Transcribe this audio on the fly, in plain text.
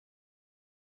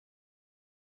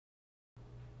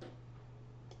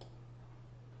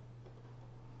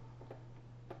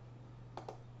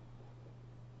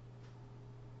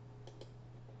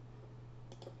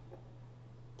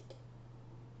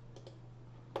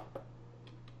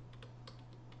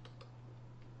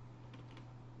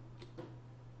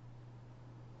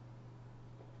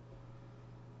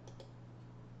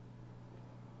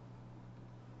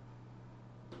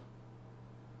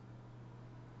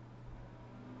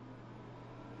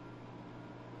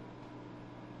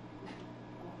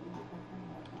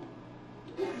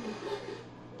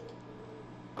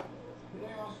Could I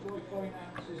ask why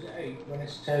finance is at 8 when it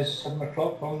says 7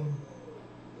 o'clock on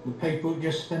the paper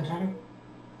just sent out?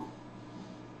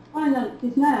 Finance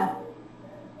is now.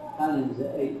 Planning's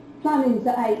at 8. Planning's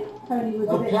at 8. Tony was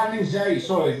a bit... Planning's at 8,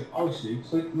 sorry. I see.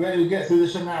 So we get through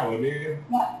this in an hour, do you?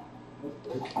 Yeah.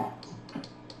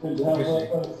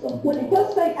 Well, it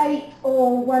does say 8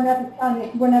 or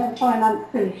whenever finance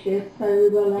finishes, so we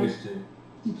will... Right,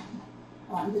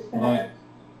 I'm just going right.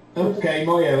 Okay,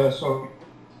 my error, sorry.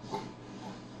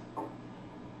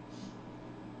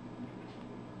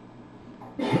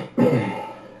 I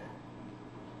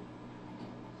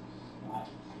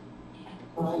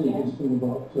think it's thing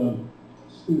about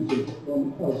scooters. I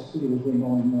see the thing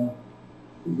on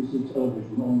BBC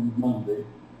television on Monday.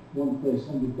 One place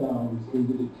handed down, they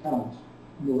did a count.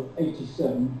 There were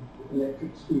 87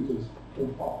 electric scooters all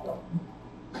parked up.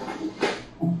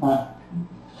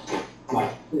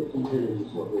 Like 50 villages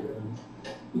is what we're doing.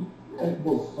 It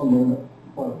was somewhere at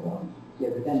 5,000. Yeah,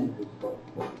 the Denver's got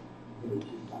villages.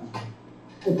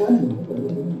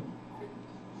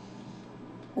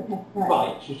 Okay,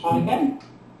 Right, should we try again?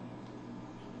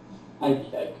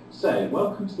 Okay, so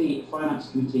welcome to the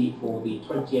Finance Committee for the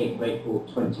 28th of April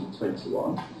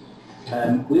 2021.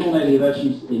 We all know the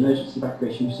emergency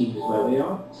evacuation procedures where we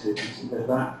are, so we can consider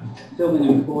that. Filming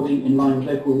and recording in line with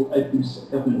local open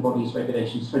government bodies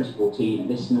regulations 2014,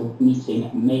 this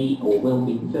meeting may or will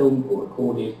be filmed or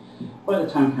recorded by the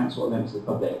Town Council or members of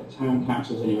the public. The Town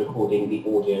Council is only recording the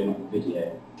audio, not the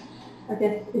video. I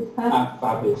guess it's Fab.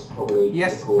 Fab is probably...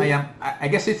 Yes, recorded. I am. I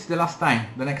guess it's the last time.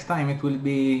 The next time it will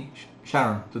be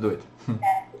Sharon to do it.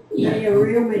 Yeah, you're a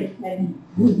real meeting.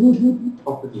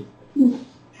 Properly.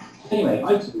 Anyway,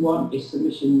 item 1 is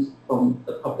submissions from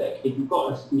the public. If you've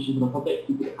got a submission from the public,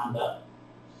 you put your hand up.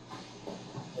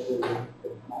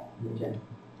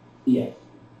 Yeah.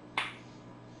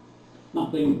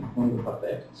 Nothing from the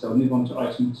public. So we'll move on to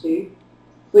item 2,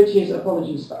 which is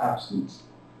apologies for absence.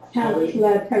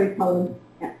 Councillor Terry Cullen.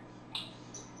 Yeah.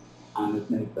 And there's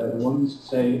no further ones.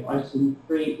 So item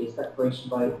 3 is declaration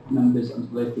by members under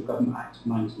the Local Government Act of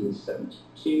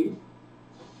 1972.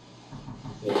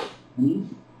 Yeah.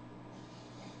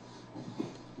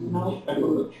 No, I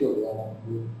will look sure.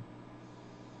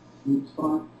 It's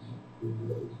fine.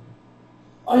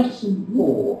 Item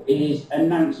 4 is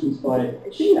announcements by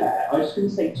the chair. I was going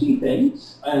to say 2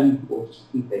 things, or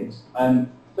just 2 things.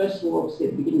 First of all, obviously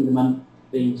at the beginning of the month,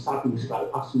 the sadness about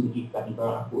the passing of the Duke of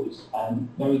Edinburgh, I thought was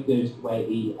very good the way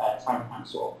the Town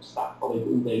Council staff followed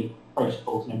all the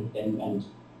protocols and everything, and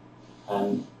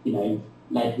you know,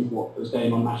 led with what was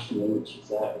going on nationally, which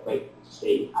is a great thing to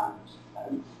see, and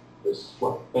was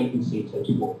great to see in terms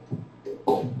of what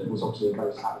was obviously a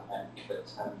very sad event,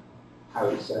 but how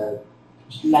it's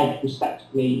led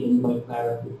respectively in the local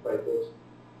area was very good.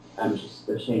 It's just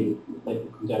a shame that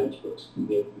local condoned books can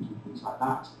be opened and things like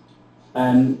that.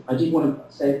 I did want to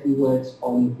say a few words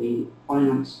on the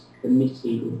Finance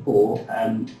Committee report.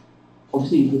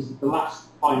 Obviously, this is the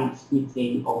last Finance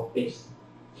Committee of this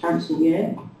council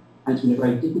year, and it's been a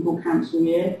very difficult council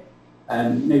year.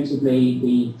 Notably,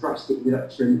 the drastic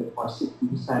reduction by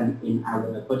 60% in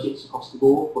our budgets across the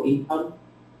board for income,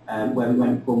 where we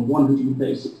went from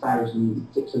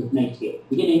 136,680 at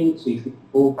the beginning to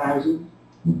 54,000.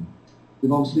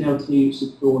 We've obviously been able to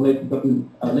secure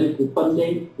local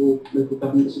funding for local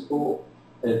government support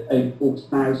of over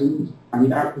 40,000, and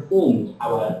we've outperformed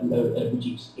our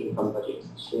reduced income budgets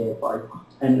this year by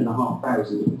 10,500 at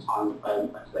the time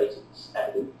of latest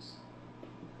evidence.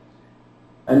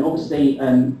 And obviously,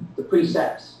 the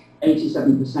precepts,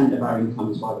 87% of our income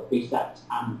is by the precept,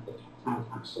 and the Town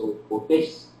Council for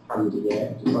this calendar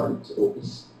year, or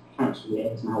this council year,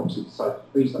 has now obviously decided to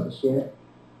precept this year.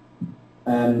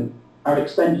 Our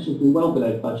expenditure has been well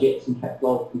below budgets and kept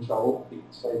well controlled, I think,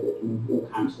 so that in all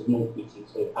councils and all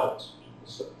committees have helped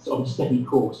on a steady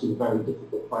course in a very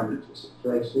difficult financial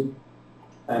situation.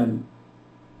 And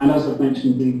as I've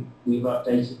mentioned, we've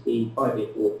updated the 5-year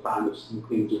forward plan, which has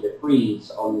included a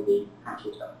freeze on the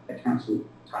council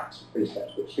tax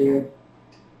precepts this year.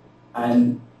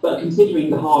 But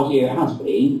considering the hard year it has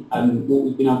been, what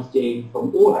we've been able to do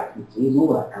from all our committees and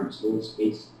all our councils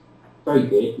is very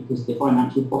good, because the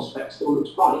financial prospect still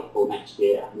looks bright for next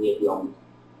year and the year beyond.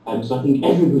 So I think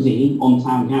everybody on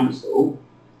Town Council,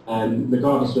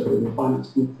 regardless whether in the Finance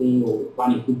Committee or the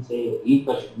Planning Committee or the Youth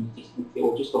Budget Committee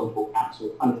or just on full council,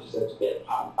 kind of deserves a bit of a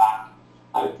pat on the back.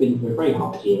 We've been through a very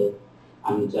hard year,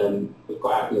 and we've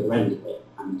got out the other end of it,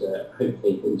 and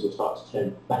hopefully things will start to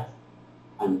turn better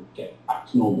and get back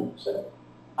to normal. So,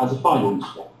 as a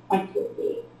finance chair, thank you,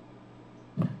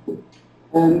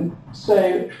 everybody.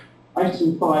 So,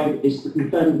 Item 5 is to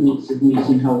confirm the minutes of the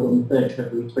meeting held on the 3rd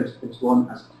February 2021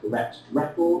 as correct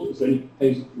record. Is there any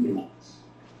proposal for minutes?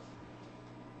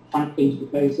 Franklin's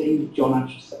proposing, John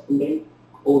Ash seconding.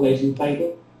 All those in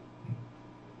favour?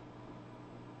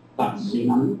 That's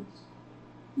unanimous.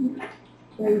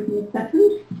 There is a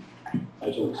second. I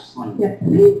do want to sign. Yes,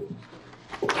 please.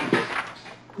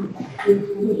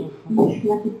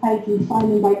 Let the page and sign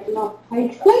and wait for the last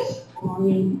page, please.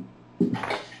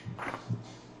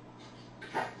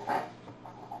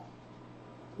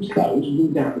 So we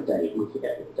read out the date and we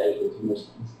forget what the date is in this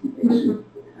instance.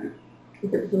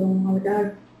 If it was a long while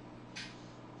ago.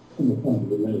 On the front of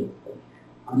the mail.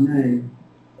 I know.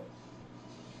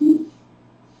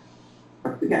 I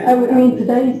forget. Oh, I mean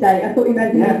today's date. I thought you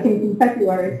meant the Yeah. 18th in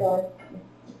February, sorry.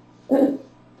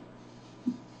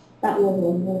 That was a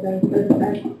long while ago,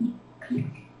 Thursday.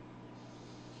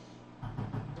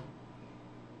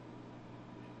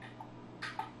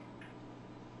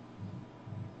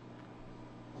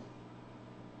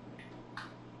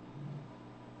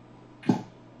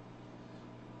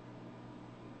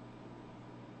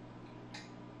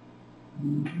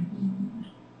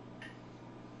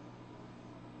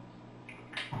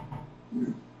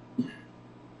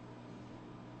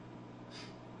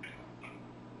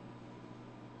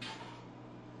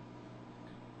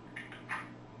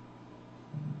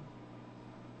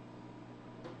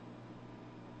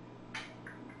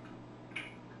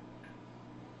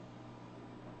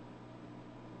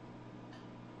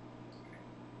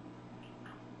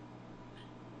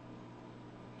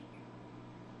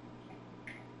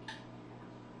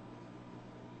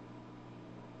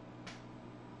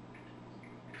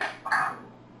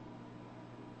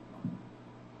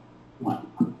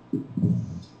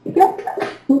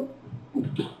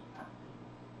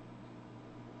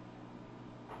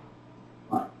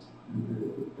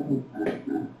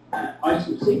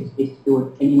 Item 6 is to deal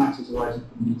with any matters arising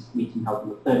from this meeting held on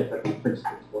the 3rd of February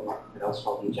 2021, not covered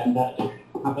elsewhere on the agenda. Do you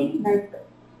have any? No.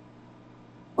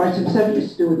 Item 7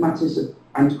 is to deal with matters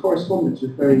and correspondence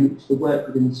referring to the work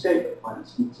within the scope of the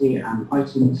Finance Committee, and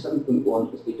item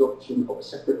 7.1 is the adoption of a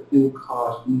separate fuel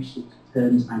card usage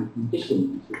terms and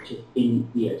conditions, which is in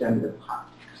the agenda pack.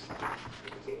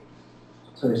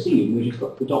 So assuming we just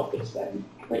got to adopt this then,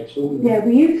 Rachel? Yeah,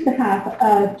 we used to have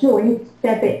a joint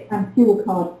debit and fuel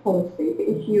card policy, but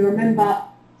if you remember,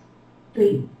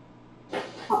 we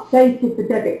updated the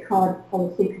debit card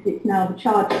policy because it's now the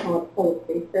charge card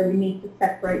policy, so we need to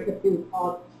separate the fuel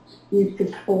card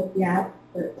usage policy out.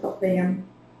 So it's got the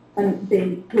and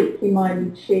the weekly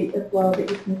mileage sheet as well that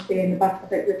you can see in the back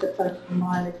of it with the personal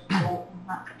mileage and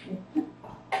that.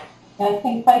 I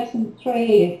think item 3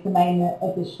 is the main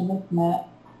addition, isn't it?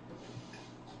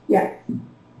 Yeah.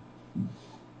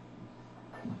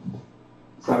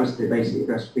 So that was to basically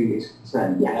address previous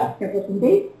concerns. Yeah, it was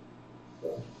indeed.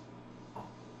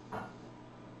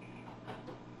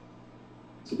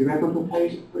 So do we have a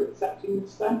proposal for accepting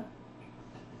this then?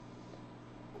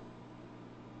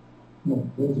 No,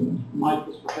 President.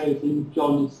 Michael's proposing,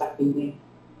 John is seconding.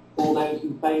 All those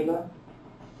in favour?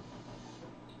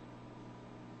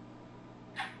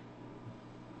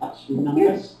 That's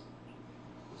unanimous.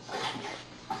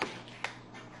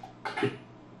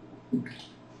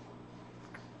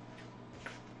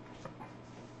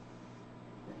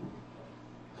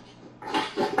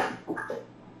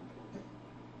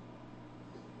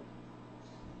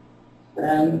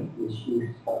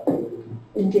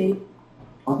 Indeed.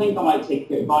 I think I might take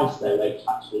your advice though, Rachel,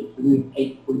 actually, to move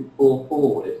 8.4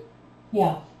 forward.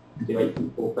 Yeah. And do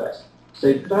 8.4 first.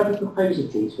 So could I have a proposal,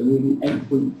 please, for moving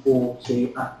 8.4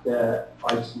 to after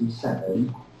item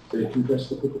 7, so we can address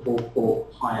the applicable for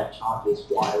higher charges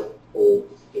while all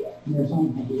is here. Yes,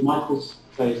 I'm happy. Michael's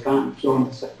proposed that,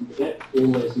 John seconded it. All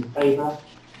those in favour?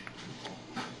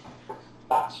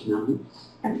 That's unanimous.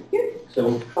 Thank you. So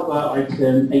we'll cover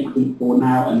item 8.4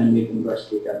 now and then move on the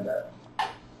rest of the agenda.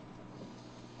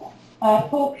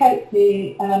 Paul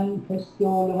Coakley, as you're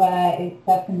all aware, is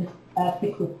from the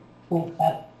Pickle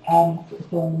Quartet,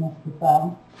 joining us as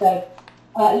well. So,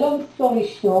 long story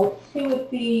short, 2 of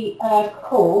the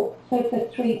courts, so the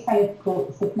 3 tennis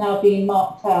courts have now been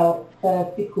marked out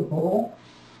for pickleball.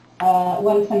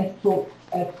 1 tennis court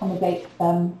accommodates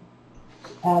 2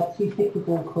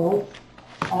 pickleball courts.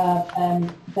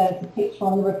 There's a picture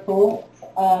on the report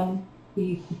for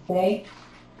you to see.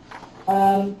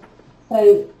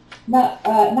 So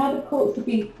now the courts have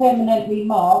been permanently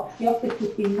marked, the office has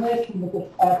been working with the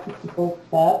pickleball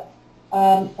club,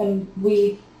 and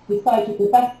we decided the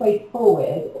best way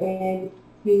forward is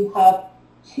to have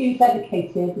 2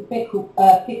 dedicated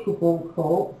pickleball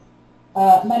courts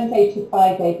Monday to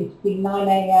Friday between 9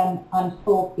 AM and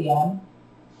 4 PM,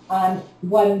 and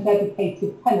one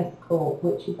dedicated tennis court,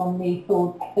 which is on the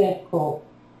third court.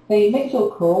 The middle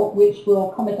court, which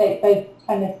will accommodate both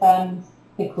tennis and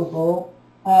pickleball,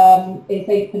 is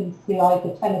open to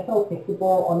either tennis or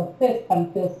pickleball on a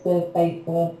first-come, first-served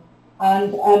basis.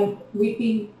 And we've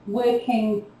been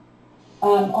working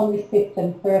on this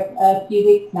system for a few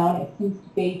weeks now, and it seems to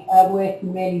be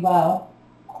working really well.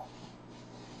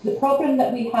 The problem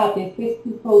that we have is this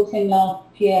was brought in last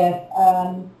year,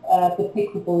 the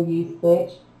pickleball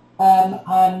usage,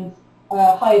 and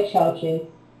hire charges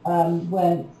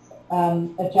weren't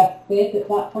adjusted at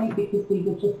that point because we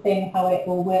were just seeing how it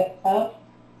all worked out.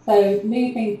 So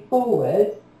moving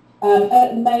forward,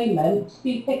 at the moment,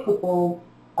 2 pickleball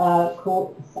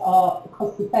courts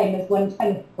cost the same as 1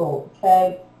 tennis court.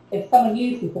 So if someone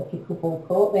uses a pickleball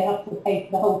court, they have to pay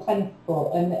for the whole tennis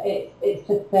court, and it's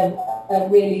just a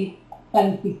really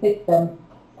clunky system.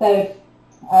 So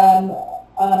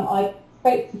I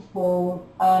spoke to Paul,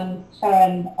 and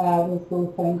Sharon was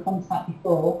also in contact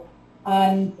before,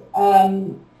 and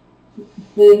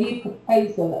the new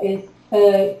proposal is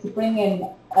to bring in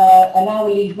an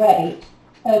hourly rate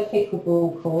per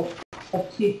pickleball court of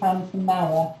 £2 an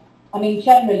hour. I mean,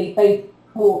 generally both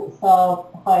courts are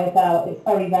hired out. It's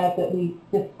very rare that we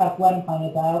just have one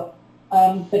hired out,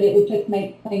 but it would just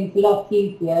make things a lot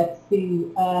easier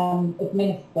to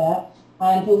administer,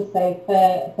 and also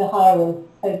for the hirers,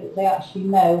 so that they actually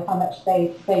know how much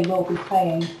they will be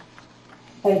paying.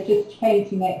 So just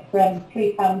changing it from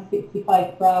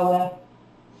 £3.65 per hour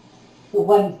for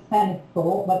 1 tennis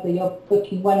court, whether you're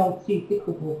booking 1 or 2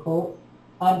 pickleball courts,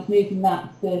 and moving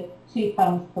that to £2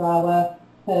 per hour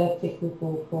per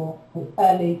pickleball court. It's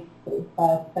fairly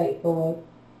straightforward.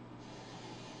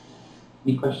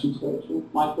 Any questions, Rachel?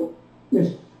 Michael?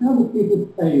 Yes, how do people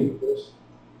pay with this?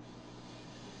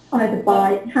 Either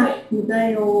by cash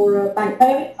today or bank.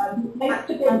 Most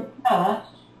of it's cash.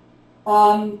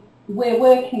 We're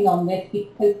working on this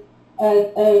because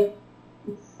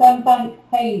some bank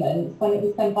payments, when it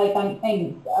was done by bank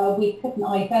payments, we couldn't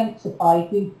identify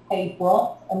who paid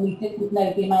what, and we didn't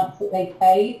know the amounts that they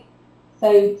paid.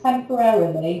 So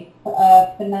temporarily,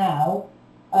 for now,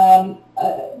 a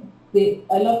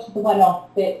lot of the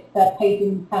one-off bits they're paid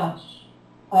in cash,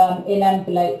 in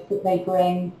envelopes that they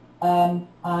bring, and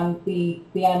the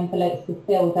envelopes are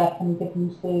filled up and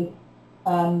given to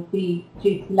the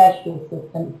duty leisure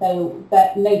assistant, so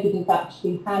that nobody's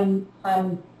actually handling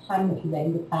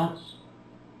the cash.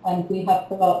 And we have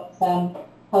got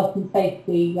health and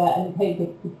safety and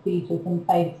COVID procedures in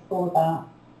place for that.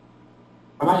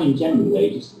 I imagine generally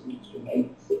just reaching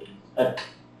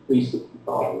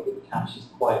 365 with the cash is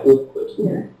quite awkward.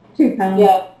 Yeah, £2.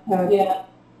 Yeah.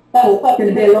 That's going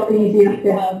to be a lot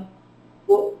easier.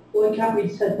 Why can't we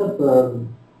set up a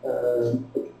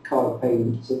card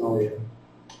payment scenario?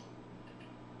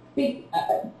 It's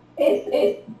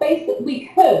basic. We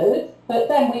could, but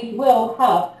then we will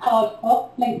have card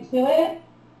costs linked to it.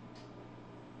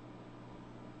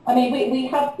 I mean, we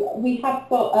have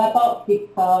got Barclays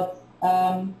cards,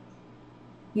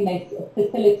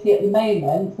 facility at the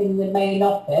moment in the main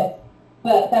office,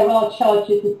 but there are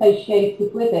charges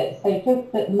associated with it. So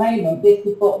just at the moment, this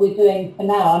is what we're doing for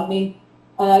now. I mean,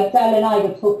 Dell and I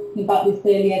were talking about this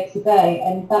earlier today,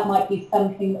 and that might be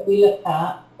something that we look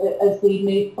at as we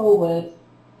move forward.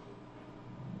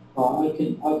 I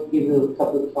can give you a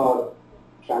couple of card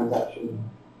transaction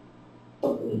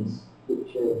companies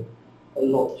which are a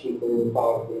lot cheaper than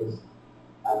Barclays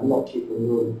and a lot cheaper than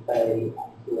Royal Pay and a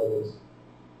few others.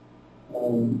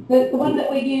 The one that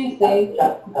we're using,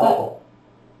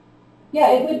 yeah,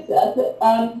 it would.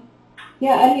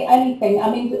 Anything.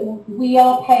 I mean, we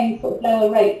are paying sort of lower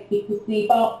rates because the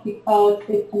Barclays card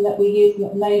system that we're using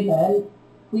at the moment,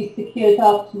 we secured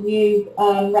after you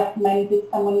recommended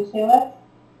someone to us.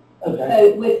 Okay.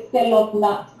 So we're still on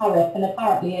that tariff, and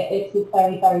apparently it is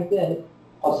very, very good.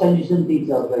 I'll send you some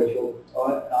details, Rachel. All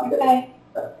right. Okay.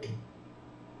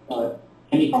 All right.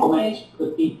 Any comments for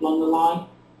people on the line?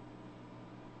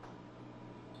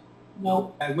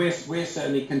 No. We're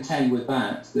certainly content with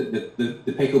that. The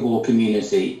pickleball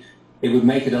community, it would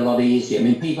make it a lot easier. I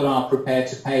mean, people are prepared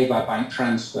to pay by bank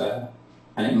transfer,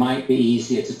 and it might be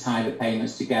easier to tie the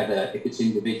payments together if it's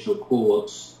individual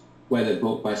courts where they're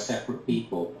booked by separate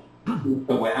people.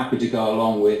 But we're happy to go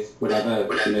along with whatever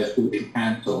suits the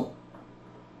council.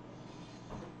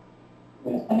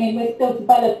 I mean, we're still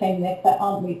developing this,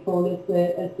 aren't we, Paul, as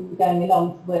we're going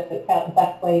along to work out the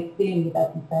best way of dealing with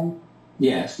everything.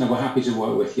 Yes, no, we're happy to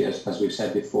work with you, as we've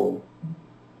said before.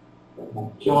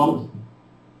 John?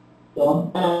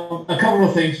 John? A couple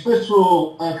of things. First of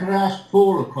all, can I ask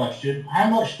Paul a question? How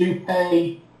much do you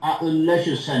pay at the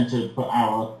leisure centre per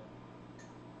hour?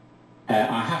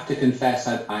 I have to confess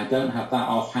I don't have that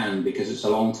offhand because it's a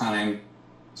long time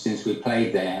since we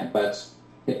played there, but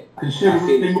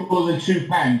considerably more than £2,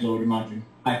 I would imagine.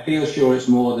 I feel sure it's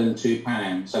more than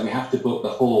 £2. So we have to book the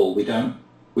hall. We don't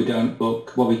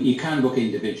book. Well, you can book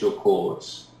individual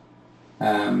courts,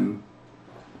 but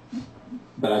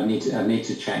I need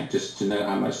to check just to know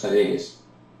how much that is.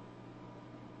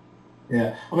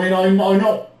 Yeah, I mean,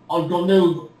 I've got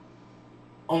no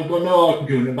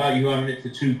argument about you having it for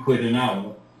 £2 an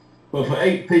hour, but for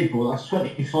 8 people, that's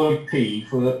 25p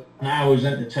for an hour's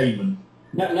entertainment.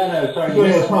 No, sorry.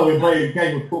 When we play a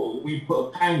game of pool, we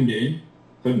put £1 in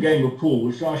for a game of pool,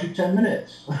 which lasts you 10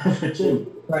 minutes for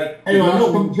 2. Right. Anyway, I'm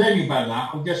not complaining about that.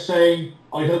 I'm just saying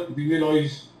I hope you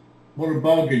realise what a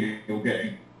bargain you're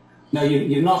getting. No,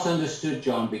 you've not understood,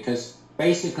 John, because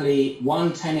basically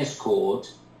one tennis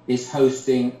court is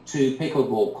hosting 2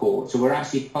 pickleball courts. So we're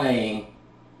actually playing,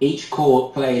 each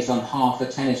court plays on half a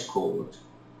tennis court.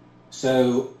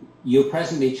 So you're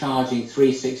presently charging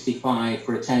 $3.65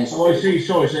 for a tennis court. Oh, I see.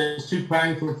 Sorry, so it's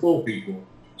 £2 for 4 people.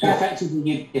 So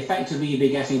effectively you'd be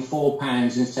getting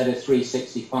 £4 instead of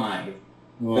 $3.65.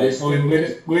 Right. So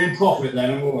we're in profit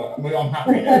then. I'm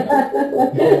happy now.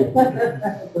 But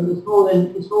it's more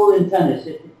than tennis.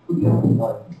 It's pretty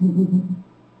occupied.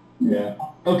 Yeah.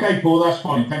 Okay, Paul, that's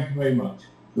fine. Thank you very much.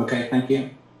 Okay, thank you.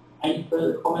 Any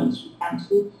further comments from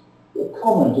councillors? A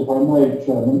comment, if I may,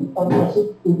 Chairman. I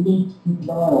think we need to keep an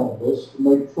eye on this to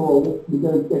make sure that we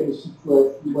don't get a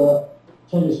situation where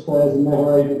tennis players are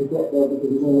never able to get there because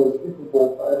there's always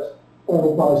pickleball players,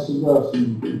 or vice versa.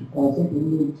 And I think we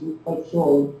need to make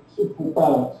sure simple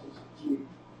balance is achieved.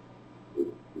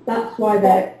 That's why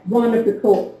one of the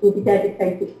courts will be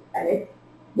dedicated to tennis,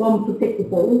 one for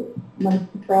pickleball, Monday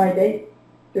to Friday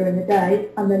during the day,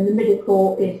 and then the middle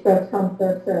court is first come,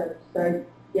 first served. So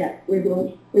yeah, we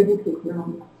will keep an eye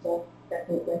on that, so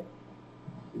definitely.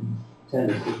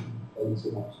 Tennis isn't so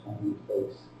much time in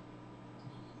space.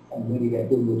 And when you get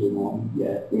Wimbledon on,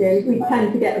 yeah, we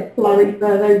tend to get a flurry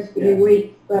for those few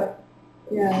weeks, but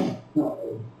yeah. not a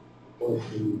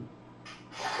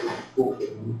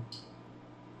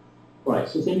Right,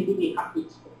 so is anybody happy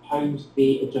to propose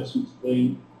the adjustment to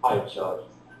the hire charge?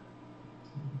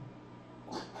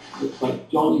 Looks like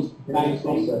John is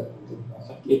proposing,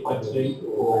 seconded by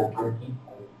Sue or Captain.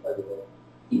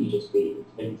 You just be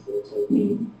in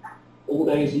 2013. All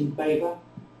those in favour?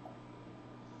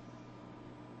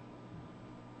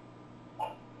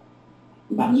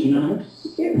 That's unanimous.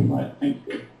 Right, thank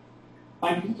you.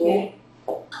 Thank you,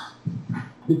 Paul.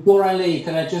 Before I leave,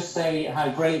 can I just say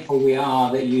how grateful we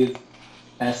are that you've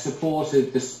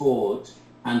supported the sport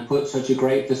and put such a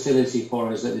great facility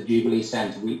for us at the Jubilee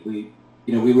Centre. We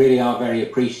really are very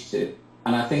appreciative.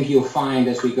 And I think you'll find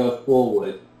as we go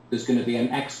forward, there's going to be an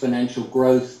exponential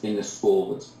growth in the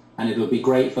sport, and it'll be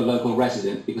great for local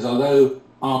residents, because although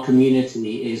our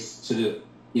community is sort of,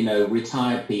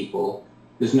 retired people,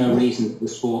 there's no reason that the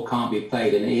sport can't be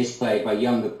played, and it is played by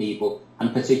younger people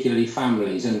and particularly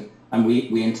families. And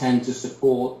we intend to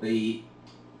support the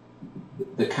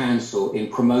council in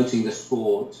promoting the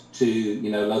sport to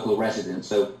local residents.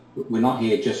 So we're not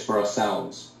here just for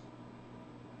ourselves.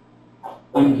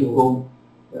 Thank you, Paul.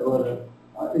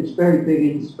 It's very big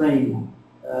in Spain.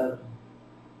 I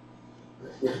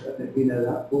think you know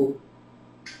that, Paul.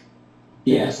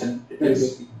 Yes, and it's very big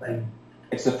in Spain.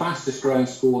 It's the fastest growing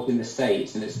sport in the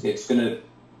States, and it's going to,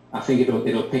 I think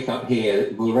it'll pick up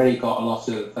here. We've already got a lot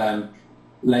of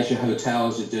leisure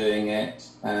hotels are doing it.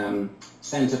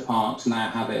 Centre parks now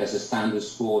have it as a standard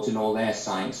sport in all their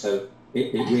sites, so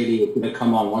it really is going to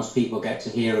come on once people get to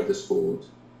hear of the sport.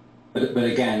 But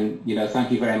again,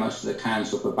 thank you very much to the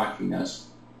council for backing us.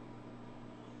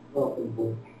 Welcome,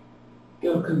 Paul.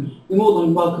 You're more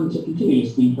than welcome to continue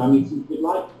listening to our meetings if you'd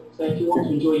like. So if you want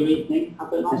to enjoy your evening,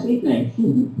 have a nice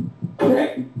evening.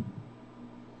 Okay.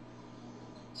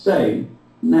 So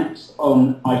next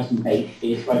on item 8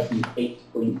 is item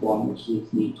 8.1, which is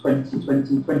the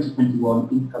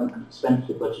 2020-2021 income and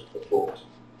expenditure budget report.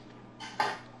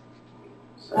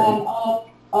 So,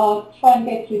 I'll try and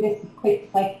go through this as quick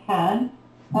as I can.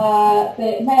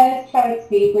 The Mayor's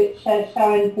Charity, which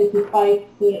Sharon has advised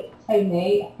to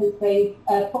Tony, has raised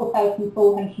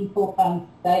 £4,404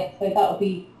 today, so that will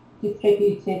be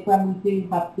distributed when we do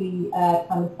have the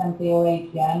town assembly or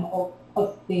AGM, or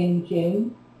possibly in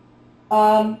June.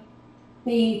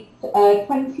 The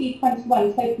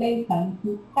 2021 total income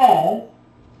compares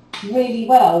really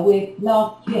well with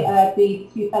last year, the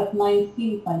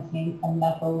 2019-20 income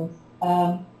levels.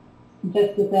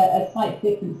 just with a slight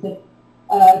difference of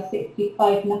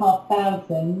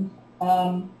 65,500,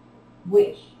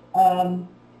 which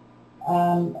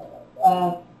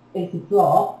is a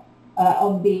drop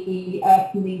on the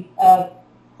from the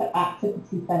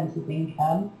activity centres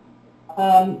income,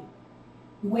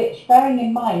 which, bearing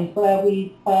in mind where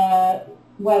we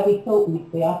thought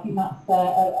we'd be, I think that's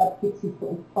a pretty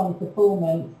sort of strong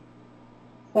performance.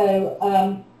 So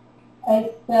as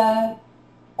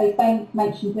Ben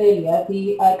mentioned earlier,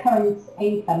 the current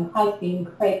income has been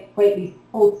greatly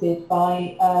supported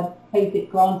by COVID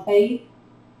grant aid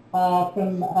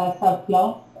from South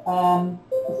Gloss.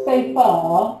 So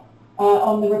far,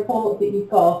 on the report that you've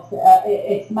got,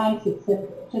 it's amounted to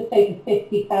just over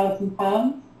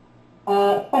 £50,000.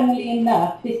 Funnily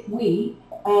enough, this week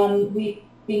we've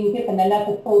been given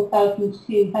another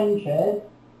 4,200,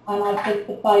 and I've just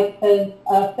applied for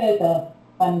further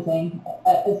funding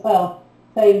as well.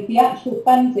 So the actual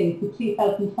funding for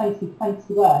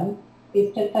 2020-21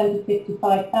 is just under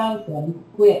 55,000,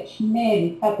 which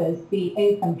nearly covers the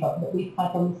income drop that we've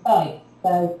had on the site.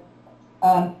 So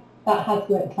that has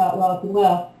worked out rather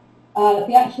well.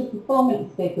 The actual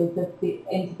performance figures of the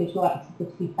individual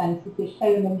activity centres is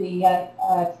shown in the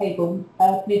table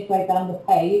midway down the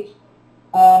page.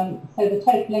 So the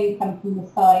total income from the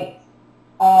site,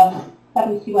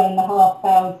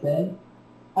 71,500,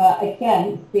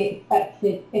 against the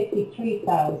expected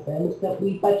 53,000 that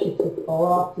we budgeted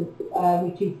for after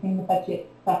reducing the budget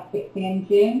drastically in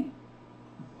June.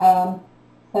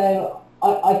 So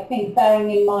I think,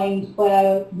 bearing in mind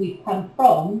where we've come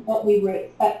from, what we were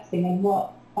expecting and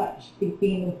what's actually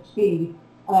been achieved,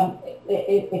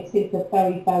 it is a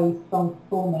very, very strong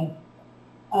performance.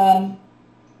 And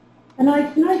can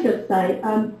I just say,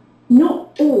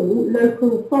 not all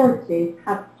local authorities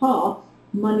have passed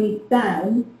money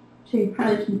down to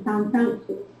parish and town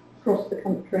councils across the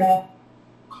country.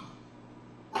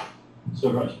 So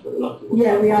we're actually lucky.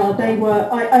 Yeah, we are. They were.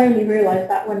 I only realised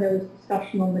that when there was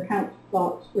discussion on the council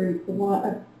clerks group a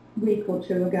week or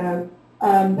two ago.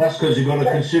 That's because you've got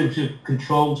a Conservative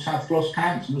controlled South Gloss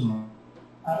Council, isn't it?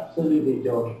 Absolutely,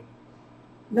 John.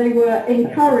 They were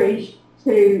encouraged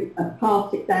to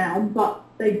pass it down, but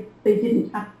they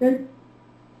didn't have to.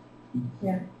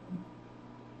 Yeah.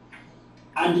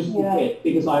 And just to be clear,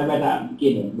 because I read out at the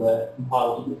beginning, were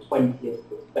compiled on the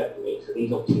 20th of February, so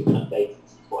these obviously have been updated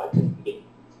since what I said at the beginning.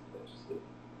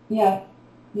 Yeah,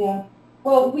 yeah.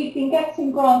 Well, we've been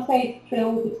getting grant aid through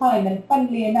all the time, and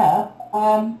funnily enough,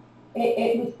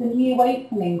 it was the new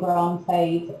opening grant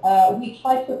aid. We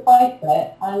tried to apply for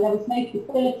it, and there was no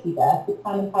facility there for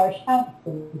town and parish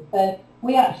councils. So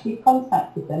we actually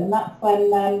contacted them, and that's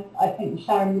when I think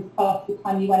Sharon was past the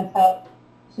time you went out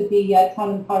to the town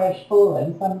and parish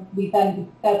forums, and we then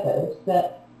discovered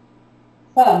that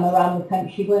some around the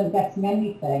country weren't getting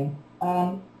anything.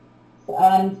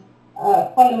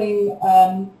 Following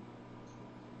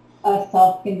us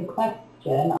asking the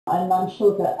question, and I'm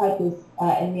sure that others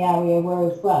in the area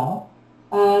were as well,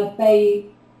 they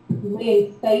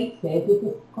reinstated a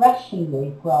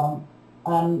discretionary grant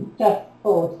just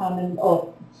for town and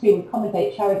or to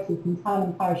accommodate charities in town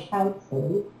and parish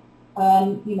councils.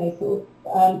 You know, sort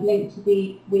of linked to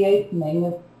the reopening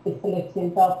of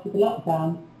facilities after the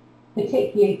lockdown,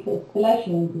 particularly sort of the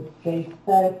leisure industry.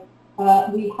 So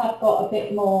we have got a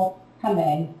bit more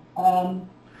coming. I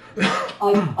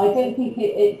don't think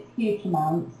it's huge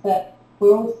amounts, but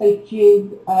we're also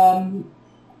due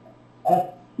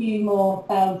a few more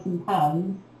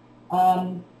 £1,000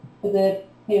 for the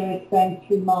period going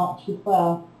through March as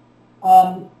well.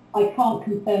 I can't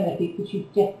confirm it because you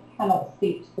just cannot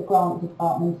speak to the grant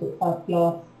department at South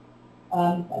Gloss.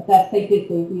 They're so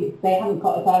busy, they haven't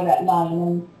got a direct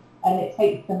line, and it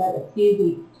takes them a few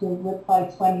weeks to reply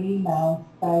to any emails.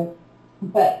 So,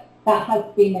 but that has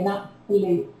been an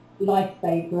absolute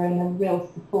lifesaver and a real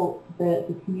support for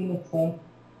the community.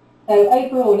 So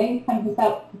overall, income has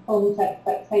outperformed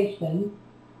expectations.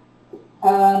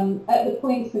 At the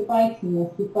point of writing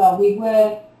this as well, we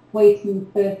were waiting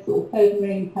for sort of further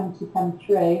income to come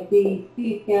through. The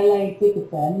CCLA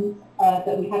dividend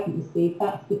that we haven't received,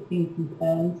 that's just been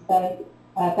confirmed. So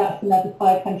that's another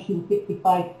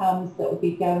 £555 that will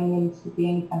be going into the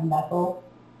income level.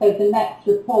 So the next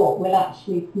report will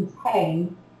actually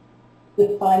contain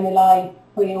the finalised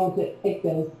pre-audit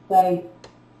figures. So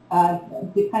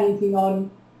depending on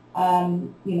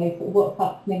you know, sort of what's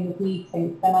happening with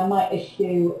meetings, then I might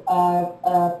issue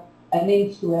an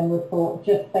interim report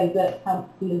just so that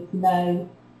councillors know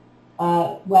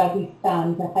where we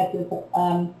stand ahead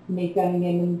of me going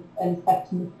in and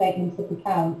setting the statement of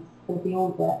accounts for the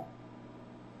audit.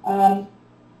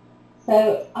 So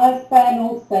So, as Ben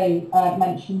also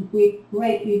mentioned, we've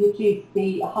greatly reduced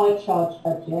the high charge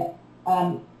budget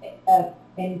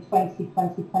in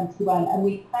 2020-21, and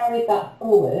we carried that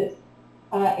forward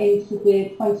into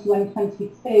the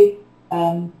 21-22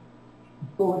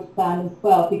 forward plan as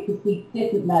well, because we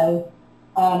didn't know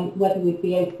whether we'd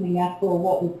be opening up or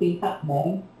what would be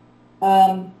happening.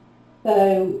 So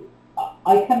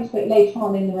I come to it later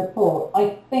on in the report.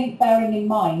 I think, bearing in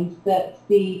mind that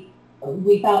we've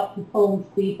outperformed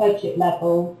the budget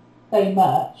level so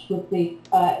much with the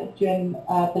during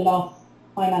the last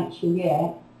financial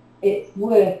year, it's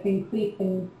worth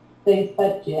increasing those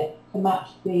budgets to match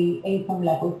the income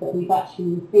levels that we've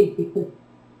actually received, because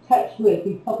touch wood,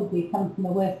 we've probably come from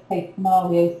a worst case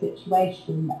scenario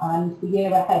situation, and the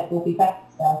year ahead will be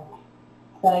better.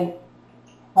 So,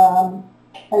 so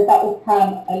that will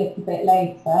come a little bit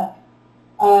later.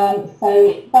 So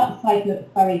that side looks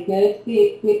very good.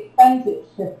 The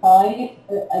expenditure side,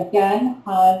 again,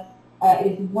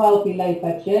 is well below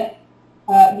budget.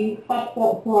 You have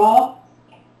got graphs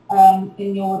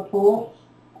in your report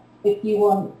if you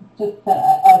want just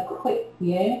a quick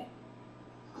view.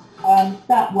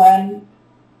 That one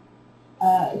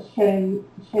shows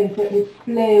that it's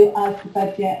blue as the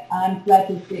budget and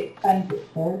red as the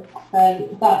expenditures.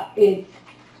 So that is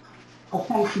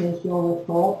accompanies your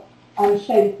report and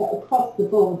shows that across the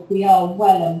board we are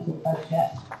well under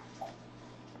budget.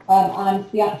 And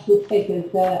the actual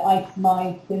figures are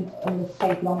itemised in this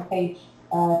table on page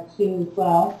 2 as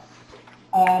well.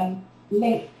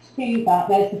 Linked to that,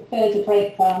 there's a further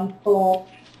breakdown for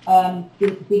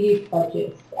the youth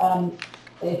budgets,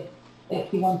 if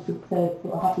you wanted to sort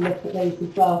of have a look at those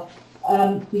as well.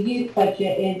 The youth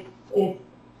budget is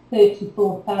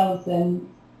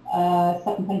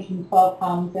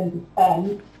 £34,712 under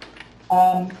spend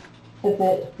for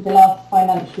the last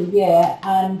financial year,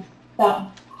 and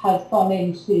that has gone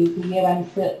into the year-end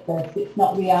surplus. It's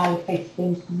not reallocated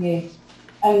into use.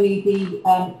 Only the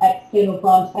external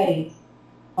grant aids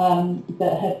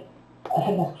that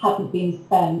haven't been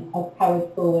spent have carried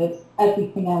forward.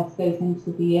 Everything else goes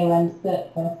into the year-end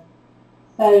surplus.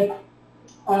 So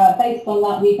based on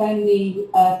that, we've only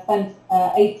spent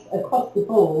across the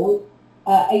board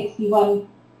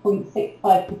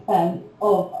 81.65%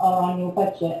 of our annual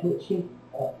budget, which is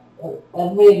a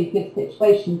really good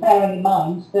situation, bearing in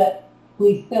mind that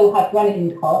we still have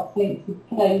running costs linked to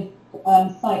closed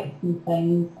sites and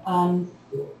things, and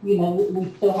you know, we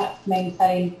still have to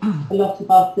maintain a lot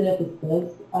of our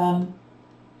services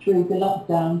through the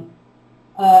lockdown.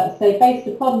 So based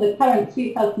upon the current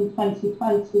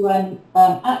 2020-21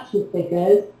 actual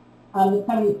figures and the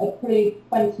current approved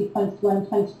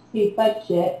 2021-22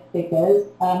 budget figures,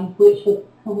 which was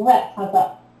correct as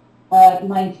at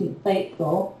 19th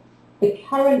April, the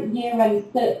current year-end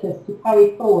surplus to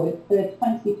carry forward for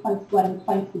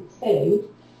 2021-22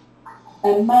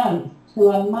 amounts to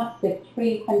a massive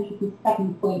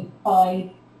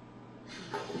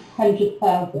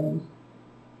 307,500,000.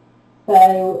 So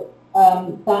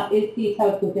that is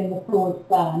detailed within the forward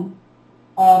plan.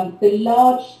 A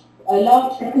large. Can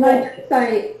I just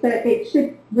say that it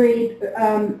should read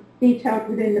detailed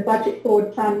within the budget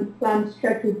forward plan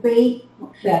Schedule B,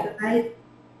 not Schedule A.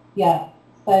 Yeah.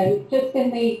 So just in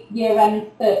the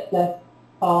year-end surplus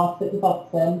part at the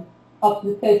bottom, after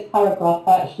the first paragraph,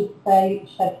 that should say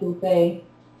Schedule B.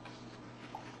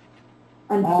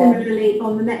 And similarly,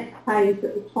 on the next page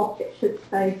at the top, it should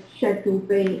say Schedule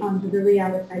B under the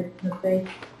reallocation of the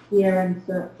year-end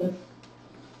surplus.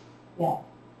 Yeah.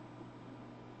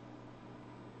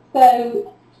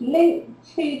 So, linked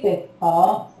to this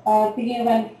part, the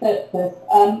year-end surplus,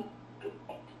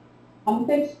 I'm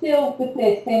going to deal with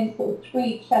this in sort of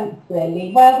 3 chunks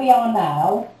really. Where we are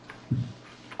now,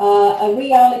 a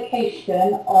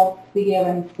reallocation of the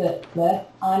year-end surplus,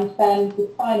 and then the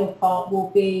final part will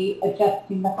be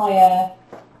adjusting the higher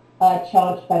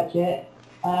charge budget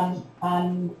and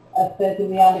a further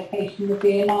reallocation of the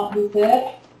earmark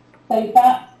reserve. So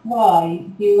that's why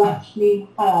you actually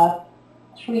have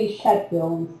 3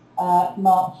 schedules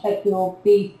marked Schedule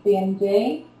B, C and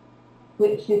D,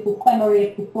 which is a summary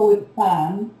of the forward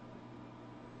plan,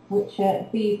 which are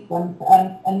these ones,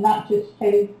 and that just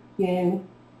shows you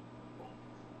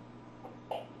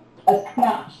a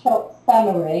snapshot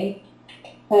summary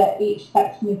for each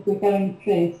section as we're going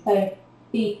through. So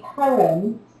the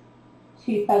current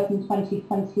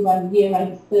 2020-21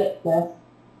 year-end surplus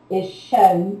is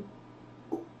shown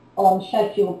on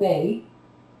Schedule B,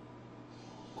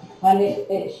 and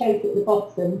it shows at the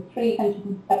bottom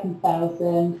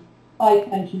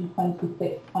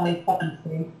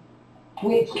 £307,526.70,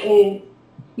 which is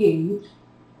huge.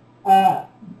 But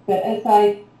as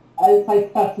I as I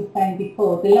started saying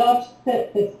before, the large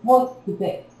surplus was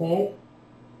predicted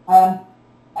and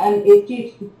is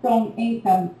due to the strong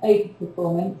income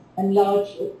overperformance and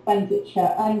large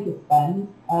expenditure underspend.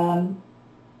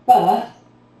 But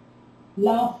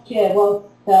last year, whilst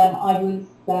I was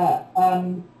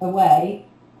away,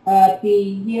 the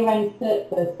year-end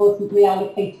surplus wasn't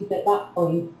reallocated at that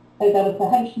point. So there was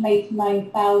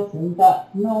 189,000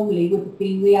 that normally would have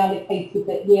been reallocated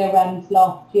at year-end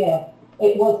last year.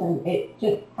 It wasn't, it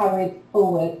just carried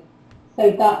forward.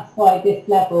 So that's why this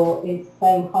level is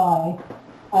so high.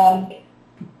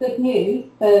 Good news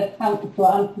for council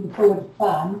and for the forward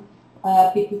plan,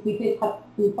 because we did have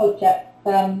some projects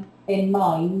in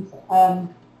mind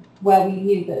where we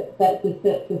knew that the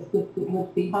surplus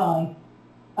would be high.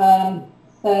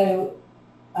 So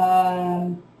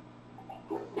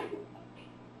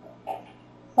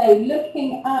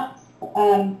looking at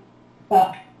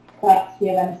that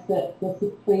year-end surplus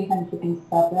of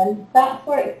 307, that's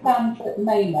where it stands at the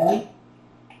moment.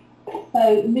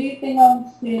 So moving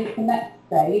on to the next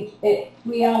stage, it's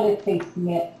reallocating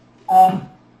it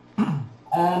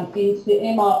into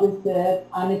earmark reserve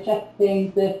and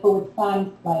adjusting the forward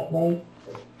plan slightly.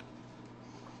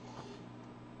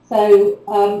 So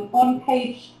on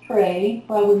page 3,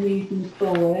 where we're moving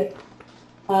forward,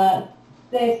 the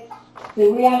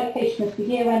reallocation of the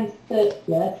year-end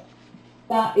surplus,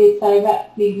 that is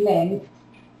directly linked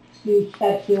to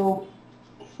Schedule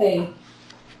C,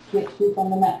 which is on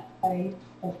the next page.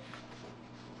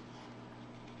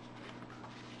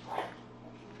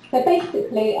 So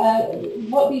basically,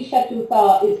 what these schedules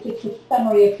are is just a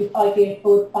summary of the 5-year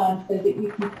forward plan so that you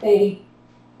can see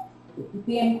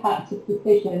the impact of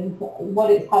decisions, what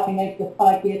it's having over the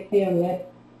 5-year period.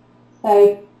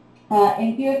 So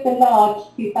in view of the large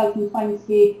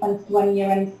 2020-21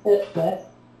 year-end surplus,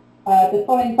 the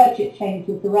following budget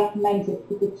changes are recommended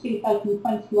for the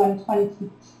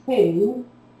 2021-22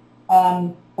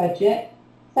 budget.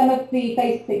 Some of the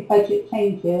basic budget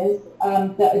changes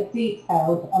that are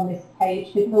detailed on this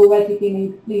page have already been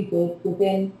included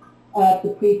within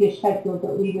the previous schedule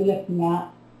that we were looking at,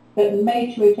 but the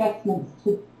major adjustments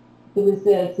to the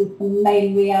reserves is the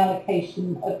main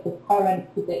reallocation of the current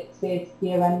predicted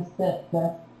year-end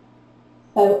surplus.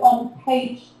 So on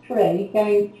page 3,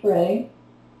 going through,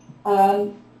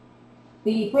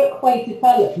 the Brookway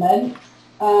development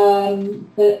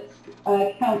that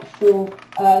council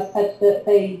said that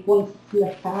they wanted to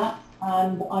look at,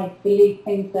 and I believe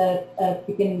things are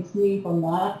beginning to move on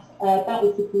that. That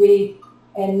was agreed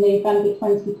in November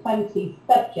 2020,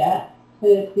 subject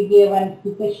to the year-end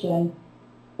position.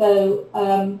 So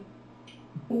from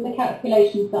the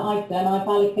calculations that I've done, I've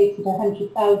allocated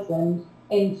 100,000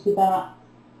 into that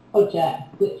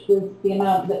project, which was the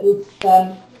amount that was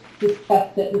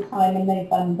discussed at the time in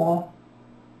November.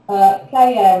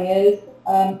 Play areas,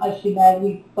 as you know,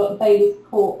 we've got the Bailey's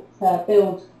Court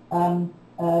build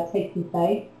taking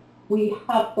place. We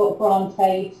have got grant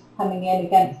aid coming in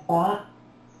against that.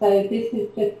 So this is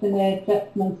just an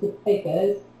adjustment of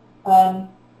figures. So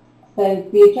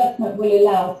the adjustment will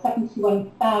allow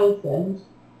 71,000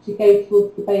 to go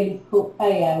towards the Bailey's Court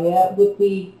play area, with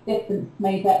the difference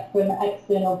made up from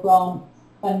external grant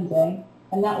funding,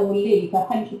 and that will leave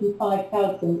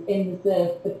 105,000 in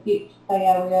reserve for future play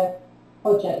area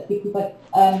projects, because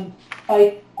I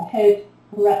heard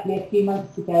correctly a few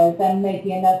months ago there may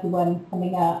be another one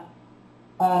coming up,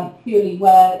 purely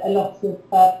where a lot of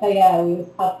play areas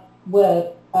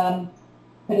were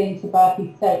put into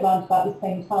Bradley Stoke around about the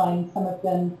same time. Some of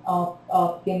them are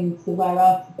beginning to wear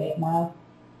out a bit now.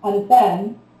 And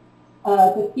then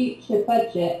the future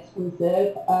budget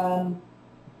reserve,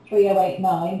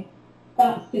 3089,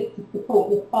 that's just to support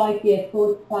the 5-year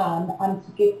forward plan and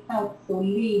to give council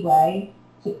leeway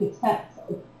to protect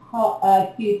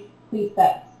huge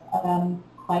precept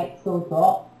heights or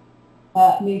drops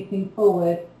moving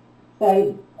forward.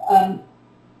 So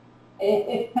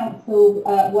if council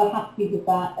were happy with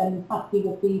that and happy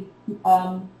with the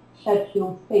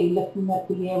Schedule C, looking at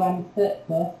the year-end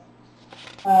surplus,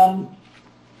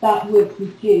 that would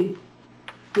reduce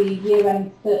the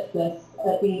year-end surplus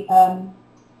at the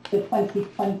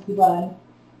 2021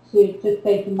 to just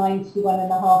over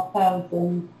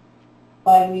 91,500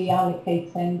 by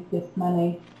reallocating this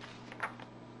money.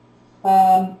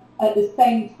 At the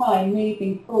same time,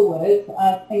 moving forward,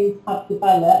 as things have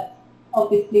developed,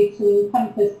 obviously to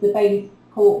encompass the Bailey's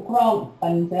Court grant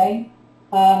funding,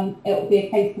 it will be a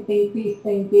case of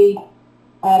increasing the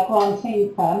grant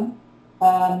income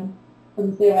from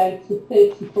 0 to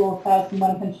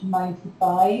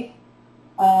 34,195.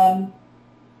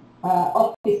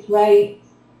 Office rates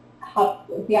have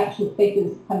the actual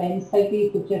figures come in, so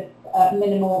these are just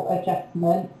minimal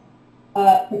adjustments.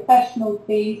 Professional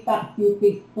fees, that's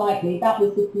increased slightly. That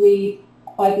was agreed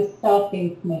by the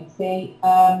staffing committee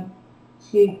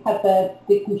to cover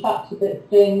the contractor that's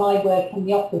doing my work in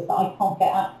the office that I can't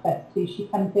get access to. She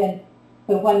comes in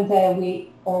for 1 day a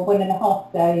week or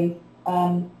 1.5 days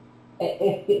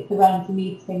if it's around a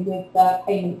meeting with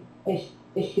payment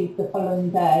issues the following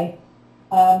day.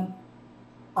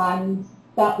 And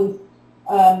that was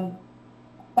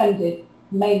funded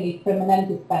mainly from an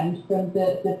underspend from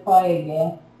the prior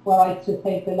year, where I took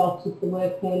over a lot of the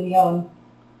work early on.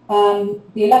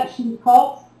 The election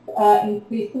costs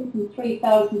increasing from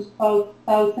 3,000 to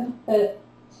 12,000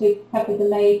 to cover the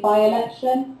May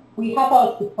by-election. We have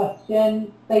asked the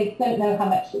question, they don't know how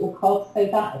much it will cost, so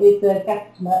that is a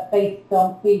guesstimate based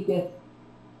on previous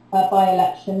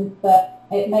by-elections, but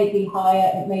it may be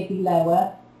higher, it may be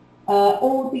lower.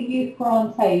 All the youth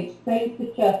grant aid, those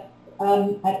are just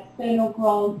external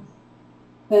grants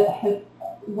that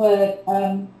were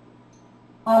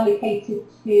allocated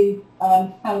to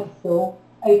council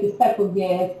over several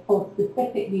years for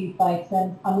specific youth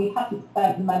items, and we haven't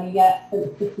spent the money yet, so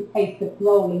it's just a case of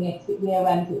rolling it at year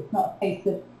end. It's not a case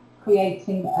of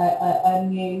creating a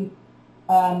new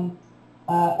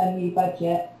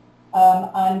budget.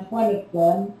 And one of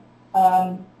them,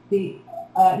 the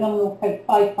nominal code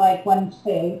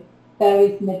 5512, there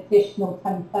is an additional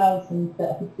 10,000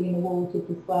 that has been awarded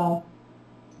as well.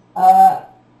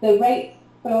 The rates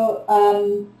for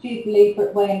Jubilee,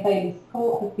 Brookway and Bailey's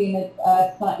Court have been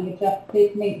slightly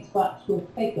adjusted, linked to actual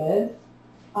figures.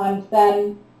 And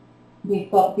then we've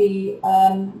got the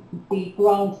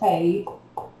grant aid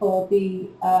for the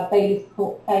Bailey's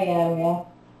Court play area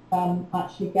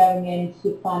actually going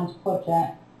into planned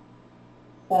projects.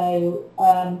 So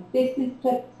this is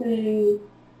just to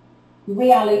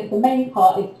reallocate, the main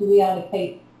part is to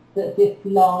reallocate this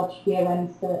large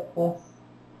year-end surplus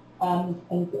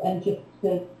and just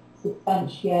to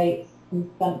substantiate and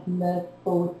strengthen the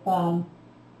forward plan.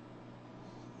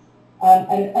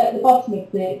 And at the bottom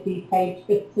of the page,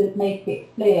 just to make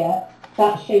it clear,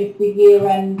 that shows the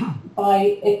year-end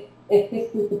by, if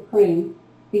this was approved,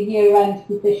 the year-end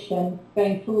position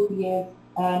going through the years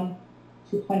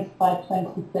to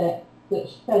 25-26,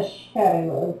 which does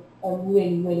show a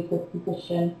really, really good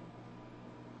position.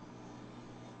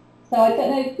 So I don't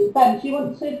know, Ben, do you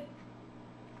want to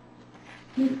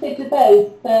consider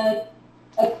those for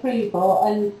approval,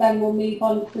 and then we'll move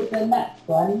on to the next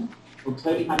one? Well,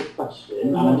 Tony had a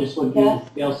question, and I just want you to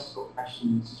be else got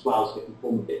questions as well, so it can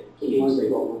form a bit of a queue.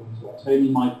 So Tony,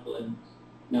 Michael, and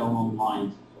no one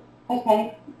online.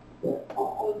 Okay. Yeah.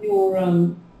 On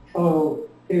your trial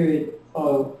period,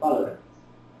 trial balance,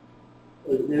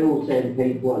 they're all saying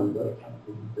page 1, but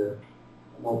an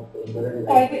odd thing. But anyway.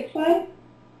 Sorry, which one?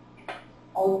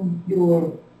 On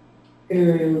your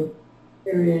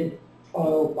period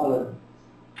trial balance.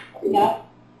 Yeah.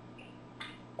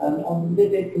 I'm a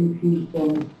little bit confused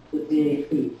on the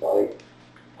VAT side.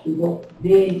 We've got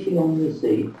VAT on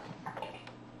receipt,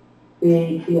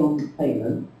 VAT on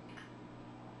payment,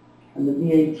 and the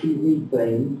VAT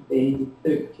reclaim being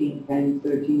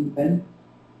 £13.13.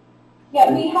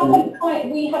 Yeah, we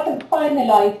haven't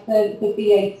finalised the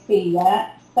VAT yet.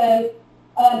 So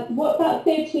what that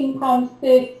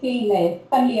 £13.13 is,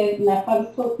 funnily enough, I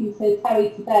was talking to Terry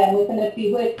today, and we're going to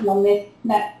be working on this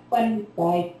next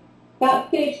Wednesday.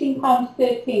 That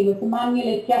 £13.13 was a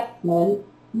manual adjustment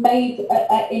made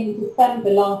in December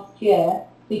last year,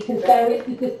 because there is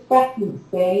a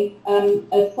discrepancy,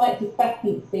 a slight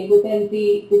discrepancy within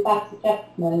the VAT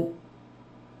adjustment.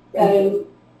 So,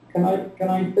 can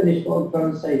I finish what I'm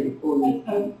trying to say before you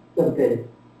jump in?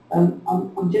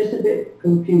 I'm just a bit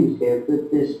confused here with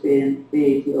this being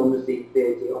VAT on receipt,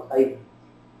 VAT on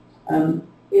payment.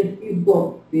 If you've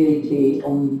got VAT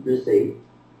on receipt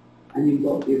and you've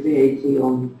got your VAT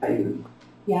on payment,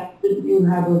 yeah, shouldn't you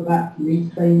have a VAT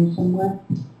reclaim somewhere?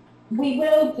 We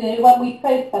will do when we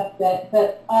process it,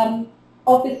 but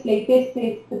obviously this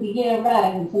is for the year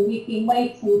end, and we've been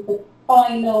waiting for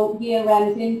final year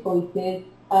end invoices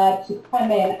to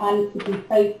come in and to be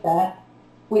processed,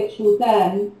 which will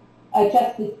then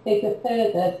adjust this figure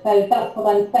further. So that's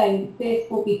what I'm saying. This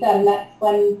will be done next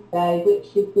Wednesday,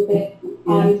 which is the bit,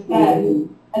 and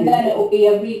then it will be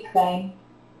a reclaim.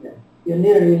 Yeah. You're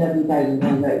nearly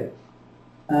 £11,000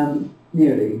 out.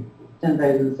 Nearly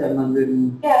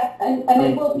 10,700. Yeah, and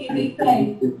it will be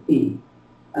reclaimed.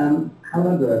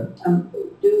 However,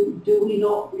 do we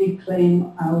not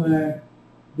reclaim our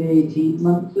VAT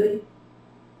monthly?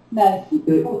 No, We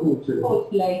do it quarterly.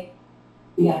 quarterly.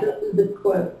 Because of the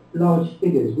quite large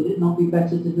figures, would it not be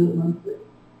better to do it monthly?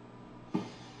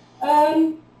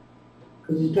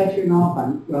 Because it's better in our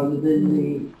bank rather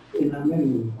than in our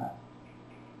revenue bank.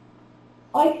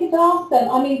 I could ask them.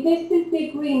 I mean, this is the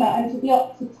agreement under the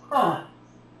Opta tax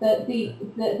that the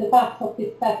VAT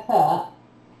office set up.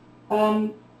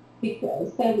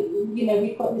 Because, so, you know,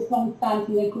 we've got this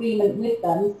long-standing agreement with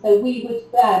them, so we would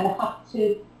then have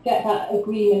to get that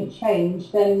agreement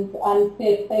changed and see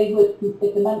if they would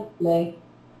consider monthly.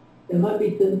 It might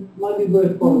be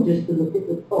worthwhile just to look at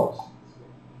the costs,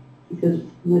 because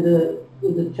with a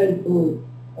total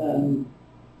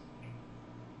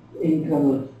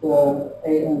income of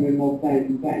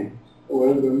 800,000 pounds, or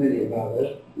over £1 million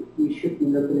rather, we should be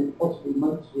looking at possibly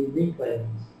monthly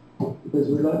reclaims, because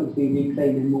we're likely to be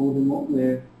reclaiming more than what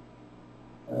we're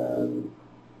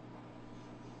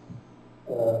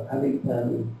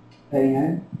paying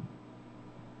out.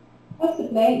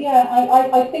 Possibly, yeah.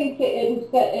 I think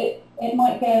it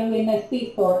might go in a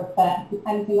seesaw effect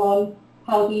depending on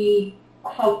how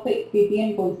quickly the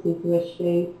invoices are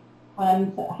issued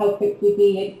and how quickly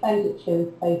the expenditure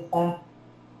is processed.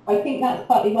 I think that's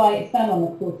partly why it's done on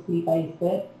a quarterly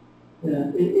basis.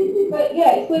 Yeah, but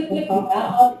yeah, it's worth looking at.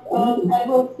 I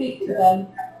will speak to them.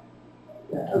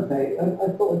 Yeah, okay. I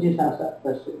thought I'd just ask that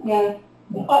question. Yeah.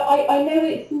 I know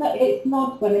it's an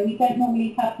odd one, and we don't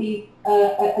normally have these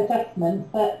adjustments,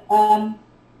 but only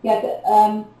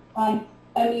town and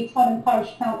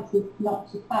parish councils not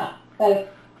to tax. So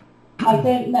I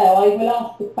don't know. I will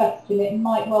ask the question. It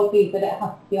might well be that it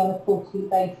has to be on a quarterly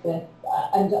basis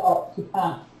under Opta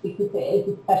tax because it is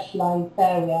a specialised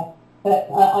area.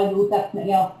 But I will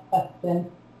definitely ask the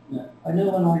question. Yeah. I know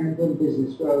when I had done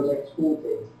business where I was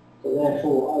exporting, so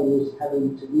therefore I was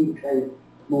having to reclaim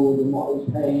more than what I was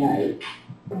paying out,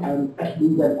 and we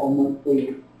went on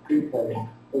monthly reclaim.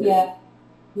 Yeah,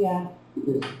 yeah.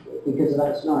 Because of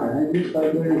that scenario, and it looks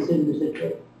like we're in a similar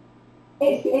situation.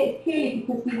 It's purely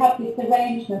because we have this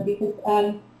arrangement, because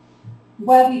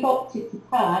where we've opted to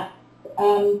tax,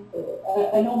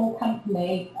 a normal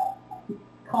company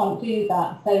can't do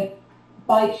that. So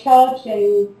by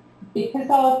charging, because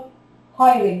our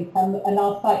higher income and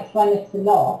our sites run at a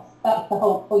loss, that's the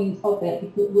whole point of it,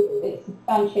 because it's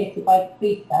substantiated by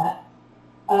precept.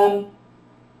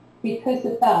 Because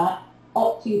of that,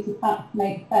 opting to tax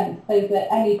makes sense, so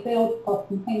that any build costs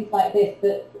and things like this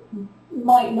that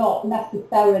might not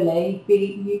necessarily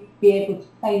be able to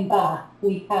claim back,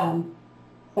 we can.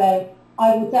 So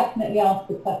I will definitely ask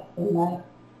the question there.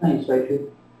 Thanks,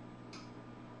 Rachel.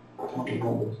 No, thank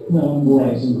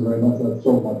you very much. I've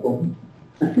solved my problem.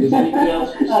 Does anybody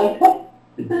else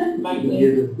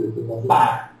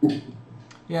back?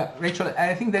 Yeah, Rachel,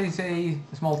 I think there is a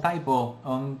small typo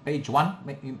on page 1.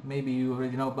 Maybe you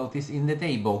already know about this. In the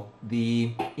table,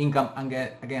 the income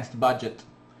against budget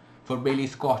for Bailey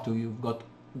Scott, you've got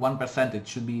 1%. It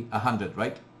should be 100,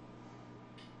 right?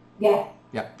 Yeah.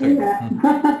 Yeah. Okay.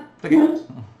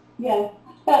 Yeah.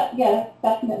 Okay. Yeah,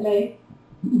 definitely.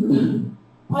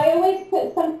 I always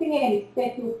put something in to see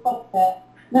if you'll spot it.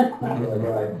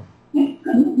 Right.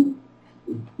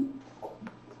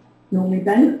 Normally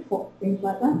Ben spots things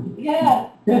like that. Yeah.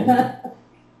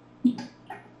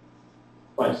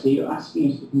 Right, so you're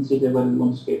asking us to consider whether we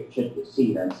want to go for Schedule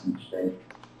C then, essentially.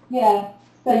 Yeah.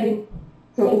 So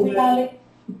all reallocate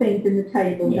the things in the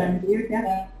table Yeah. then, do you?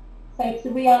 Yeah. So to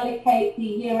reallocate the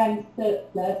year-end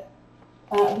surplus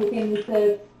within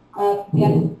reserves for the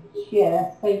end of this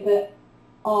year, so that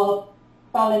our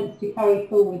balance to carry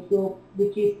forward will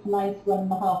reduce to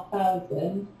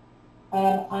 91,500,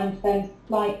 and then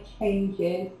slight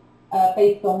changes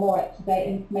based on more up-to-date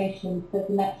information for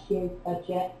the next year's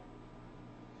budget.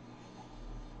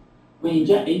 I mean,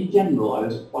 in general, I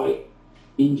was quite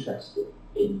interested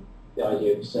in the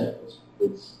idea of a surplus,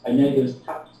 because I know there was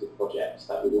capital projects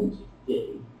that we wanted to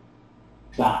do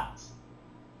that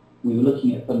we were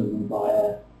looking at funding them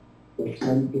via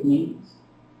alternative means.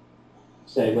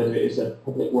 So whether it was a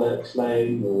public works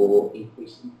loan or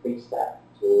increasing precept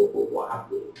or what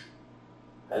have you.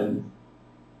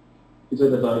 Because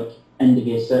whether like end of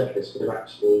year surplus could have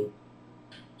actually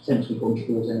potentially gone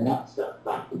towards any of that stuff.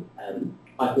 That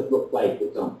I could look play, for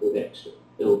example, the extra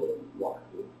building and what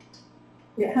have you.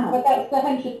 It has. But that's the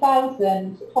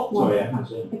 100,000 top one. Sorry, I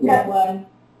imagine. The top one.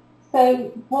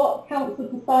 So what council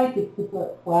decided to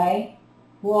Brookway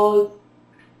was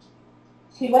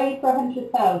to aim for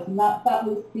 100,000. That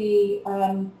was the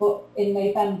what in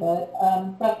November.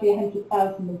 Roughly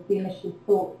 100,000 was the initial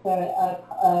thought for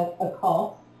a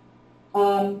cost,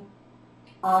 and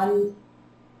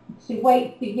to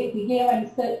wait for the year-end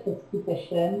surplus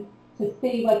position to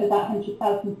see whether that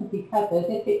 100,000 could be covered.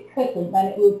 If it couldn't,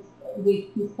 then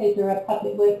we'd consider a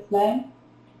public works loan.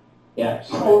 Yeah.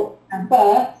 Sorry.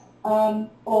 But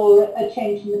or a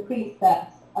change in the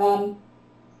precept.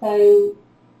 So,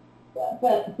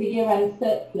 but the year-end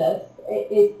surplus,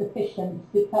 it is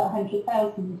sufficient to put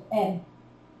 100,000 in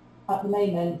at the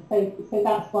moment. So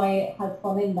that's why it has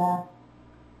gone in there.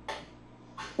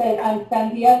 So, and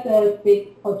then the other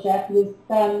big project was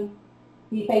the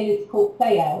Bailey's Court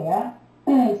play area.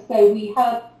 So we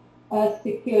have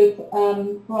secured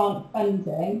grant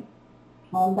funding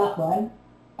on that one.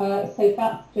 So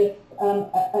that's just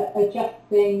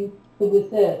adjusting the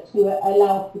reserve to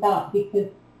allow for that, because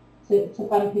to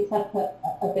bump it up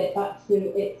a bit back to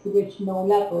its original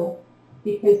level,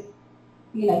 because,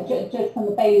 you know, just on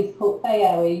the Bailey's Court play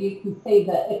area, you can see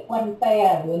that if one play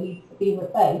area needs to be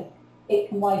replaced, it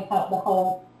can wipe out the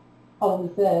whole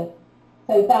reserve.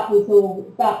 So that was all,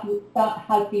 that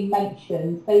had been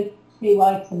mentioned, those two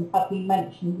items have been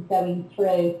mentioned going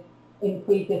through in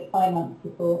previous finance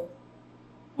reports.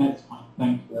 That's fine,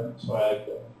 thank you. Sorry, I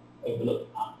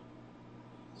overlooked that.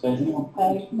 So is anyone?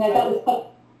 No, that was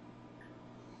top.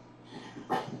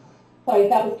 Sorry,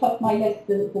 that was top of my list,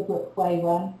 the Brookway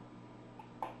one.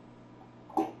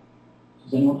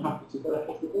 Is anyone happy to go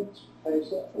ahead with this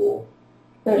proposal, or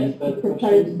So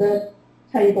propose the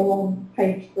table on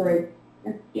page 3.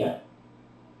 yeah?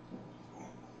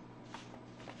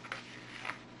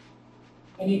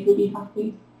 Anybody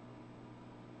happy?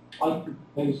 I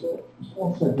propose it.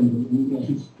 I'll second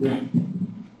it. Yeah.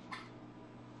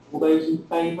 All those in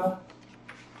favour?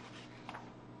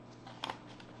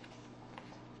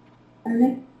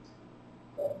 Only?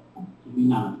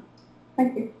 Unanimous.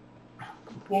 Thank you.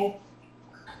 Yeah.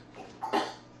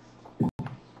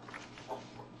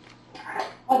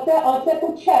 I'll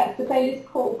double check the Bailey's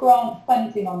Court grant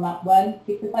funding on that one,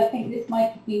 because I think this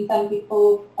might have been done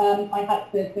before I had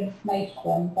further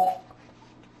information, but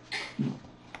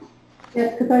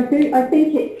Yes, because I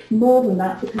think it's more than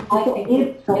that, because we've got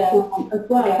Woodstock grant as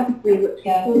well, haven't we, which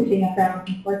is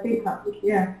 14,000, so I think that was,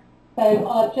 yeah. so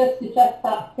I'll just adjust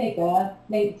that figure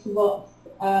linked to what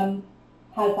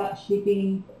has actually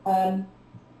been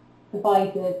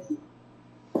provided.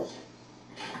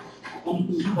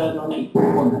 Anything further on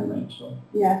 8.1 then, Rachel?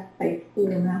 Yeah, page 4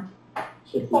 now.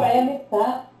 Sorry, I missed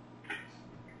that.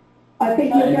 I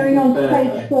think you're going on to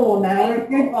page 4 now, aren't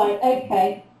you? Right,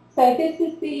 okay. So this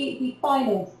is the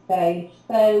final stage.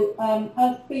 So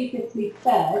as previously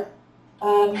said,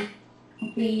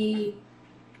 the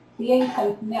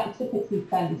income from the activity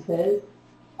centres,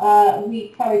 we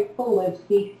carried forward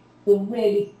the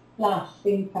really splashed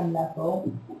income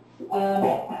level.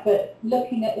 But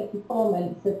looking at the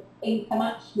performance of income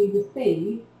actually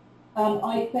received,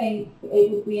 I think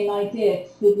it would be an idea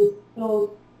to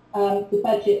restore the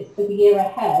budgets for the year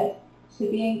ahead to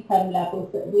the income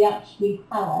levels that we actually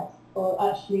had, or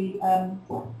actually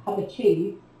have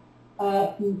achieved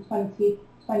from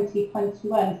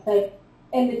 2021. So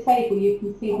in the table you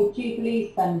can see the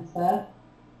Jubilee Centre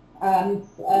and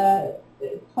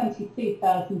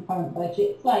 22,000 current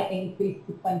budget, slight increase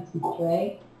to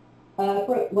 23.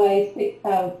 Brookway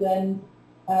 6,000,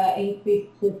 increase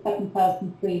to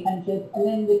 7,300, and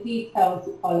in the details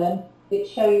column it's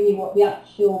showing you what the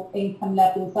actual income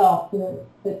levels are for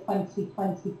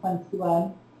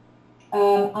 2020-21.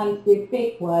 And the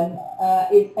big one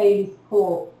is Bailey's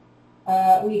Court.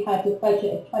 We had a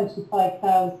budget of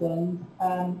 25,000,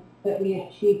 but we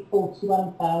achieved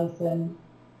 41,000.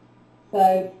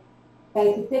 So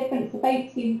there's a difference of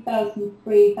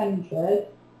 18,300.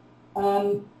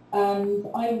 And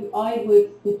I would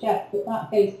suggest that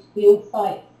goes to the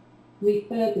all-site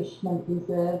refurbishment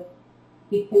reserve,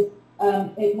 because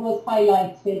it was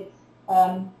highlighted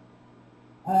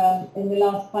in the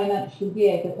last financial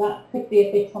year that could be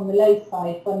a bit on the low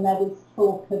side when there was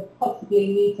talk of possibly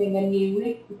needing a new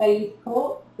roof for Bailey's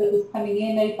Court that was coming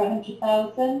in over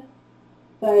 100,000.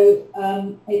 So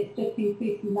it's just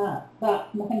increasing that from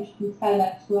 110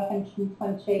 up to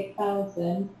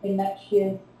 128,000 in next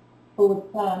year's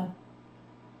forward plan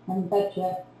and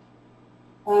budget.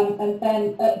 And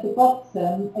then at the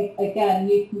bottom, again,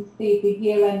 you can see the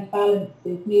year-end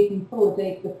balances moving forward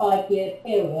over the 5-year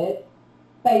period,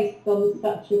 based on the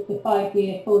structure of the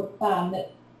 5-year forward plan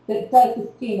that does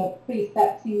assume a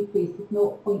precept increase of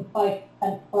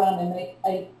 0.5% per annum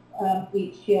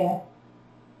each year.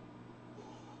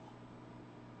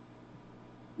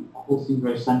 That all seems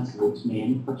very sensible to me.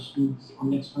 Any questions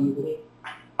on this one, anybody?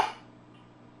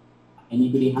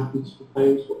 Anybody happy to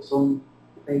propose what's on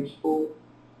page 4?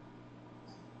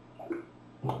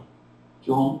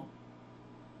 John?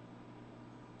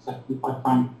 Seconded by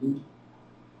Franklin.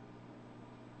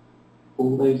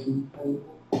 All those in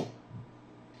favour?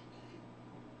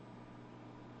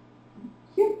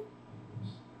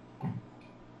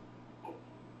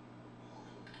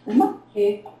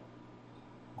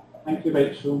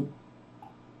 Rachel.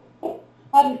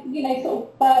 You know, sort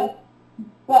of,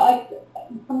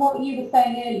 from what you were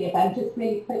saying earlier, Ben, just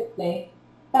really quickly,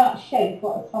 that shows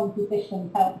what a strong position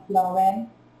council are in.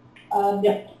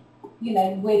 Yeah. You know,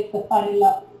 with the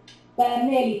final, they're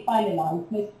nearly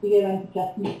finalised. Most of the year-end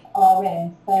adjustments are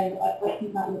in, so I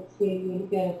think that looks really, really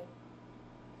good.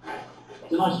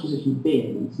 It's a nice position to be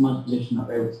in. It's a nice position that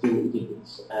we're able to do what we did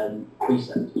with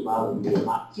precepts as well and doing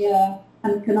that. Yeah.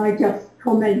 And can I just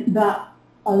comment that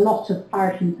a lot of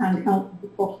parish and town councils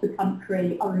across the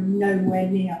country are nowhere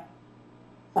near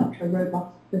such a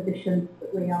robust position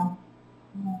that we are.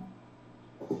 Yeah.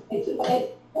 It's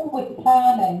all with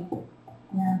planning.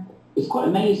 Yeah. It's quite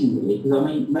amazing, really, because I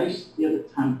mean, most of the other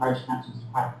town parish councils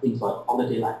have had things like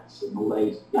holiday lets and all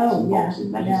those bits and bobs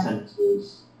in leisure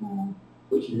centres,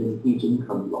 which is a huge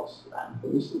income loss for them.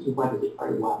 But we seem to have weathered it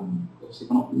very well. Obviously,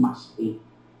 we're not massively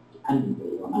dependent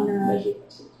really on our leisure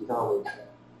facilities, are we?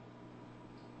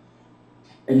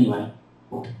 Anyway,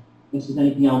 if there's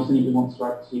anything else anybody wants to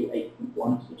add to 8.1,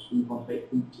 so let's move on to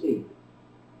 8.2,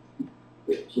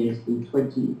 which is the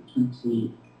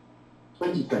 2020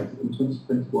 and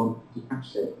 2021 cash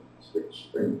savings, which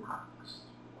are impacts.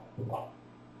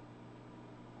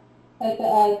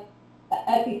 So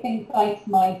everything's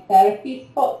itemised there. If you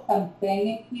spot something,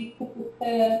 if you could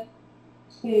refer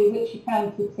to which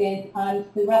account it is and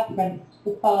the reference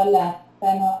to the far left,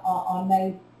 then I'll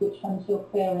know which ones you're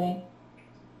querying.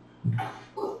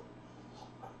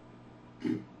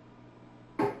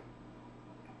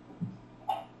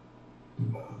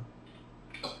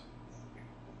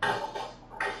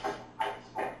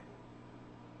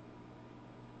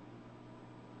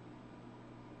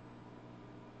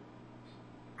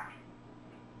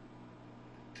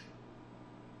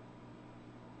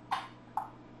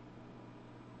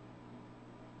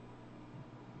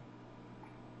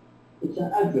 Is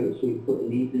that adverts we put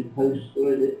in Evening Post,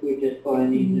 or is it we're just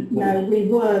buying Evening Post? No, we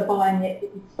were buying it,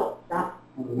 but we stopped that.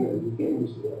 Oh, yeah, we get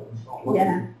into that.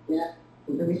 Yeah, yeah.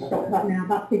 So we stopped that now.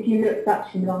 That's if you looked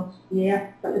actually last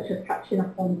year, that was just catching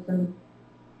up on some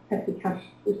petty cash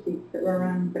receipts that were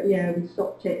around. But yeah, we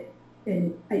stopped it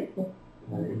in April.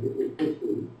 It's just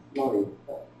live,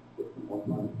 that's different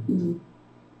online.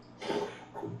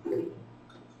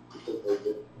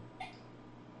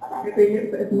 Every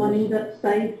little bit of money that's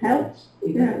saved helps.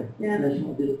 Yeah, yeah. Unless you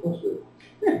want to do the crossword.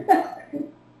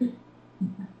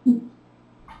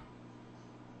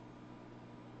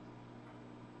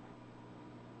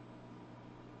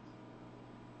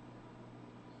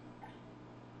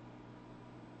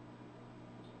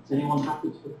 Is anyone happy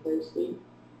to propose, Steve?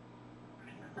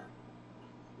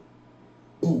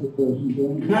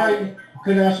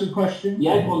 Can I ask a question?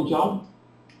 Yeah, go on, John.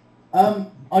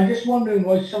 I'm just wondering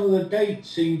why some of the dates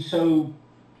seem so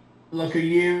like a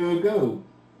year ago.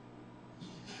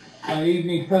 And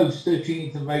Evening Post,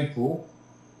 13th of April.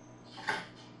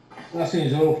 That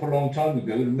seems an awful long time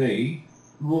ago to me.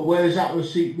 Where's that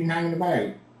receipt been hanging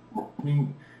about? I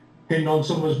mean, pinned on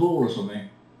someone's wall or something?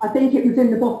 I think it was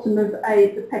in the bottom of the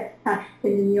petty cash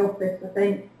tin in the office, I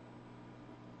think.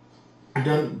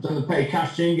 Don't the petty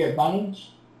cash tin get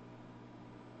balanced?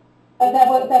 There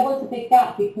was a big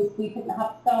gap because we didn't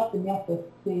have staff in the office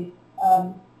to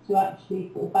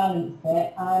actually sort of balance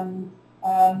it, and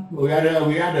we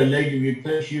had a lady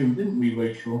replace you, didn't we,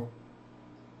 Rachel?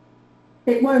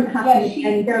 It won't happen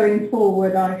again going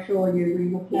forward, I assure you. We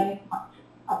will keep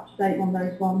up to date on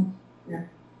those ones. Yeah.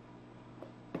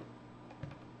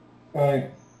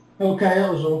 Right. Okay,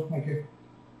 that was all. Thank you.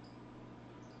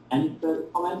 Any further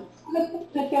comments?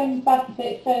 Just going back a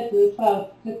bit further as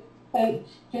well, so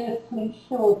just to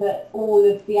ensure that all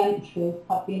of the entries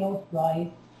have been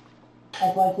authorised,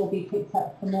 otherwise we'll be picked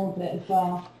up from audit as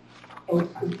well. Oh,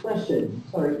 good question.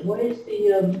 Sorry, where's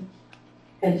the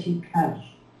petty cash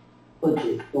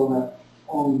budget gone up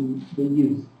on the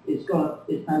youth? It's gone up,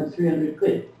 it's now 300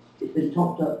 quid. It's been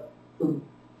topped up from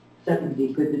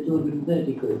 70 quid to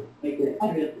 230 quid. Make it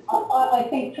 300 quid. I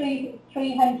think 300,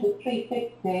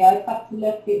 350, I'd have to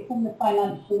look, it's in the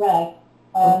financial reg,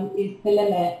 is the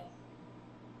limit.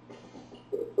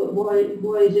 But why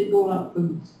is it gone up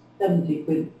from 70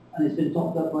 quid and it's been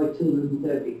topped up by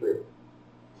 230 quid?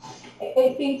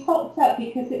 It's been topped up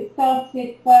because it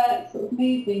started sort of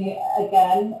moving it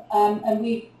again, and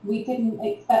we didn't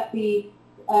expect the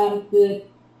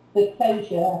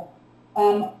closure.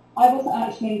 I wasn't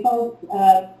actually involved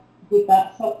with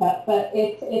that top up, but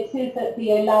it is at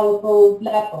the allowable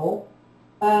level,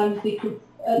 because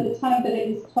at the time that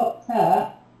it was topped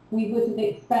up, we would have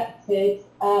expected,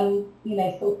 you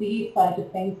know, sort of the youth side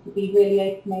of things to be really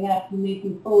opening up and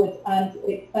moving forward, and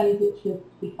expenditures to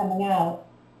be coming out.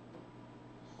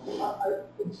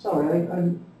 I'm sorry, I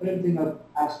don't think I've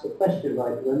asked the question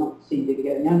right, because I'm not seeming to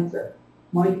get an answer.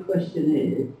 My question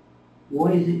is,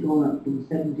 why has it gone up from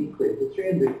 70 quid to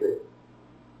 300 quid?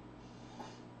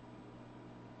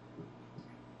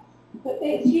 But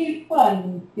it's youth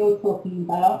one you're talking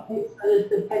about. It's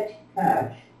The petty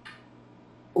cash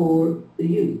for the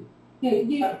youth.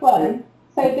 youth one.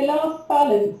 So the last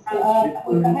balance was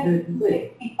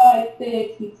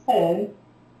 165.32,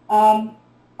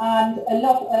 and a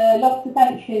lot of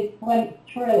entries went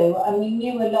through, and we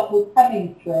knew a lot was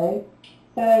coming through.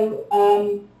 So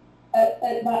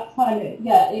at that time, it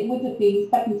would have been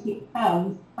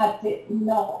 £70 had it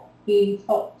not been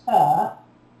topped up.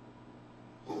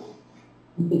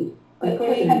 But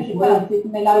 £300 is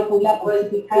an allowable level to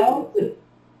be held.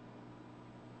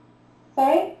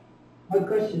 Sorry? My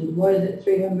question is, why is it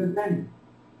 £300?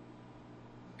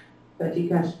 Petty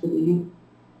cash for the youth?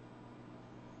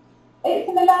 It's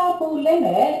an allowable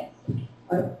limit.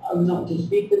 I'm not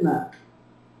disputing that.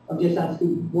 I'm just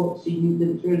asking, what's the youth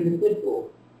in 300 quid for?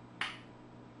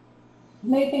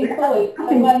 Moving forward, I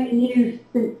think it's been used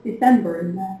since December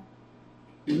in there.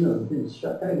 No, it's been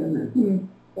shut down, isn't it?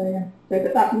 So yeah, so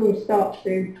that will start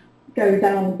to go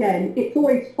down again. It's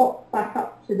always popped back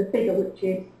up to the figure, which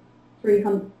is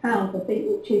 £300, I think,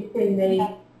 which is in the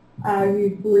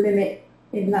usable limit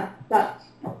in that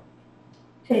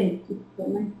tin.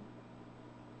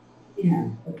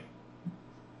 Yeah.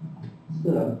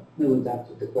 Still, no one's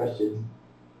answered the question.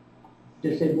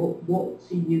 Just said, what's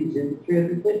he using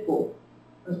 300 quid for?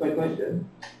 That's my question.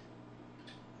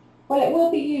 well, it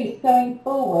will be used going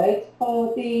forward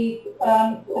for the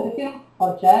field project.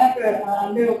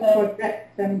 Field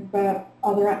projects and for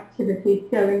other activities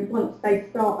going. Once they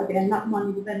start again, that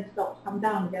money will then start to come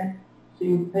down again. So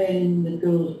you're paying the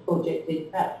girls' project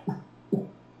in cash?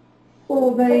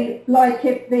 Or like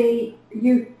if the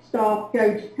youth staff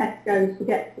go to Tesco's to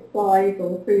get supplies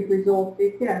or food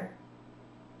resources, yeah,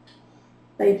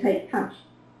 they take cash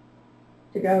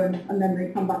to go and then they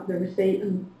come back with a receipt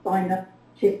and sign a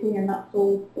chipping, and that's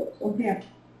all what's on here.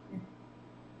 Yeah.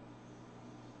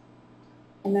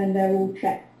 And then they're all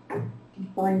checked and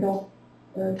signed off.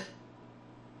 You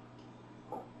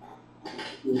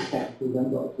check, we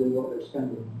haven't got to do what they're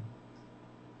spending.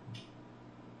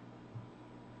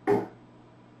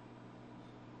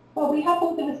 Well, we have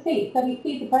all the receipts, so we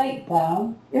see the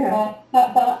breakdown. Yeah.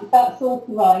 That's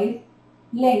authorised,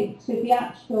 linked to the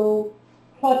actual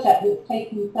project that's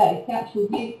taking place, the actual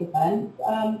youth event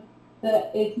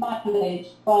that is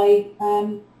managed by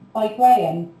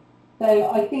Graham.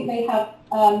 So I think they have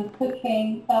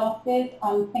cooking classes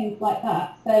and things like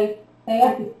that. So they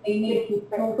obviously need to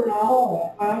for it.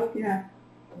 Well, yeah.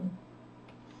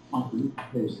 I think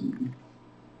there's something.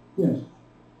 Yes.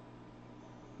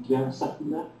 Do you have a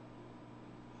second there?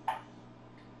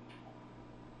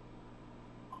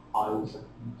 I will second.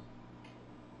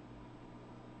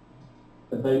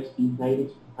 The vote's been made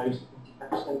to propose the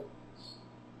petty statements.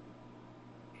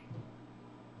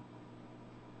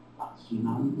 That's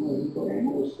unanimous. No, we've got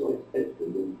more side effects than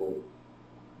one point.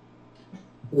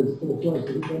 There's four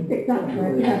choices again.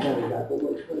 Exactly, yeah.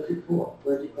 Where's it for?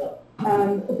 Where's it go?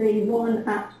 The one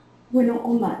at, we're not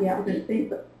on that yet, I don't think,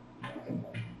 but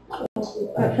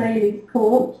at Bailey's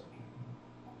Court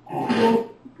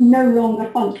will no longer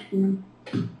function.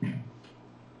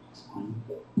 That's fine.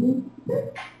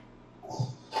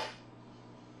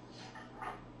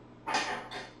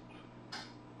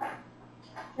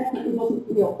 Definitely wasn't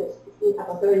for the office, because we have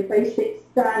a very basic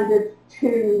standard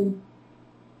 2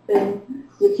 thing,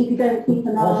 which if you don't keep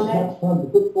an eye on it, That's fine, the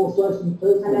good foresight and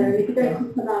the and then if you don't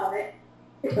keep an eye on it,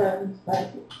 it burns.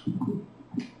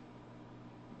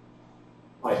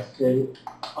 Right, so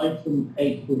item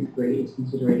 8.3 is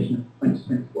consideration of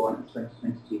 2024 and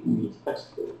 2022 community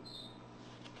festivals.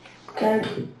 So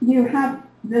you have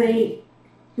the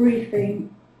briefing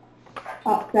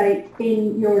update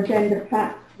in your agenda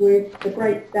pack with the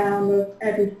breakdown of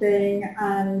everything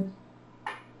and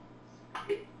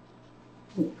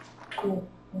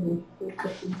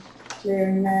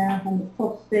clearing there and the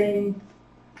costing.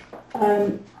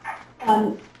 And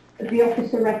the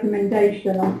officer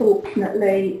recommendation,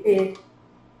 unfortunately, is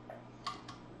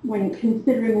when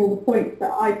considering all the points that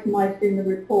are itemised in the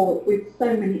report, with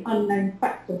so many unknown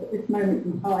factors at this moment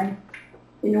in time,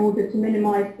 in order to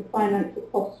minimise the financial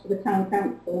costs for the town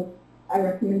council, our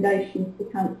recommendation is to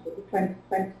cancel the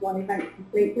 2021 event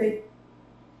completely.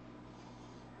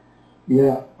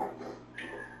 Yeah.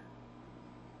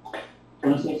 Do you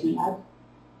want to say something, Ad?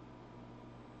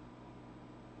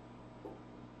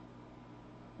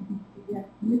 Yeah.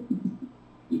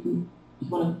 If you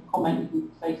want to comment, you can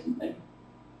say something.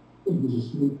 It was a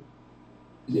smooth.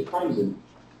 Is it frozen?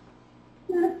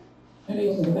 No. It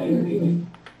is moving.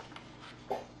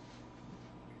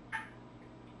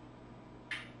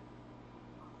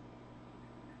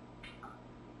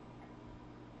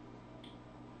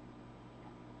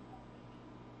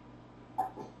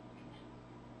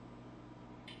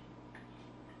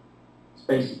 It's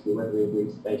basically whether we agree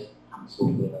to base cancel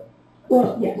the.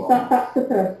 Well, yes, that's the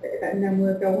first bit of it, and then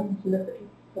we'll go on to look at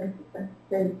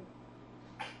 2022.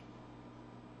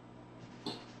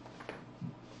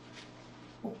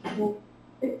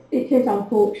 It is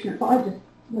unfortunate, but I just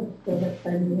feel that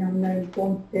so many unknown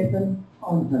quantities, and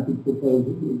I'm happy to propose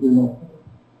that we do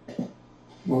not.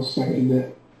 I'll second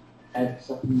it. Ed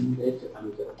seconded it,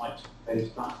 and Mike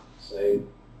proposed that. So,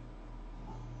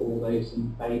 all those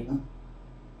in favour?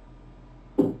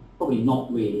 Probably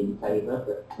not really in favour,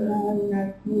 but.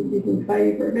 no, nobody's in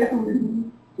favour of it,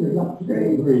 aren't We'd like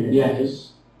to agree.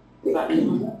 Yes.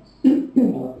 Exactly.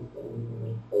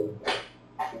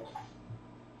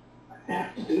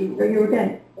 So you're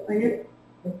against, are you?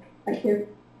 Thank you.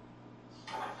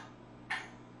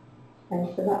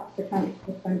 Okay, so that's the council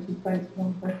for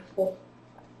 2021 festival.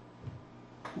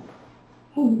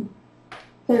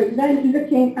 So then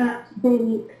looking at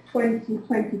the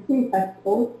 2022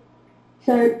 festival.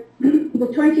 So the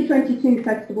 2022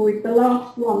 festival is the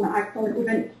last one that our current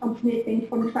event company has been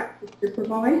contracted to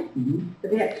provide. So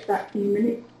the extract in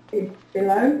minutes is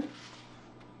below.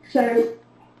 So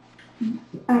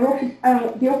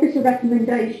the officer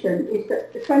recommendation is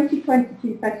that the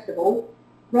 2022 festival,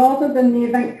 rather than the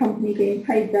event company being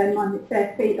paid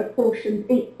their fee apportioned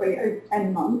equally over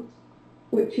 10 months,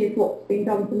 which is what's been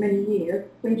done for many years,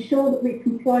 to ensure that we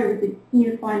comply with the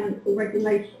new financial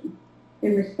regulations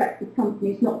in respect of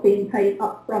companies not being paid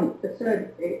up front for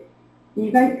services, the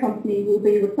event company will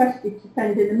be requested to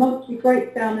send in a monthly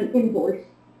breakdown and invoice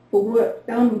for work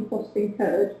done and cost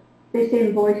incurred. This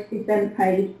invoice is then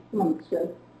paid monthly.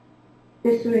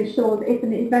 This will ensure that if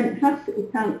an event has to be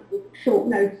cancelled at short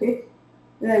notice,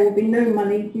 there will be no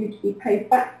money due to be paid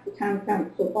back to Town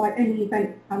Council by any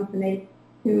event company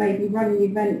who may be running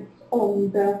events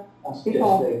on the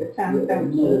behalf of the Town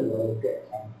Council.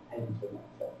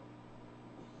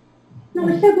 No,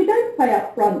 I said we don't pay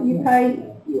up front, you pay...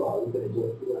 You are, you're going to do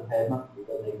it, you're going to pay a monthly,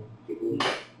 don't they?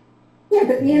 Yeah,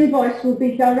 but the invoice will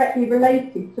be directly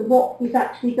related to what is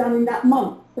actually done in that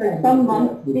month. So some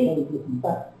months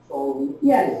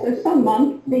so some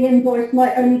months the invoice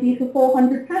might only be for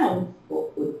 £400.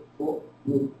 What would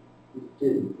you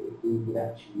do if we would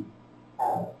actually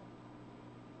have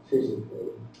physically,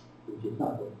 which is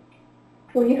nothing?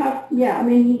 Well, you have, I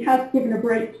mean, he has given a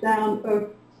breakdown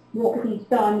of what he's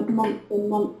done month on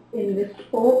month in this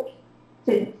report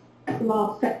since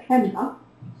last September.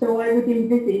 So I would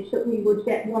envisage that we would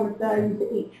get one of those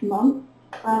each month,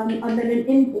 and then an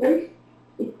invoice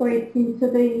equating to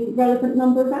the relevant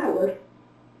number of hours.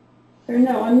 So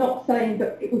no, I'm not saying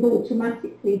that it would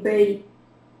automatically be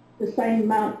the same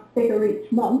amount figure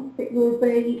each month. It will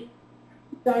be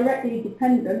directly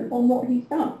dependent on what he's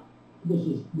done. This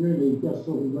is really just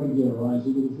sort of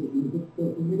regularising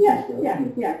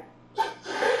Yeah.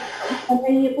 And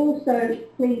then you also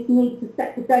please need to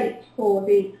set the date for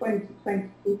the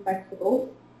 2022 festival.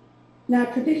 Now,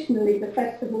 traditionally, the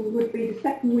festival would be the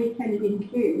second weekend in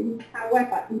June.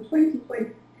 However, in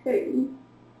 2022,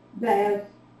 there's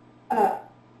an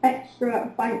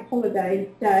extra bank holiday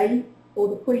day for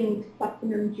the Queen's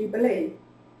Platinum Jubilee.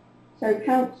 So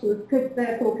councillors could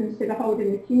therefore consider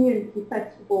holding the community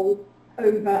festival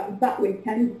over that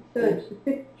weekend, 3rd to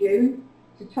 5th June,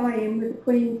 to tie in with the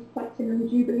Queen's Platinum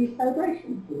Jubilee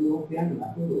celebration. We won't be under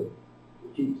that, will we? The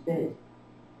Duke's Day.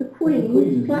 The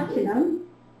Queen's Platinum?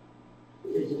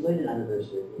 It's a wedding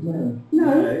anniversary.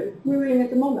 No, we're in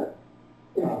as a monarch.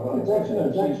 Yeah, right.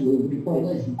 It's actually the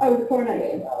coronation. Oh, the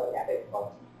coronation. Oh, yeah.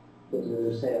 But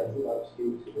as I say, I thought that was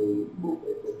due to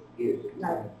the years of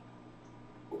time.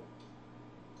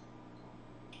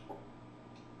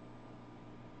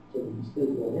 So we can still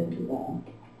go ahead with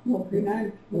that. Well, who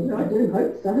knows? I do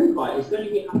hope so. Right, it's going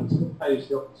to be happy to propose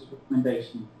the officer's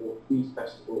recommendation for News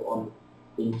Festival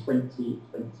in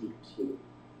 2022.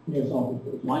 Yes, I'll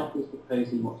propose. Mike was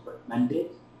proposing what's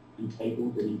recommended and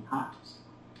tabled and impact.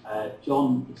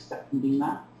 John is seconding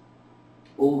that.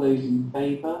 All those in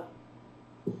favour?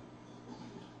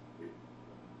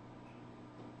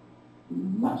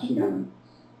 That's unanimous.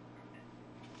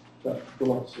 That's the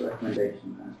officer's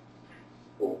recommendation there.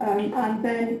 And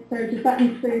then, so does that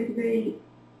include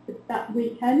that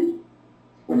weekend?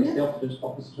 Well, it's the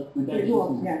officer's recommendation. It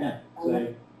was, isn't it? yeah.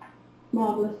 So,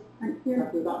 Marvellous, thank you.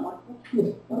 happy with that, Michael?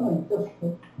 Yes, just a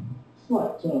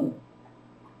slight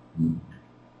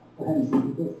apprehension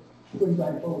because Spring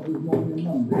Bank Holiday Monday,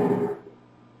 Monday.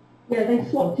 Yeah, they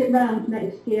swapped it round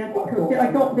next year because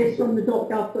I got this from the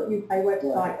 .gov.uk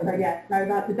website. So yeah, no,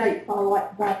 that the dates are right.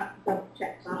 So I have to double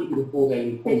check that.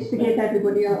 It's to give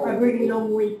everybody a really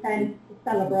long weekend to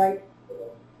celebrate.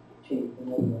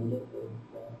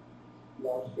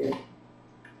 Last year.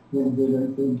 When they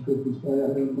don't think Christmas Day, I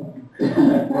don't know.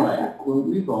 Right, we'll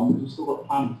move on because we've still got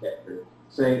time to get through.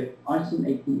 So item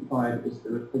 8.5 is the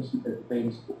replacement of the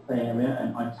Bailey Sport Play Area,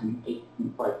 and item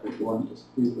 8.5.1 is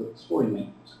approval of scoring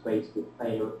maintenance based with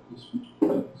player replacement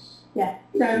quotes. Yeah,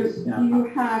 so you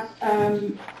have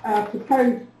a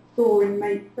proposed scoring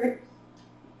matrix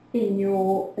in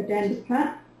your agenda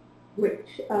pack,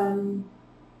 which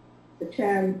the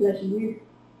chair of Leisure Youth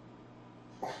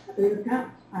had a look at,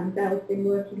 and Dale's been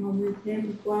working on with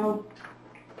him as well.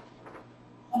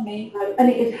 And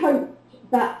it is hoped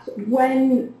that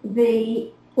when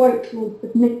the quotes are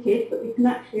submitted, that we can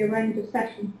actually arrange a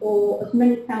session for as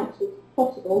many councils as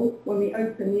possible when we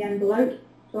open the envelope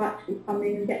to actually come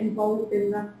in and get involved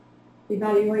in the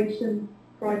evaluation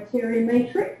criteria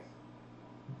matrix.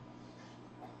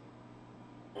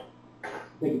 I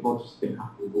think the board's been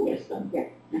happy with all this then.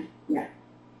 Yeah.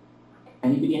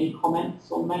 Anybody any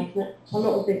comments on matrix? A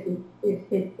lot of this is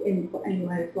his input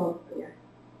anyway as well, so yeah.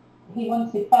 He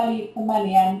wanted value for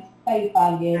money and pay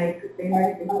value.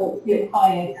 The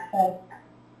highest.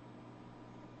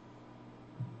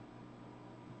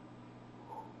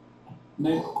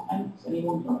 No comments?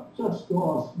 Anyone? Just to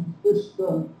ask, this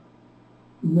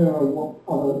mirror what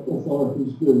other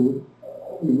authorities do,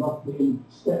 we roughly in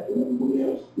step with everybody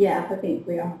else. Yeah, I think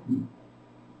we are.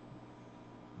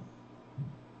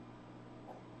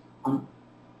 I'm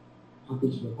happy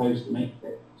to propose the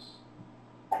matrix.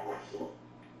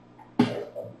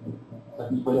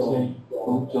 Second voting.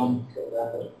 John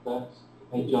first.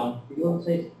 Hey John. Do you want to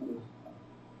say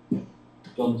something?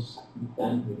 John's second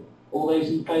then. All those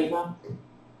in favour?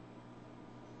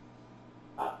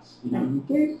 That's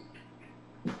unanimous.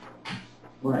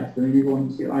 Right, so we move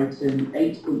on to item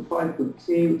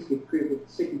 8.5.2, which is the approval of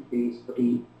the signatories for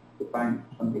the bank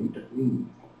funding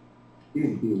agreement.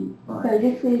 Right. So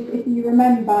this is, if you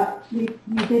remember, we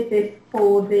did this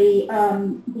for the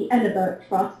Enabert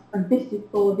Trust, and this is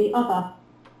for the other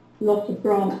lot of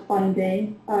grant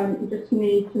funding. You just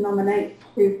need to nominate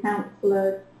 2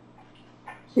 councillors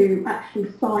to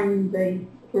actually sign the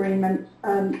agreement.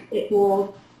 It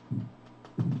was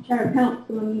Chair of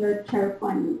Council and the Chair of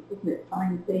Finance, isn't it,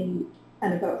 signed the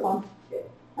Enabert one.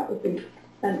 That would be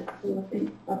sensible, I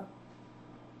think. But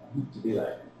I need to do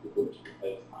that before we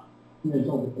propose that. Yes,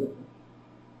 obviously.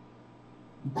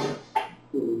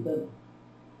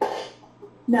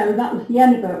 no, that was the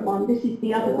Enabert one. This is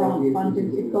the other grant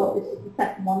funding we've got. This is the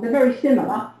second one. They're very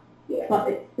similar, but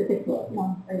it's the different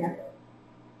one. So yeah.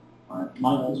 Right,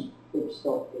 Michael's Group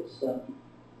stock is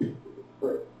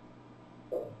free.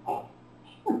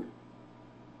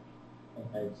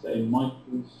 okay, so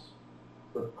Michael's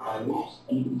proposed.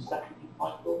 Anybody seconding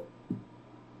Michael?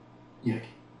 Yeah.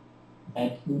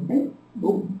 Ed?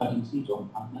 Oh, I can see John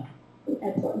come there.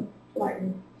 Ed's got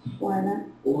slightly wider.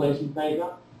 All those in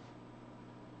favour?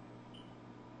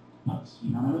 That's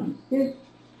unanimous. Good.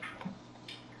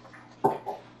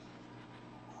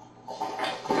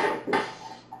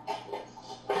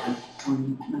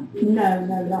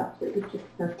 No, that's it. Was just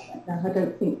no, I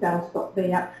don't think Dal's got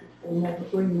the actual form of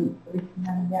agreement for this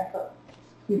one yet, but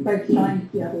you've both signed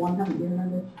the other one, haven't you?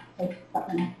 Remember?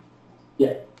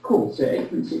 Yeah, cool. So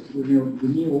 8.6 is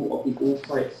renewal of the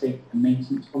all-site safety and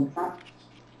maintenance contract.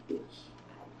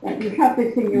 You have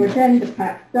this in your agenda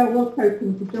pack. Dale was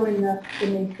hoping to join the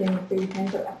meeting this evening,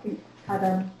 but I think had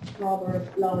a rather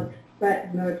large threat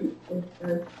emergency.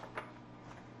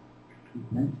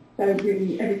 So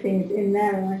really everything's in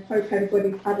there, and I hope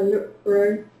everybody's had a look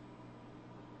through.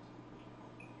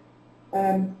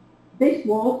 This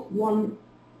was one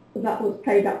that was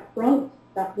paid up front.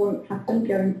 That won't happen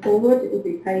going forward. It will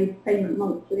be paid payment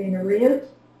monthly in arrears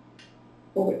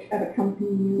for whichever company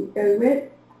you go with.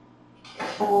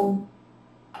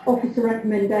 Officer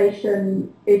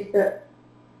recommendation is that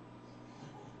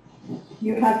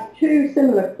you have 2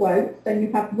 similar quotes, then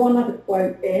you have one other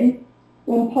quote in,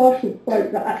 one partial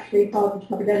quote that actually hardly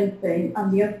covered anything,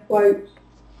 and the other quote,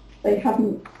 they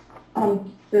haven't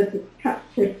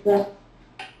captured the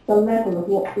level of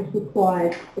what was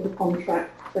required for the contract,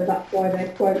 so that's why their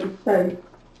quote is so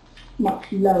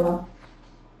much lower.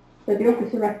 So the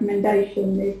officer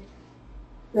recommendation is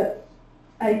that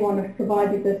A1 have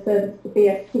provided their service to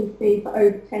BSTC for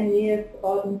over 10 years,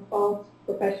 providing fast,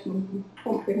 professional and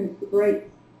comprehensive rates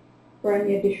for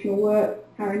any additional work,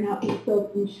 carrying out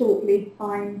themselves in short lead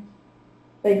times,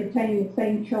 They retain the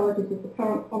same charges as the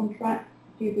current contract.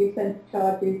 Jubilee Centre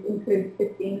charges include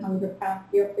 £1,500 for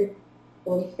the office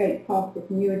or the skate park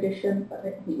with new addition, but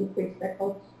they haven't increased their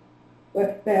costs.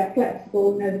 But they are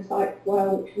flexible, know the site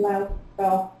well, which allows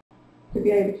staff to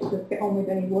be able to just get on with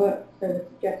any work. So the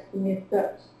suggestion is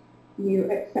that you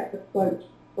accept the quote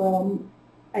from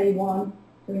A1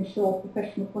 to ensure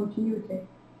professional continuity.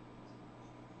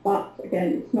 But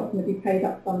again, it's not going to be paid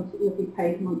up front, it will be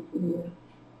paid monthly.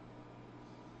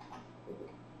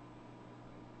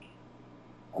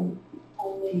 On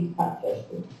the access,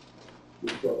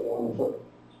 you've got it on the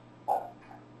top,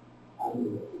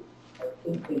 and I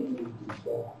think it needs to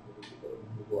start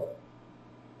with what.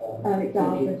 It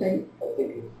does, I think. I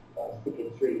think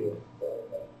it's 3 years,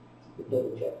 to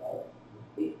double check that.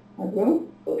 I will.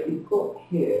 But you've got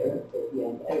here at the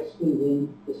end,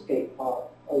 excluding the skate park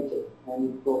item, and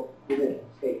you've got the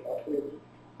skate park item.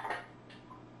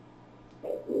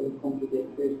 That's all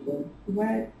contradictory, isn't it?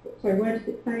 Where does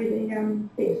it say the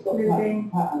excluding?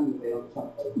 Pattern on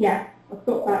something. Yeah, I've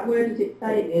got that. Where does it At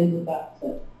say? the end of that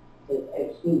sentence, it says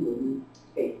excluding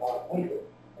skate park item.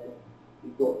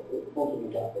 You've got at the bottom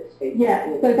of that, the skate park. Yeah,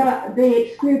 so that the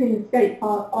excluding the skate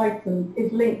park items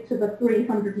is linked to the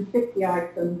 350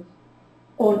 items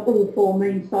on all 4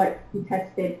 main sites to be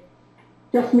tested.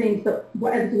 Just means that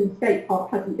whatever's in the skate park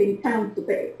hasn't been counted,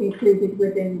 but it's included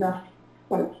within the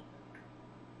quote.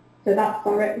 So that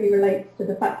directly relates to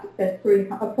the fact that there's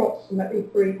approximately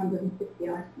 350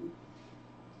 items.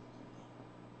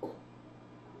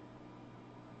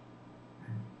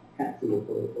 That's the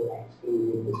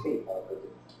excluding the skate park item.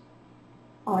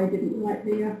 I didn't like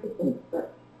the applicant,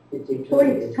 but It's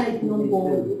points taken on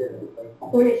board.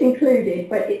 Well, it's included,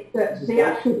 but the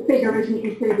actual figure isn't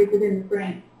included within the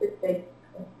 350.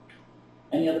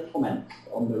 Any other comments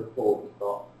on the report we've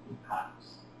got in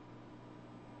packs?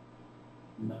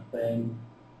 Nothing.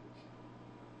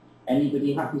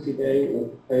 Anybody happy to go or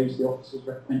propose the officer's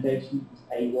recommendation as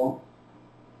A1?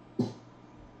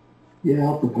 Yeah,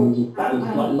 I'll propose it. That was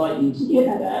like lightning speed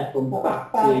there from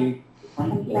back to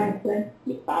Franklin. Franklin.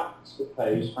 If that's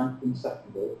proposed, Franklin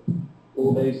seconded.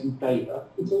 All those in favour?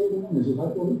 It's all the one, is it? I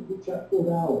thought the chap called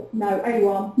out. No,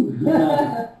 A1.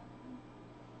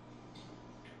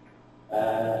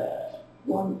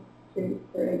 1, 2,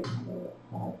 3, 4,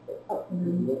 5, 6, up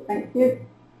and down. Thank you.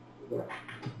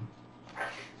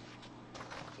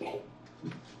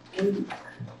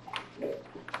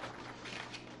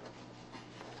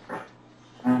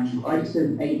 And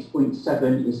item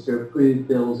 8.7 is to approve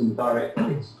bills and direct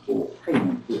debits for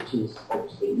payment, which is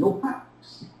obviously in your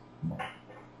packs.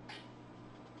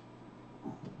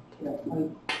 Yeah, I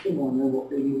still want to know what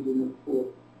they're using it for.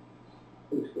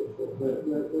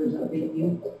 Where is that being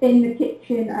used? In the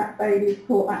kitchen at Bailey's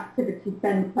Court Activity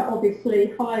Centre,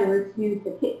 obviously hirers use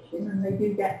the kitchen and they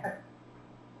do get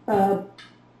a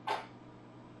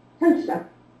toaster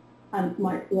and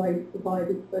microwave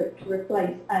provided to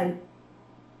replace a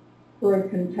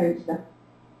broken toaster.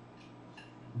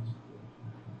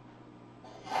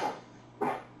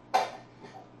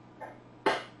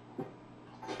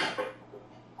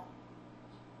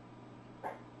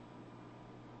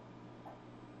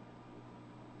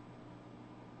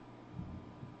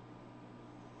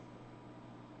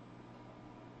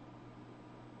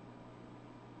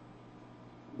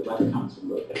 The Weather Council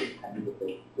look at it and with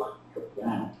the black truck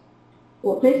out.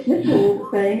 What this little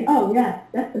thing, oh yeah,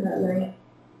 definitely.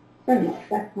 So much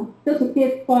better. Doesn't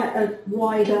give quite as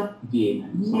wider View,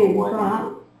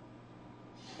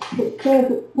 but it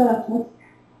serves its purpose.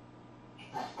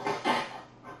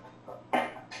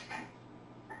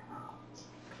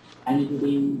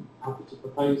 Anybody happy to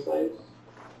propose those?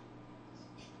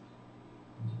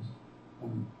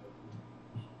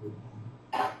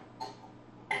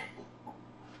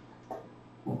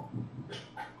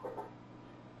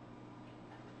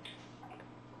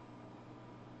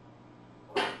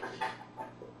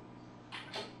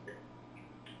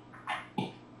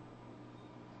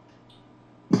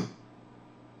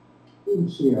 Didn't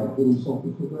see our bills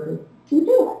officer there. We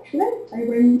do actually. They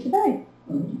were in today.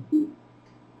 We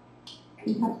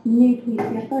have some new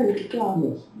PCFOs as well.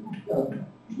 Yes.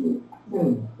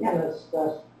 Yeah. That's a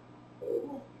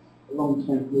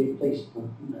long-term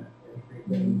replacement, isn't it? They've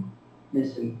been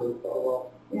missing for quite a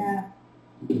while. Yeah.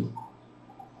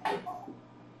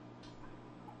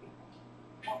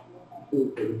 Feel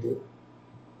pretty good.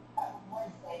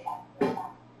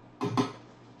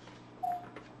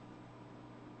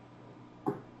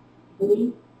 Woody?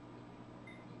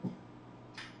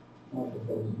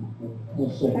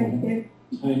 I'll second Thank that. you.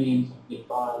 Tony and seconded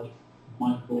by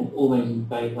Michael. All those in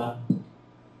favour?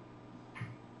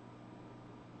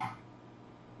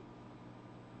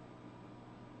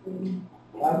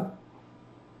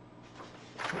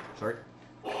 Sorry.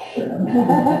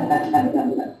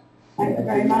 Thank you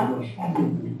very much.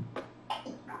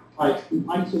 Right,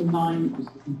 item 9 is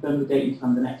to confirm the date and time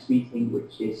of the next meeting,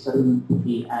 which is 7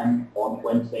 p.m. on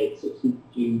Wednesday, 16th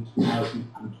June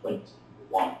 2021.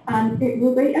 And it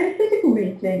will be a physical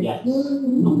meeting. Yes,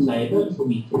 not a virtual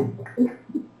meeting,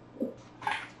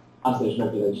 as those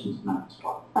regulations now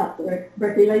expire. The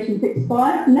regulations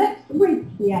expire next week,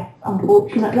 yes,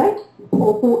 unfortunately,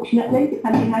 or fortunately,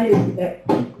 depending how you look at it.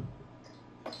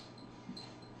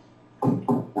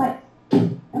 Right.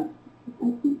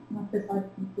 I've decided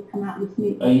to come out of this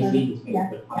meeting. You see this meeting, Yeah.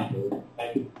 but I do.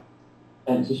 Okay.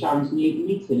 So Sharon's new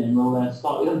meeting, and we'll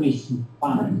start the other meeting.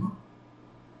 Fine.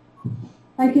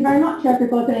 Thank you very much,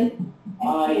 everybody.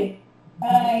 Bye.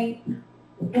 Bye.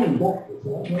 I'm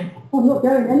not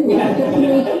going anywhere.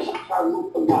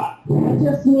 I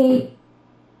just need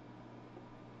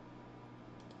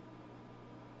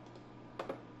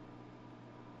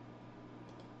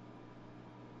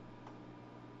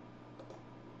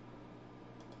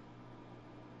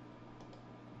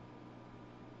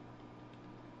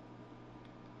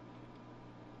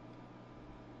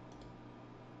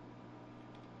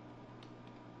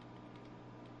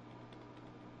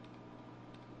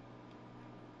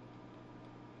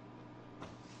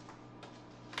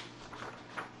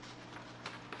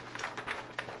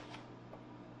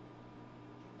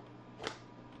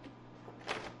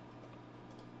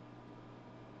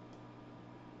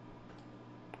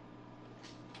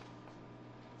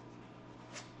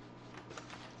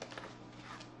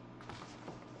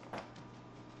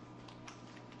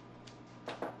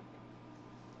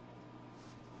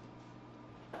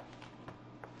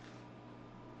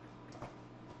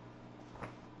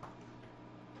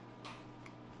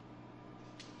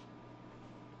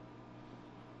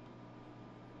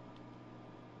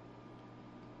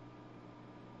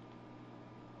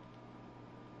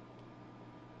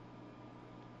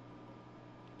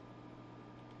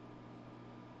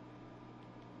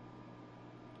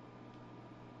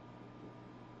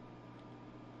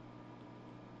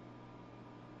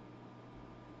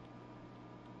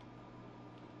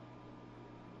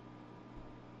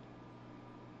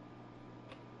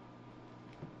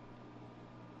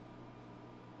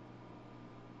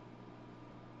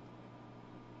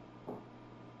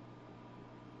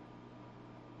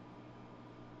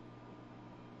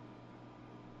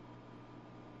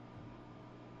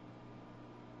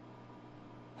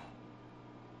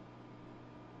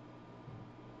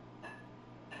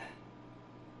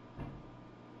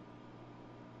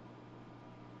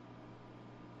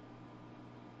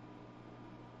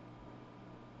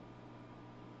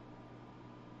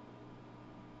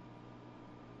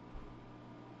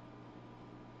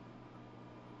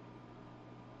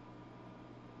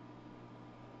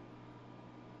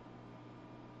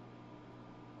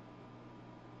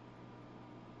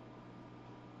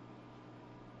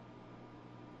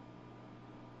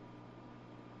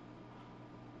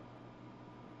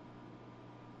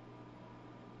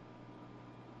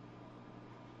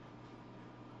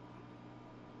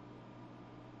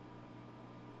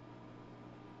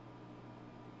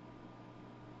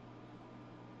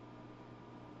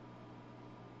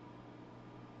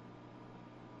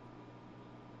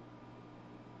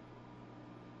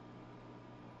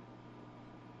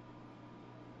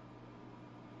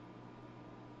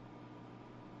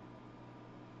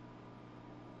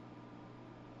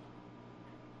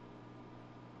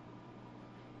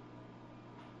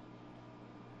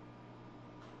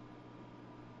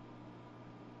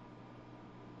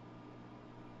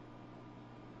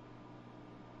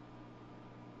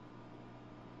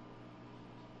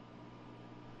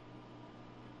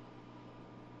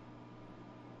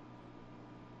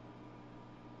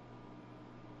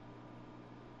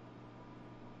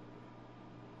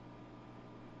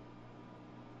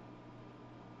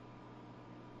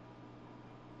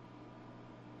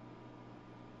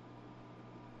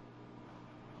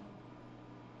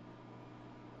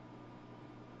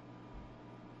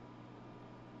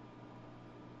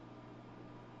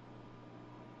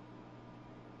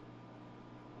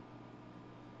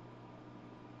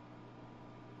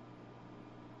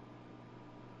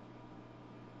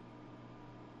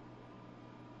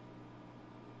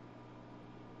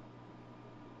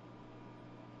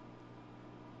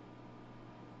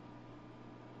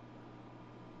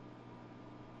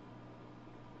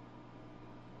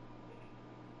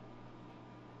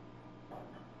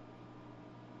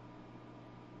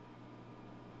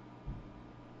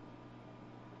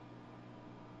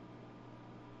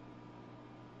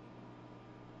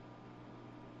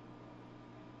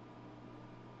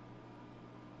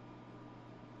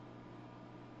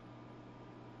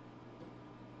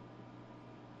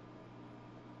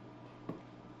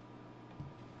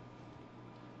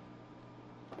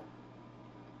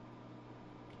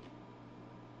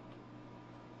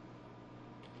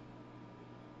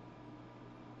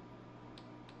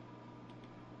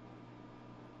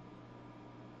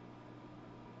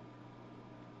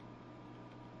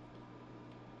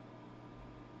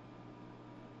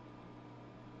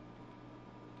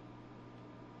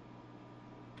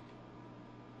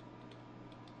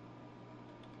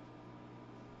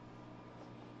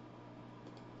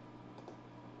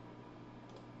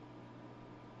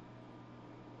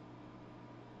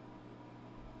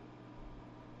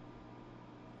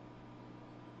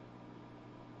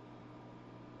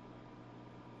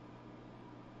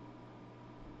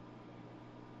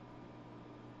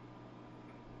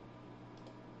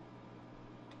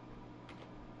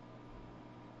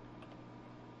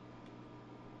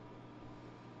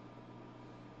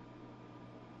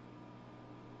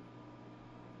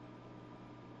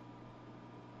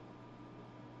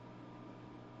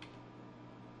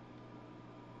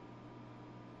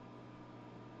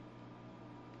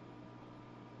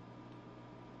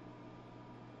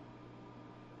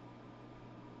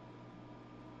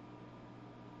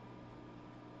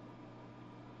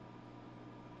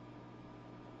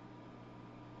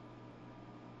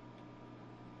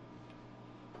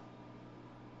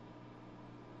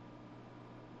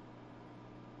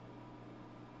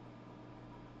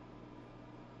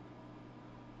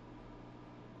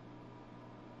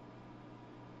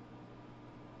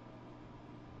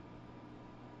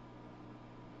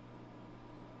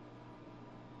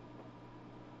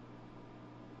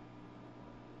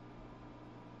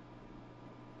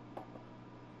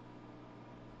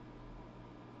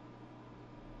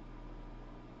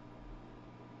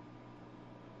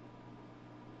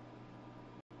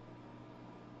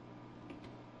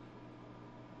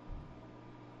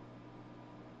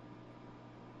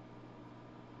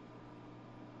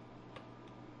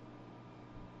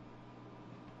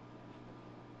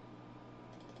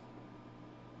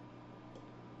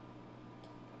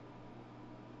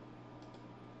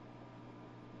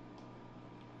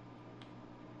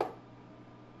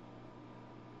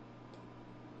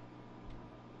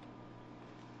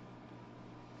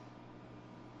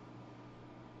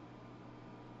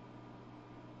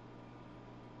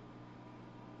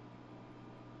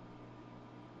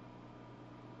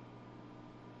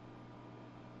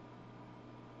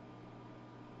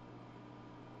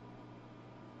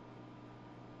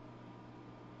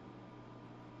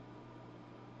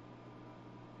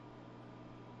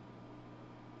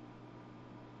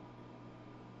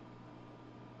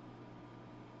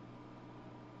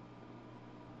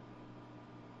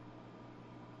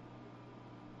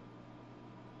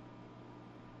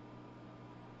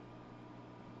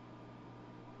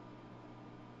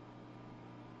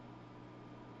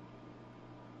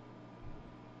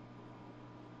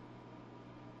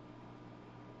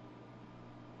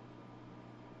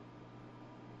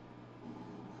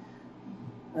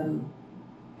Here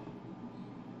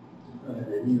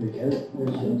we go.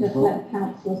 I'll just let the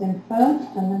councillors in first,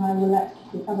 and then I will let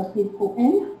the other people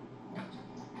in.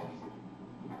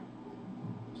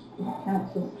 Give the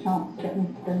councillors a chance to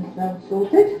get themselves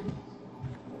sorted.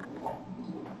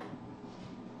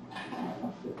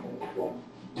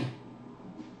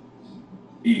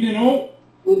 Evening all.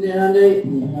 Evening, Andy.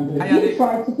 Hi, You Andy.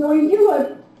 tried to join, you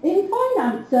were in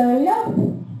finance earlier.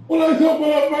 Well, I thought,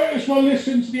 well, I might as well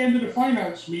listen to the end of the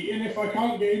finance meeting if I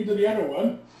can't get into the other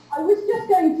one. I was just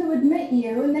going to admit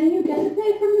you, and then you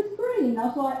disappeared from the screen. I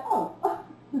was like, oh.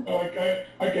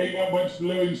 I gave up, went to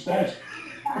Lou instead.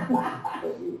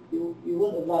 You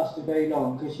wouldn't have lasted very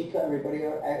long because she cut everybody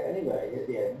out anyway at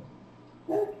the end.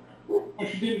 Well,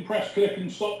 she didn't press click and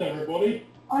stopped everybody.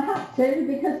 I had to,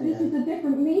 because this is a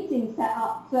different meeting set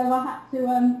up, so I had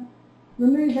to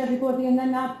remove everybody and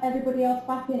then add everybody else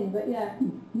back in, but yeah.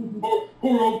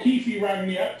 Poor old Keithy rang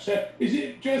me up, said, is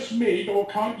it just me or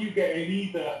can't you get in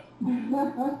either?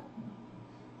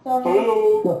 Sorry.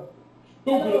 Hello.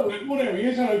 Oh, well, there he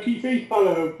is. Hello, Keithy.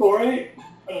 Hello, all right.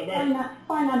 Hello, mate.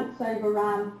 Finance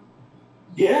overran.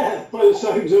 Yeah, by the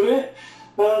sounds of it.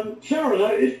 Sharon,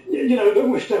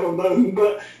 don't wish to have a moan,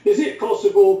 but is it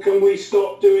possible, can we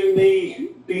stop doing the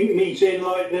meeting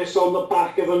like this on the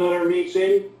back of another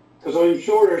meeting? Because I'm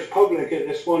sure there's public at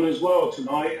this one as well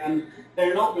tonight, and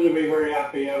they're not going to be very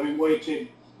happy having waited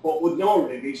what would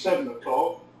normally be 7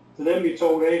 o'clock to then be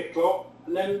told 8 o'clock,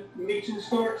 and then the meeting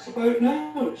starts about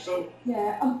now. So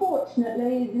yeah,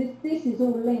 unfortunately, this is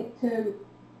all linked to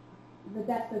the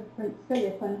death of Prince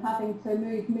Philip and having to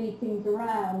move meetings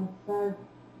around, so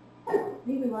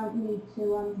hopefully we won't need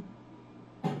to,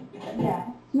 yeah,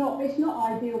 it's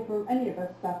not ideal for any of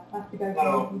us to have to go from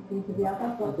one meeting to the other,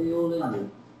 Are but they all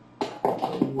in?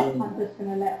 I'm just going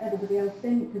to let everybody else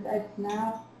in because Ed's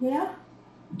now here.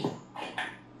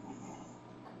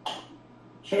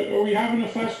 So are we having a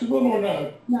festival or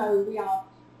no? No, we aren't.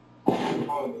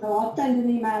 So I'll send an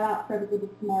email out for everybody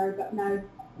tomorrow, but no.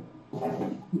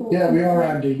 Yeah, we are,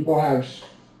 Andy. Your house.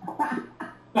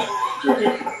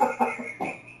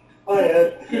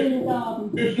 In the garden.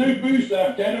 There's no booze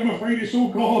left, Ed. I'm afraid it's all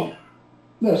gone.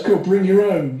 No, it's called Bring Your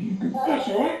Own. That's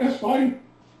all right. That's fine.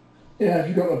 Yeah, if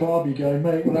you've got the Barbie going,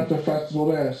 mate, we'll have the festival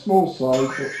there. Small size,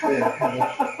 but yeah.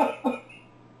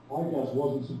 I just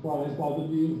wasn't surprised by the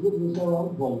news that there's no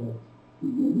alcohol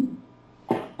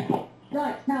there.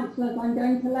 Right, councillors, I'm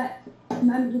going to let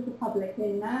members of the public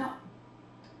in now.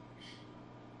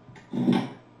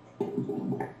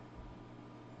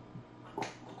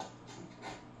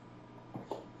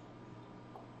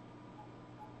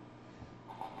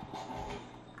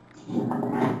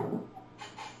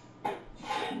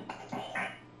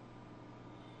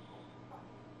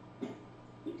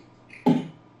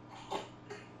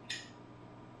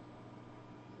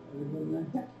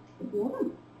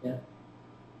 Yeah.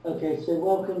 Okay, so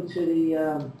welcome to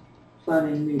the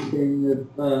planning meeting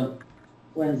of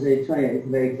Wednesday, 28th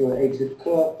of April at 8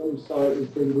 o'clock. I'm sorry it was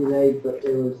been delayed, but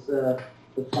there was the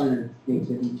finance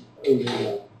meeting over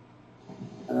there.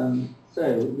 So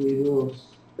we will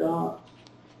start.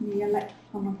 Can you elect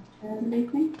someone to chair the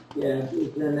meeting? Yeah, we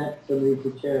can elect somebody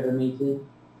to chair the meeting.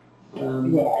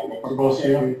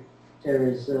 Chair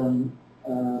is Son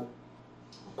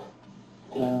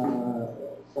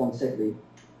Sigley.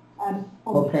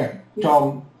 Okay,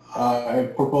 Tom, I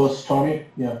propose Tommy.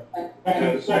 Yeah.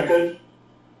 Second.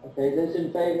 Okay, those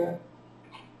in favour?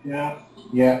 Yeah.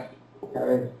 Yeah.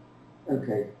 Carried.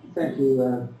 Okay, thank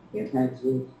you,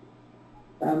 councillors.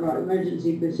 Right,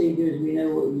 emergency procedures, we know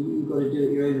what you've got to do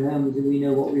at your own homes and we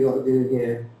know what we've got to do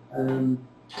here.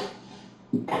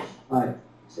 Right,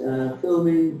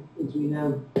 filming, as we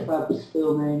know, FaBS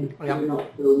filming, we're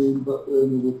not filming but we're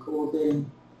only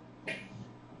recording.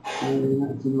 And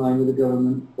that's in line with the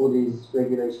government bodies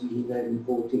regulations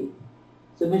 2014.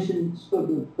 Submissions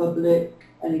from the public,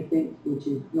 anything which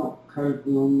is not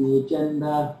currently on the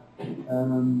agenda,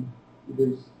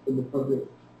 because the public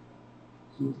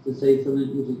wants to say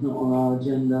something which is not on our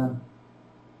agenda,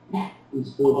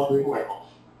 is feel free.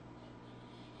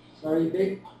 Sorry,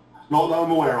 Vic? Not that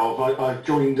I'm aware of. I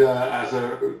joined as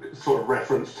a sort of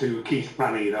reference to Keith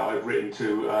Planny that I've written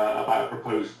to about a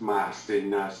proposed mast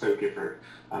in Stoke Gifford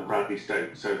and Bradley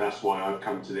Stoke. So that's why I've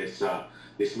come to this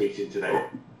this meeting today.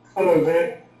 Hello,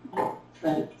 Vic.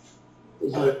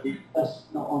 That's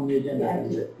not on the agenda, Yeah,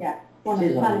 is it? yeah. One of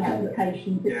the planning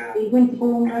applications. Yeah. The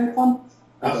Winterbourne Road one.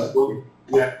 That's the one.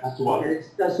 Yeah, that's the one. Okay,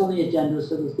 that's on the agenda,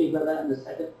 so we'll speak about that in a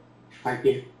second. Thank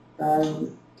you.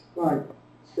 Right,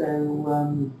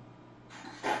 so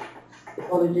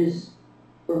apologies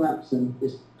from absent.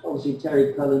 It's obviously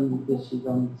Terry Cullen because she's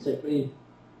on sick leave.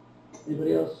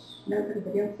 Anybody else? No,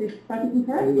 everybody else is present and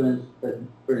correct. Everyone is present.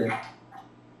 Brilliant.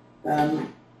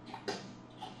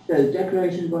 So,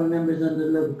 declarations by members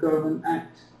under the Local Government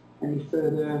Act. Any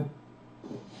further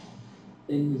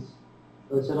things?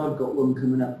 As I said, I've got one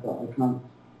coming up, but I can't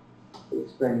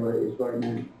explain what it is right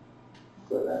now.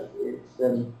 But it's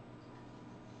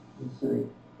sorry.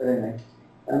 But anyway,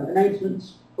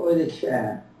 announcements by the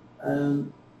chair.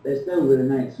 There's no real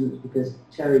announcements because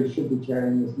Terry should be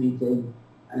chairing this meeting,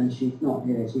 and she's not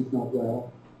here. She's not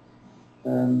well.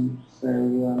 So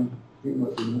it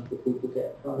might be enough if people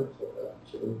get a card for that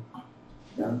actually.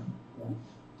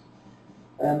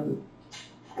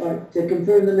 Right, to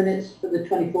confirm the minutes for the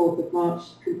 24th of March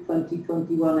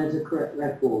 2021 as a correct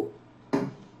record.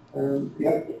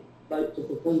 Like to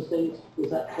propose things, was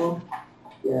that Tom?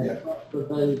 Yeah.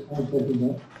 Proposed. I'm taking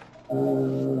that.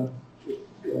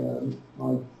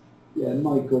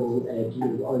 Michael, Ed,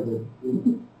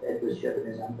 Ed was shoving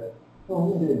his hand up.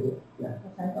 Oh, yeah.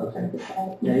 Okay.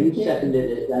 Yeah, you seconded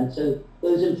it then. So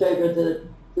those in favour of the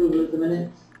approval of the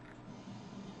minutes?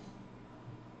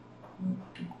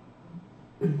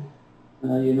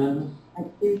 Unanimous?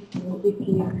 Thank you. We'll give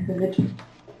you for the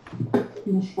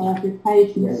initial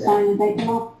page and sign the date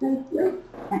after. Yeah.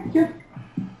 Thank you.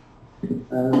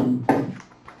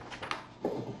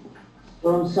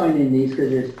 Well, I'm signing these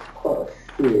because there's quite a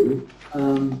few.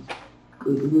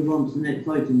 We can move on to the next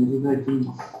item, which is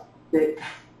item 6,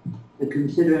 to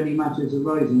consider any matters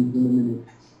arising from the minutes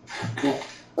not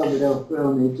covered elsewhere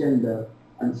on the agenda.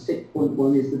 And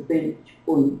 6.1 is the bench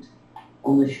point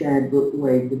on the shared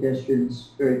Brookway pedestrian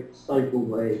stroke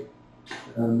cycleway,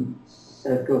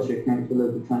 South Gloucestershire Council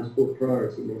Local Transport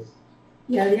Priority List.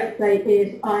 Yeah, the update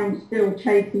is I'm still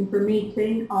chasing for a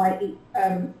meeting. I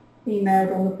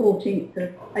emailed on the 14th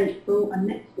of April, and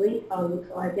next week I will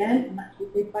try again and actually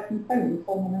see if I can phone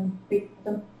someone and speak to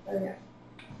them. So yeah.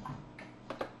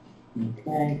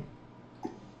 Okay.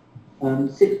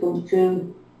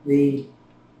 6.2, the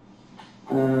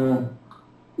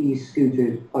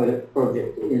e-scooters pilot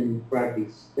project in Bradley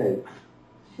Stoke.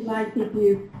 Shall I give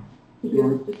you a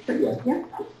description? Yeah.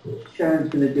 Sharon's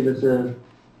going to give us a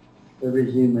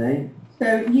resume.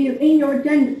 So you, in your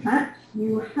agenda pack,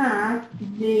 you have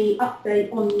the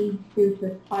update on the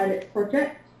e-scooters pilot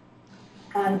project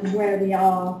and where we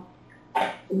are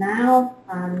now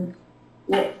and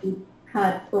what we've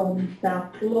had from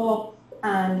South Gloss,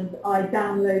 and I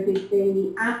downloaded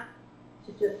the app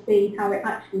to just see how it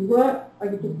actually works. I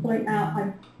would just point out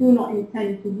I do not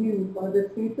intend to use one of the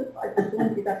scooters. I just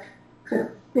wanted to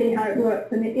see how it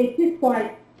works, and it is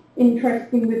quite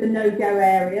interesting with the no-go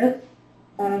areas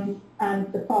and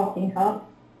the parking hub.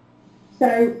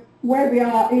 So where we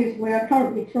are is we are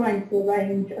currently trying to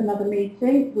arrange another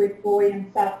meeting with Boy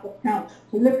and South Gloss Council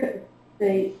to look at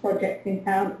the project in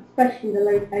town, especially the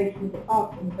location of the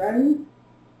parking zones.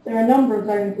 There are a number of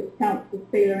zones that councils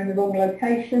feel are in the wrong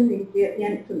location, usually at the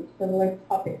entrance to the local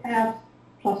public house,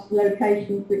 plus the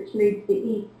locations which lead to the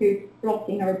e-scooters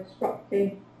blocking or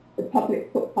obstructing the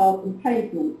public footpaths and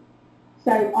pavements.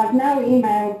 So I've now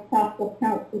emailed South Gloss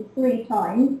Council 3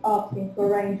 times asking to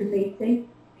arrange a meeting,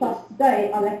 plus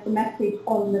today I left a message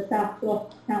on the South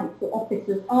Gloss Council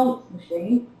officer's answer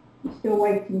machine. I'm still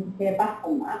waiting to hear back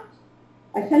on that.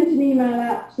 I sent an email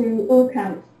out to all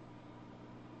councils.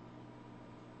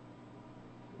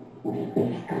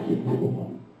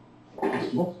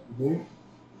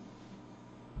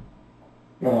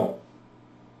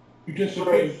 You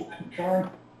disappeared, Sharon.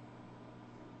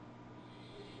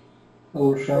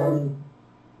 Oh, Sharon.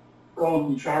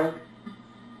 Gone, Sharon.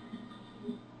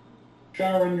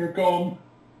 Sharon, you're gone.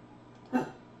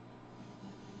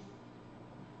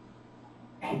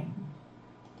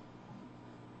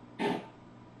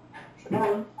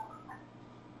 Sharon.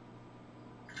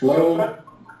 Hello.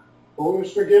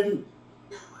 Always forgiven.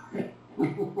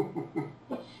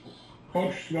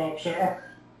 Coach, not, sir.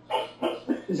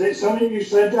 Is it something you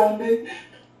said, Andy?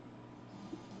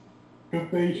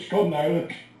 Could be. She's gone now,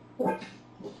 look.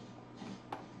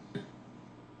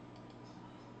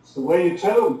 It's the way you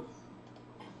tell them.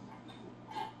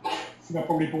 I think I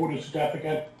probably bored her to death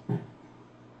again.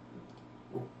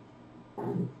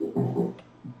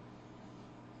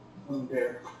 Oh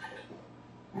dear.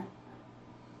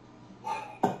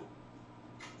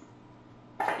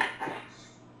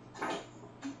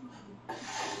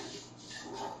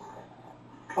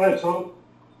 Hi, Tom.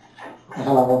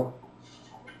 Hello.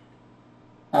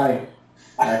 Hi.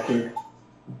 Thank you.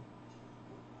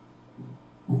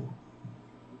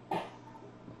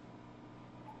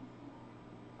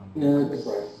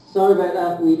 Sorry about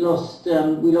that. We lost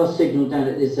signal down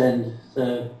at this end,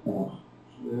 so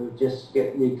we'll just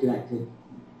get reconnected.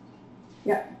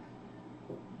 Yeah.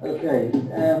 Okay. Do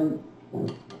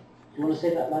you want to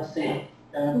say that last thing?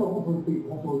 I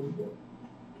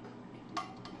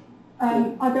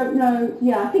don't know.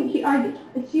 Yeah, I think I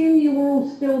assume you were all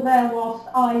still there whilst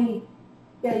I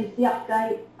gave the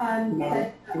update and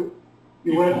said.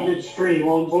 You went midstream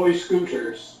on voice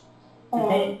scooters. You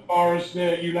got as far as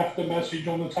you left a message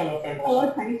on the telephone. Oh,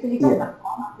 okay, so you got that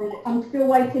one. I'm still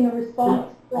waiting a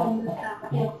response from the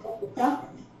South officer.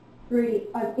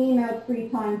 I've emailed 3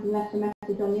 times and left a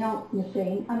message on the answer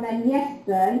machine. And then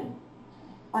yesterday,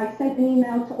 I sent an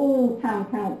email to all town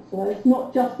councillors,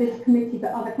 not just this committee,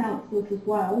 but other councillors as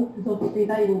well, because obviously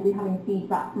they will be having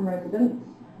feedback from residents,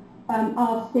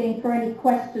 asking for any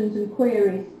questions and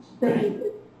queries that we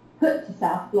could put to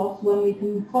South Gloss when we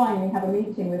can finally have a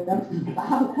meeting with them. But I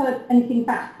haven't heard anything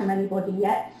back from anybody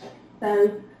yet.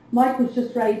 So Michael's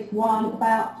just raised one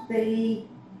about the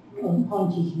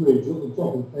Hunters Ridge at the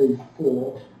top of page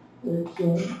 4.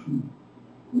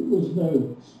 There's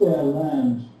no spare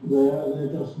land there,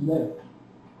 they're just left.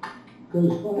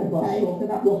 Goes by bus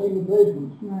stop, blocking the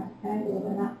pavement. Right, okay,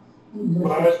 well that's...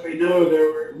 Well, as we know,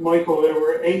 there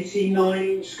were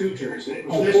 89 scooters. It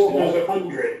was listed as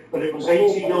 100, but it was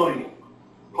 89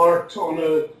 parked on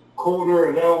a corner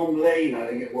of Elm Lane, I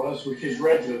think it was, which is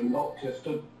Redland, not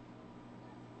Clifton.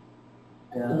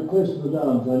 Yeah. Close to the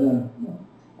Downs, I know.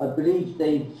 I believe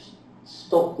they've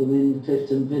stopped them in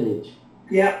Clifton Village.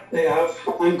 Yeah, they have,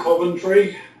 and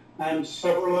Coventry, and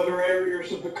several other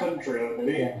areas of the country, I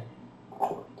believe. Yeah.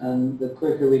 And the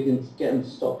quicker we can get them to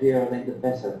stop here, I think the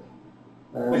better.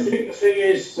 I think the thing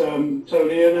is,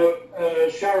 Tony,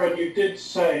 Sharon, you did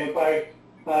say about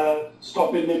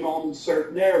stopping them on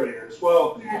certain areas.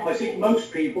 Well, I think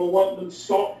most people want them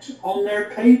stopped on their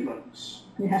pavements.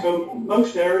 Yeah. So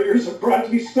most areas are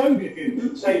Bradley Stoke, if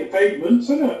you say pavements,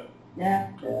 isn't it? Yeah.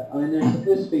 Yeah, I mean, they're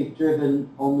supposed to be driven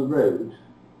on the road,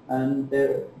 and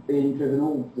they're being driven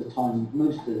all the time,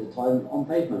 most of the time, on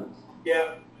pavements.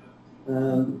 Yeah.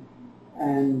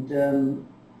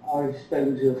 I've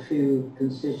spoken to a few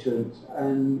constituents,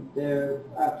 and they're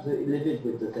absolutely livid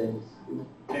with the things.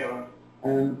 They are.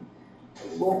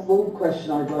 One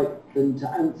question I'd like them to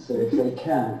answer, if they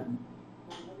can,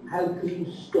 how can you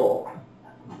stop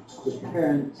the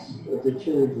parents of the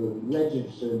children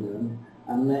registering them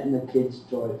and letting the kids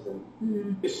drive them?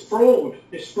 It's fraud.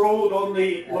 It's fraud on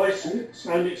the licence,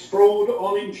 and it's fraud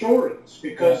on insurance,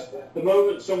 because the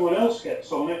moment someone else gets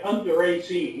on it, under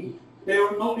 18, they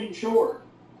are not insured.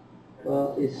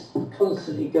 Well, it's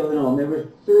constantly going on. There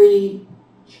were 3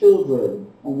 children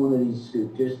on one of these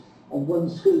scooters, on one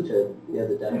scooter the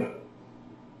other day. Yeah.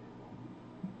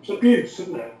 It's abuse,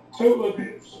 isn't it? Total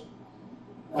abuse.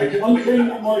 One thing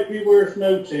that might be worth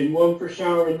noting, one for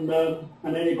Sharon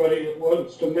and anybody that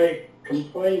wants to make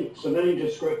complaints of any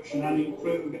description and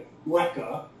include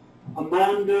WECA,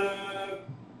 Amanda,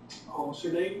 what's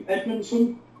her name,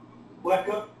 Edmondson,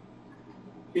 WECA,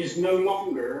 is no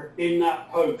longer in that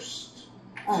post.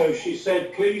 So she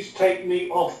said, please take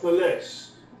me off the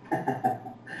list.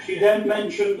 She then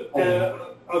mentioned a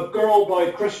girl by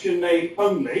Christian name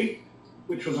only,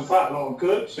 which was a fat lot of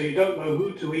good, so you don't know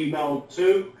who to email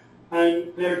to,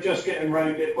 and they're just getting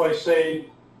around it by saying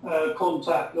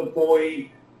contact the boy,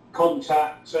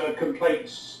 contact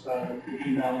complaints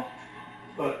email.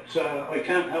 But I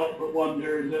can't help but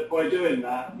wonder that by doing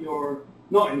that, you're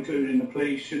not including the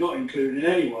police, you're not including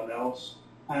anyone else,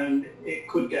 and it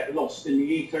could get lost in the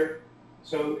ether.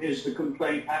 So is the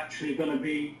complaint actually going to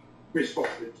be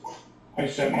responded to? I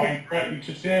sent mine directly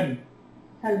to Tim.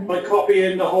 By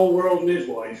copying the whole world and his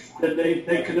wife, then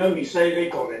they can only say they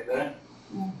got it there.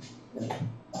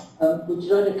 Would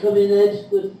you like to come in, Ed,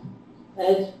 with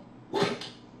Ed?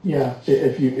 Yeah,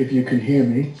 if you can hear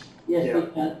me. Yes, we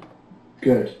can.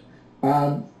 Good.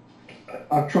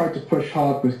 I've tried to push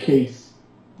hard with Keith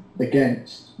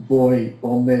against Boy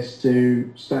on this to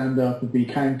stand up and be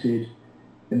counted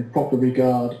in proper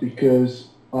regard, because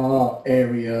our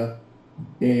area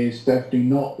is definitely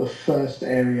not the first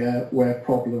area where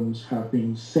problems have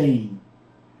been seen.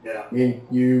 Yeah. If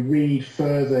you read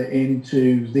further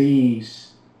into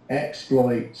these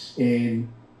exploits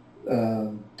in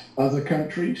other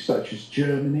countries, such as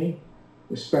Germany,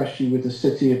 especially with the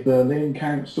City of Berlin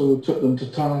Council, took them to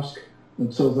task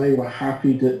until they were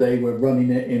happy that they were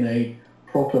running it in a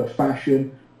proper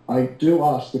fashion. I do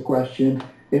ask the question,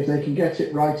 if they can get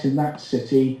it right in that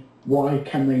city, why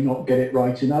can they not get it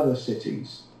right in other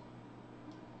cities?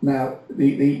 Now,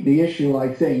 the issue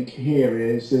I think here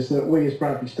is that we as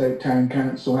Bradley Stoke Town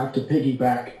Council have to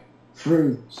piggyback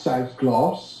through South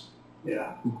Gloss,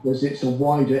 because it's a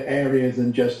wider area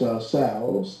than just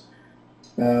ourselves.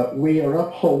 We are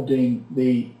upholding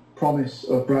the promise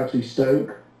of Bradley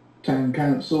Stoke town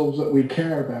councils that we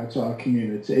care about our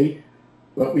community,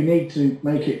 but we need to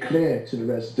make it clear to the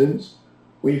residents,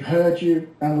 we've heard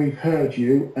you and we've heard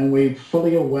you and we're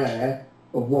fully aware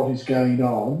of what is going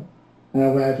on.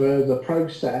 However, the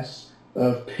process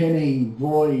of pinning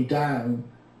Voy down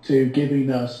to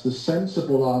giving us the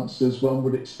sensible answers one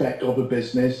would expect of a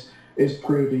business is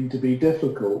proving to be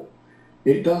difficult.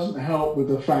 It doesn't help with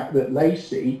the fact that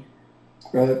Lacey,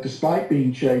 despite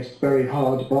being chased very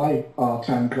hard by our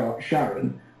town clerk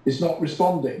Sharon, is not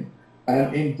responding.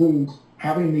 And indeed,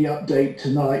 having the update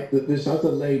tonight that this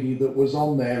other lady that was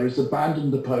on there has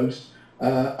abandoned the post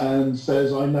and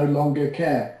says, I no longer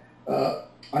care.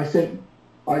 I think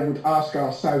I would ask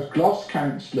our South Gloss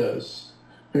councillors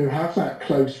who have that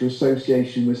closer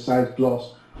association with South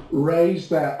Gloss, raise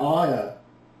their ire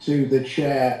to the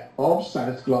chair of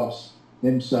South Gloss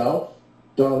himself,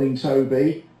 Darling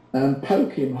Toby, and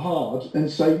poke him hard and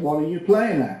say, what are you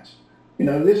playing at? You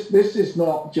know, this is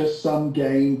not just some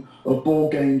game of ball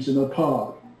games in a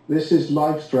park. This is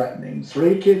life-threatening.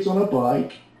 3 kids on a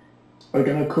bike are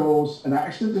going to cause an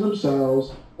accident to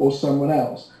themselves or someone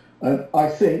else. And I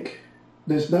think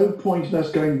there's no point in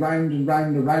us going round and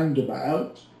round and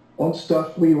roundabout on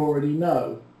stuff we already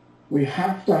know. We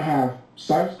have to have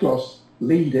South Gloss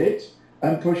lead it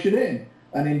and push it in.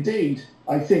 And indeed,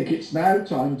 I think it's now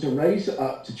time to raise it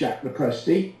up to Jack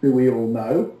LaPresti, who we all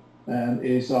know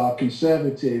is our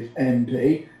Conservative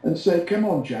MP, and say, come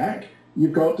on, Jack,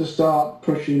 you've got to start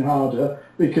pushing harder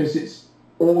because it's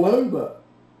all over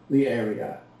the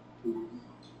area.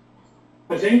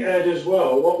 I think, Ed, as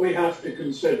well, what we have to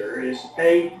consider is,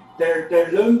 A,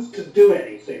 they're loath to do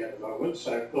anything at the moment,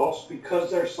 South Gloss,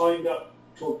 because they're signed up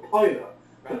to a pilot.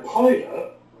 The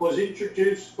pilot was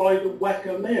introduced by the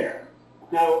Wecker Mayor.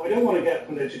 Now, I don't want to get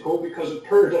political because of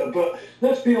Purda, but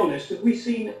let's be honest, have we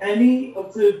seen any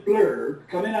of the blurb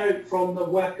coming out from the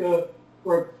Wecker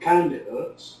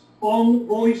candidates on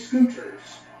Voy scooters?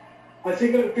 I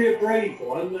think it would be a brave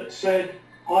one that said,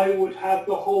 I would have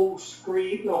the whole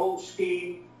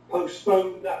scheme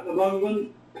postponed at the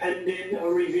moment, pending a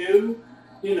review.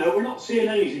 You know, we're not seeing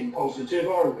anything positive,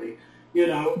 are we? You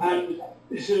know, and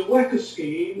this is a Wecker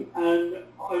scheme, and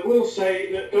I will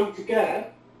say that, don't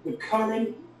forget, the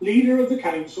current leader of the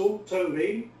council,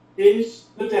 Toby, is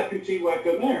the deputy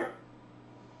Wecker mayor.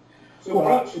 So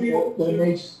perhaps we ought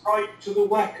to write to the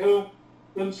Wecker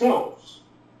themselves.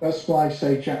 That's why I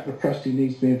say Jack LaPresti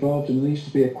needs to be involved, and there needs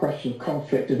to be a question of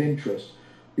conflict of interest,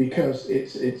 because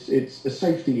it's a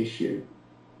safety issue.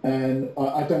 And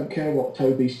I don't care what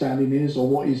Toby's standing is or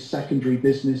what his secondary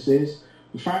business is.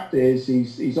 The fact is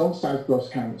he's on South Gloss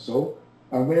Council,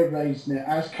 and we're raising it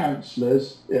as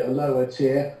councillors at a lower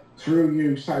tier, through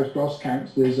you South Gloss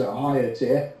councillors at a higher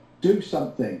tier. Do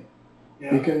something.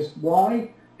 Yeah. Because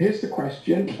why? Here's the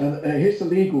question, and here's the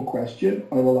legal question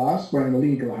I will ask, wearing a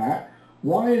legal hat.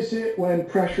 Why is it when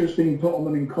pressure is being put on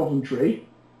them in Coventry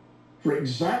for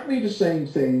exactly the same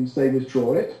things they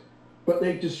withdraw it, but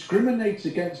they discriminate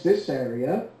against this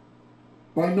area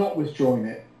by not withdrawing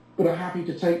it, but are happy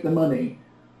to take the money?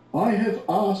 I have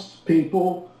asked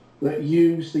people that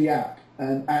use the app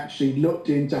and actually looked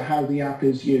into how the app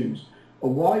is used.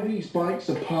 And why these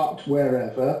bikes are parked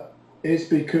wherever is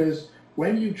because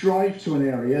when you drive to an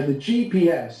area, the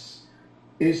GPS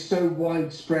is so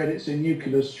widespread it's a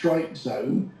nuclear strike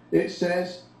zone, it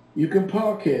says you can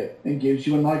park here and gives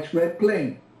you a nice red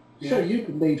bling. Yeah. So you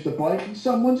can leave the bike in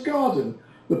someone's garden.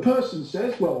 The person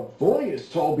says, well, Voy has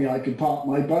told me I can park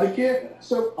my bike here,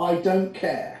 so I don't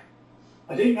care.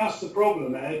 I think that's the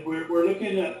problem, Ed. We're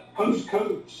looking at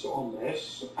postcodes on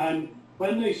this, and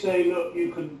when they say, look,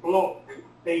 you can block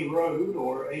a road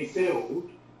or a field,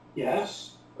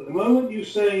 yes, but the moment you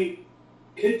say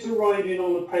kids are riding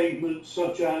on a pavement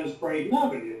such as Braden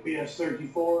Avenue,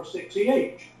 BS34 or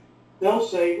 60H, they'll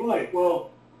say, right,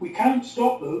 well, we can't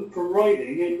stop them from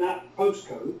riding in that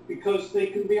postcode because they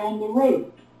can be on the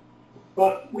road.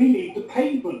 But we need the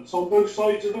pavements on both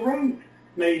sides of the road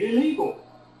made illegal.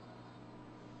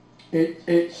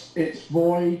 It's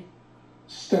Voy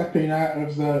stepping out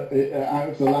of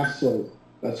the lasso.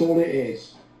 That's all it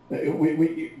is.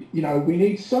 We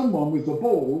need someone with the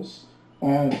balls.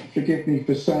 Forgive me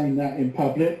for saying that in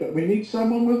public, but we need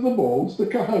someone with the balls, the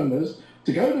cojones,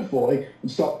 to go to Voy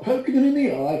and start poking them in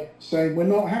the eye, saying we're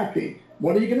not happy.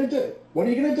 What are you going to do? What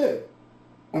are you going to do?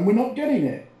 And we're not getting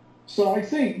it. So I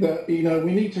think that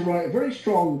we need to write a very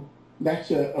strong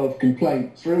letter of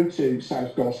complaint through to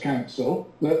South Gloss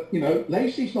Council that,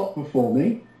 Lacey's not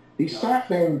performing. He sat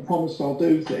there and promised I'll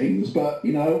do things, but,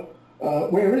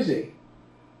 where is he?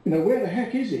 Where the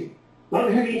heck is he?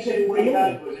 That meeting we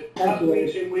had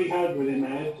with him,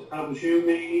 Ed, that was you,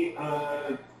 me,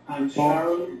 and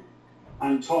Sharon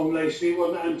and Tom Lacey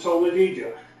and Tom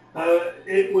Adija.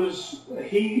 It was,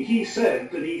 he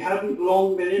said that he hadn't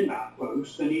long been in that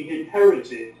post and he'd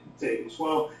inherited things.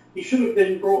 Well, he should have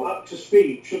been brought up to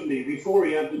speed, shouldn't he, before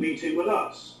he had the meeting with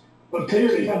us. But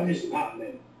clearly that isn't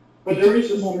happening. But there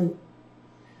is a...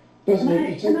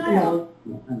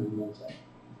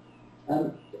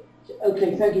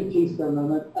 Okay, thank you, Keith, for a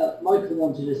moment. Michael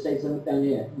wanted to say something down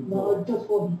here. No, I just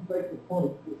wanted to make the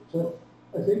point that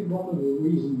I think one of the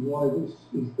reasons why this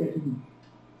is getting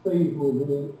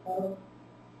favourable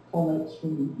comments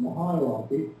from the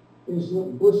hierarchy is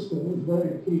that Bristol is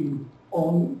very keen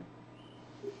on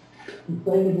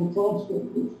sustainable transport,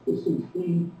 which this has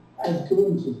been as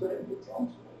doing sustainable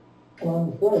transport. And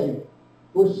I'm afraid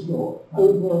Bristol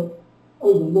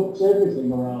overlooks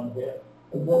everything around here.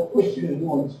 And what Bristol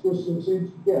wants, Bristol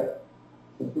seems to get.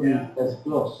 Yeah. That's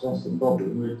gloss, that's the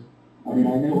problem. I mean,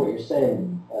 I know what you're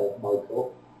saying,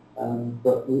 Michael,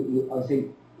 but I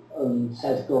think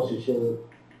South Gloucestershire,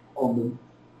 on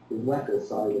the Wacker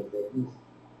side of things,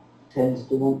 tends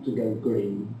to want to go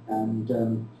green, and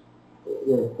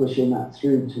they're pushing that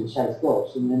through to South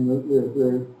Gloss, and then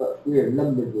we're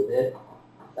lumbered with it,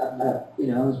 you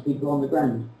know, as people on the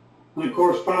ground. And of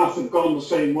course, Bath have gone the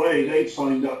same way. They've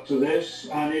signed up to this,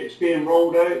 and it's being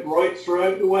rolled out right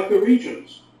throughout the Wacker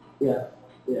regions. Yeah,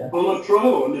 yeah. On a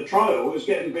trial, and the trial is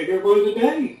getting bigger by the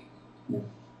day. Yeah.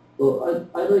 Well,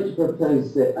 I'd like to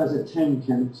propose that as a town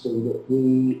council that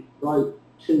we write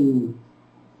to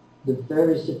the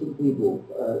various different people,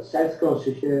 South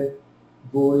Gloucestershire,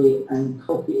 Boy, and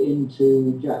copy it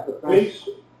into Jack the Press,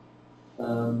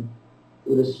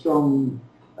 with a strong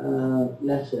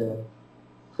letter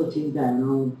putting down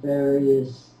on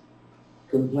various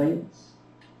complaints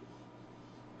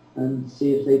and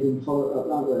see if they can follow it up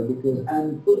that way, because,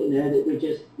 and put in there that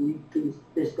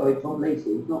this guy Tom Lacey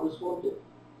is not responded.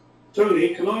 Tony,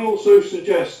 can I also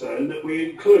suggest then that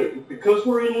we include, because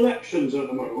we're in elections at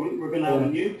the moment, we're going to have a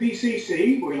new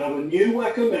PCC, we're going to have a new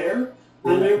Wacker mayor,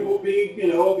 and there will be, you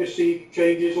know, obviously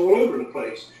changes all over the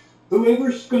place.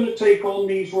 Whoever's going to take on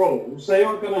these roles, they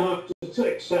are going to have to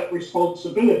accept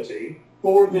responsibility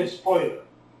for this pilot.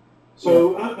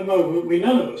 So at the moment,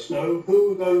 none of us know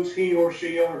who those he or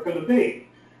she are going to be.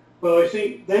 But I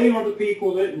think they are the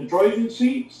people that in the driving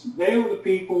seats, they are the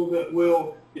people that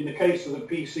will, in the case of the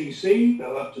PCC,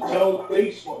 they'll have to tell the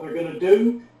police what they're going to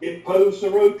do, impose the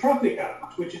Road Traffic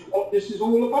Act, which is what this is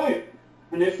all about.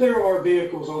 And if there are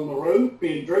vehicles on the road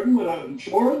being driven without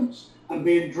insurance and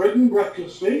being driven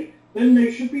recklessly, then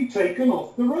they should be taken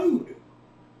off the road.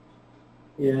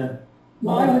 Yeah.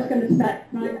 What I was going to say,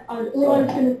 all I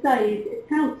was going to say is if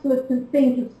councillors can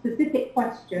think of specific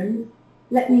questions,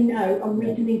 let me know and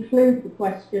we can include the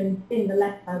questions in the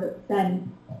letter that we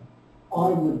send. I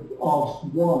would ask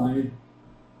why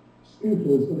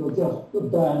scooters that are just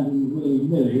abandoned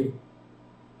willy-nilly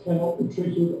cannot be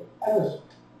treated as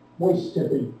waste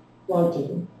tipping, fly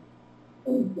tipping,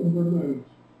 and removed.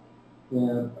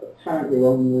 Yeah, apparently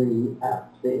on the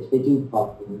app, if they do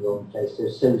park in the wrong place, they're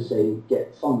so say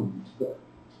get fined. But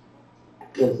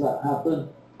does that happen?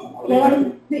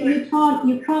 Well,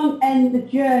 you can't end the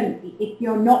journey if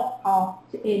you're not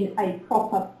parked in a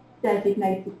proper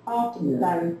designated parking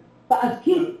zone. But as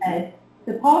Keith said,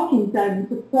 the parking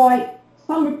zones are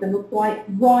some of them are quite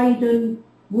wide and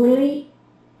woolly,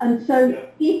 and so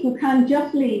people can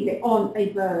just leave it on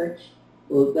a verge.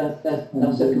 Well, that's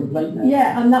a complaint now.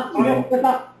 Yeah, and that's but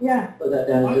that, yeah. Put that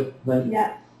down as a complaint.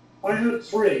 Yeah. I had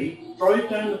 3 drive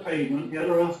down the pavement the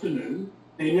other afternoon.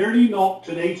 They nearly knocked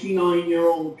an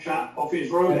 89-year-old chap off his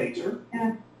rollator.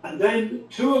 Yeah. And then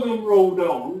 2 of them rolled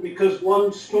on because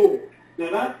one stalled.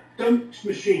 Now that dumped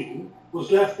machine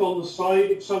was left on the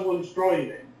side of someone's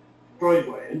driveway.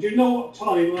 And do you know what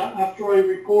time, after I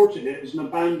reported it as an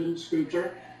abandoned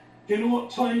scooter, do you know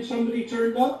what time somebody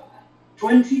turned up?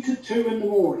 20 to 2 in the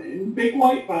morning, big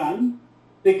white van,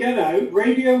 they get out,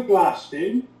 radio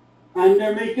blasting, and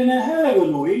they're making a hell of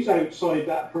a noise outside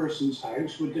that person's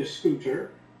house with this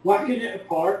scooter, whacking it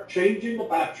apart, changing the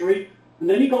battery, and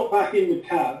then he got back in the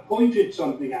cab, pointed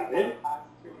something at it,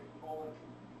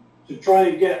 to try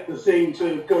and get the thing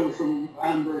to go from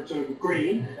amber to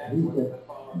green.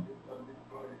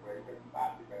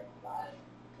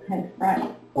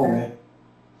 Right. Okay.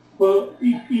 Well,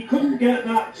 he couldn't get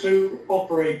that to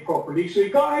operate properly, so he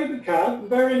got out of the cab, and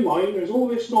bear in mind, there's all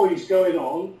this noise going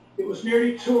on. It was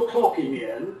nearly 2 o'clock in the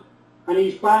end, and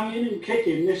he's banging and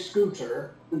kicking this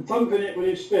scooter and thumping it with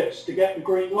his fist to get the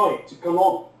green light to come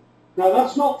on. Now,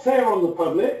 that's not fair on the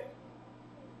public.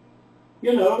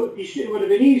 You know, it would have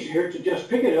been easier to just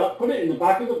pick it up, put it in the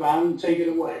back of the van and take it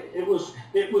away. It was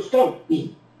dumb.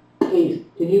 Keith,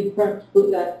 can you perhaps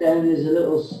put that down as a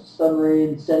little summary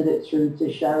and send it through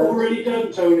to Sharon? Already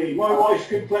done, Tony. My wife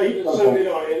complained and so did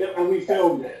I, and we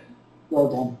filmed it. Well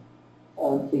done.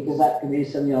 Because that can be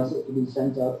something else that can be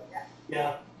sent up.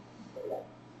 Yeah.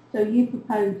 So you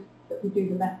propose that we do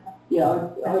the letter? Yeah,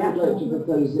 I would like to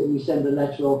propose that we send a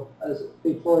letter off.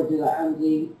 Before I do that,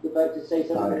 Andy would like to say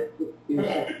something.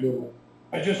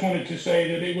 I just wanted to say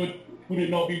that would it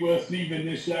not be worth leaving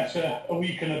this letter a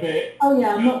week and a bit? Oh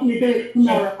yeah, I'm not going to do it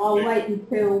tomorrow. I'll wait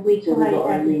until we collate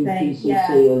everything. PCC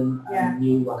yeah. and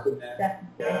new WACC there.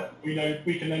 Definitely. Yeah,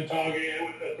 we can then target it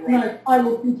at the right. No, I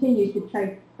will continue to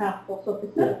chase the task force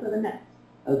officer for the next.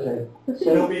 Okay.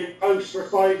 They'll be in post for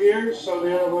 5 years, so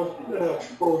they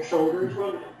have broad shoulders.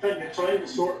 Well, plenty of time to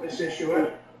sort this issue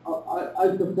out. I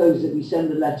propose that we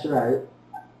send a letter out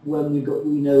when we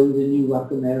know the new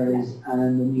WACC areas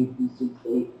and the new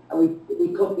PCC, and we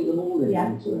copy them all in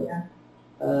into it. Yeah.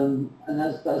 And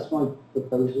that's my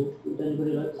proposal. Would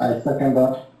anybody like to? I second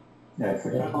that. Yeah, I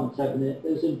second that. I'm seconding it.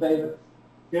 Those in favour?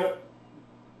 Yep.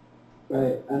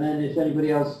 Right. And then if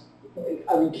anybody else,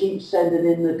 I mean, keep sending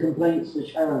in the complaints to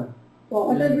Sharon.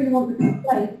 Well, I don't really want the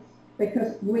complaints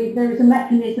because there is a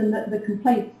mechanism that the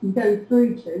complaints can go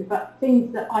through to, but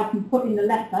things that I can put in the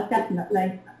letter,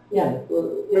 definitely. Yeah,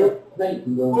 well, complaint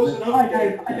can go on.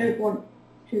 I don't want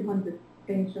 200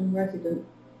 things from residents.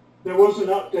 There was an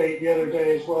update the other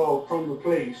day as well from the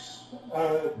police,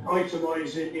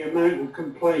 itemising the amount of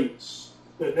complaints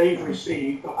that they've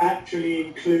received that actually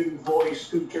include voice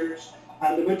scooters,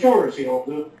 and the majority of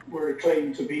them were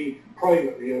claimed to be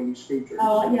privately owned scooters.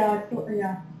 Oh, yeah, I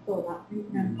saw that.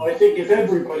 Yeah. I think if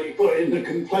everybody put in the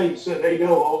complaints that they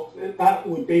know of, that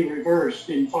would be reversed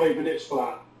in 5 minutes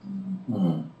flat.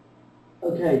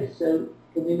 Okay, so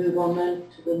can we move on then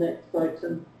to the next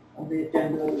item on the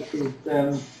agenda, which is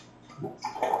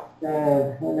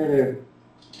another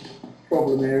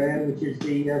problem area, which is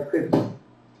the Cribs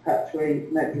Patchway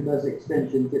Metrobus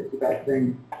extension gypsy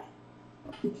thing.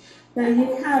 So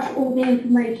you have all the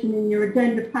information in your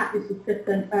agenda pack. This is just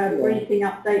a briefing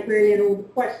update really, and all the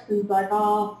questions I've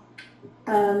asked.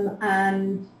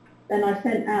 And then I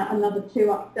sent out another 2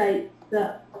 updates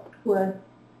that were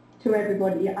to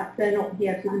everybody. They're not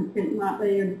here, so I didn't print them out.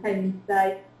 They only came in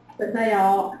today. But they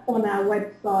are on our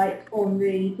website on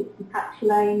the Gypsy Patch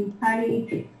Lane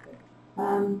page.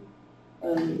 So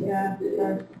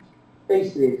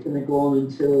basically, it's going to go on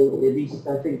until at least,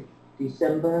 I think,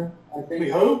 December, I think. We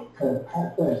hope.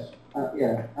 At best. At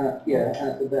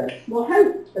the best. Well,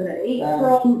 hopefully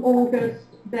from August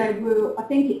I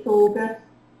think it's August,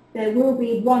 there will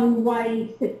be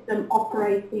one-way system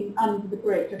operating under the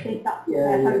bridge. I think that's what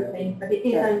they're hoping, but it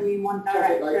is only in one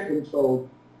direction. Traffic light control.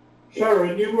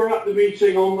 Sharon, you were at the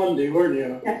meeting on Monday, weren't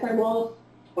you? Yes, I was.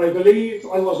 I believe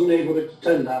I wasn't able to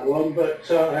attend that one, but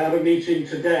I had a meeting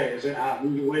today, as it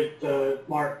happened, with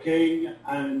Mark King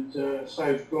and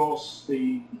South Gloss,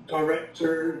 the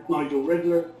director, Nigel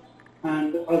Riddler,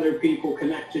 and other people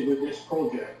connected with this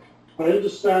project. I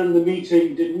understand the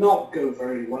meeting did not go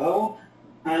very well,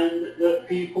 and that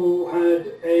people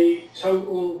had a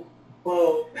total,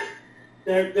 well,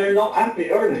 they're not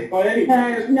happy, are they, by any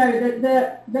means? No,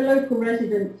 the local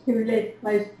residents who live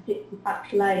close to Gypsy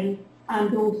Patch Lane,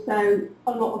 and also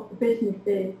a lot of the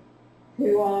businesses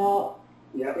who are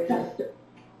just,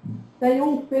 they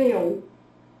all feel,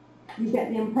 you get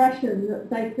the impression that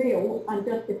they feel, and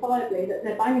justifiably, that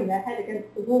they're banging their head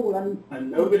against the wall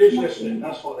and nobody's listening,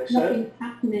 that's what they said. Nothing's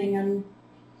happening, and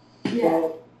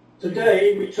Well,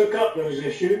 today we took up those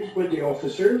issues with the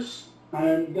officers,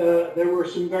 and there were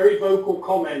some very vocal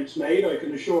comments made, I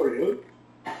can assure you,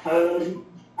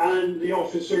 and the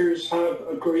officers have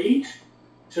agreed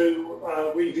to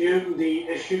review the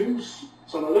issues,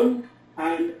 some of them,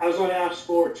 and as I asked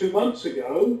for 2 months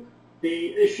ago,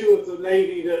 the issue of the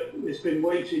lady that has been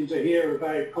waiting to hear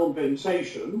about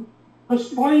compensation has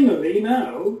finally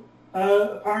now,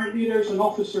 apparently there's an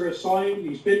officer assigned,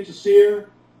 he's been to see her,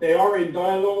 they are in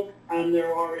dialogue, and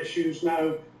there are issues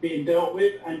now being dealt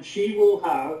with, and she will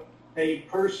have a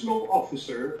personal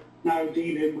officer now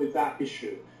dealing with that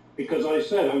issue. Because I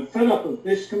said, I'm fed up of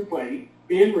this complaint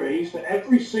being raised at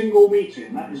every single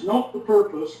meeting. That is not the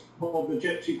purpose of the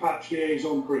Gypsy Patch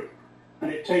Liaison Group.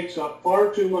 And it takes up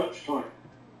far too much time.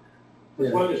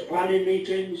 As well as planning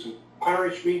meetings, and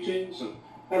parish meetings, and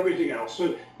everything else.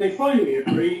 So they finally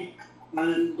agreed,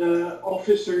 and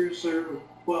officers are,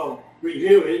 well,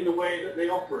 reviewing the way that they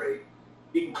operate.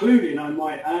 Including, I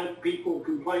might add, people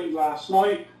complained last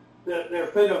night that they're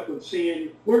fed up with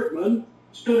seeing workmen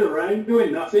stood around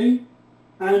doing nothing,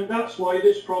 and that's why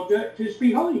this project is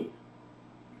behind.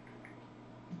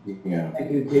 Yeah.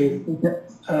 Thank you, Keith.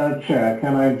 Chair,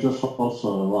 can I just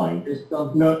also remind? Just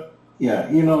done. No, yeah,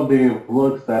 you know, the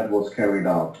work that was carried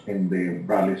out in the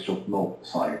Bradley Stoke North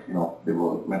side, you know, the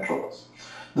work metros.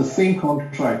 The same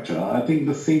contractor, I think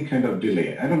the same kind of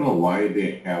delay. I don't know why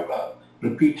they have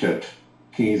repeated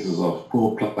cases of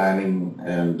poor planning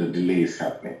and the delays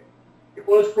happening. It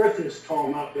was Griffiths,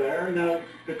 Tom, up there. Now,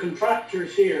 the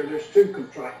contractors here, there's two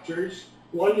contractors.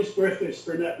 One is Griffiths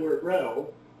for Network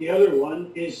Rail. The other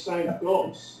one is South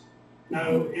Gloss.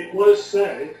 Now, it was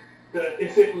said that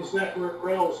if it was Network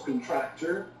Rail's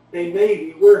contractor, they may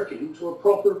be working to a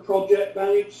proper project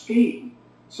managed scheme.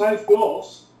 South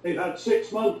Gloss, they've had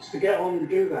 6 months to get on and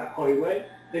do that highway.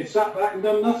 They've sat back and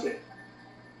done nothing.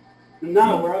 And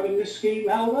now we're having this scheme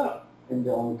held up. And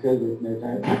on COVID, no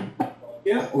doubt.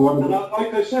 Yeah, and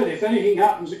like I said, if anything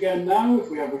happens again now,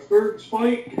 if we have a third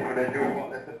spike... They're doing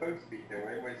what they're supposed to be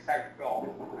doing, with South Gloss,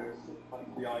 they're 6 months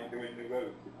behind doing the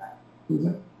roads. Who's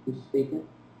that? Who's speaking?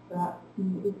 That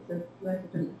is a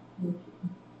resident.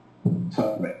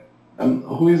 Sorry.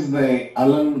 Who is the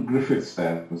Alan Griffiths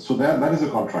then? So that is a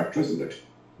contractor, isn't it?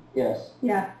 Yes.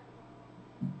 Yeah.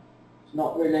 It's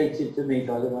not related to me,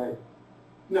 by the way.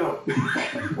 No.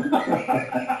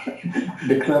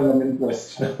 Declare an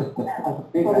interest.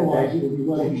 Otherwise, it would be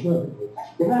well interpreted.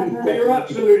 You're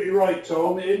absolutely right,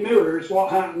 Tom. It mirrors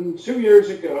what happened 2 years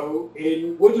ago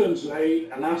in Woodlands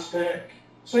Lane and Aztec.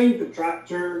 Same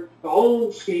contractor, the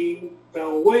whole scheme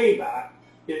fell way back.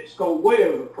 It's gone way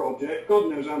over project.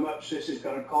 God knows how much this is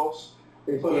going to cost.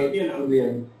 But, you know,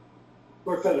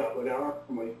 we're fed up with it, aren't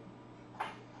we?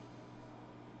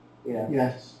 Yeah.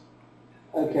 Yes.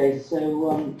 Okay, so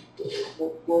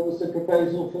what was the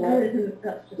proposal for that? There isn't,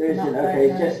 that's just There an isn't, update. okay,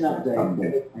 no. it's just an update.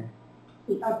 Okay.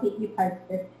 I'll keep you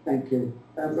posted. Thank you.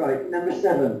 Right, number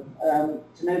 7,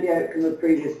 to know the outcome of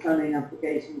previous planning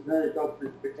applications and other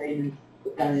documents pertaining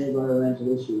to planning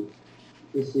environmental issues.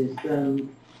 This is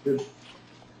the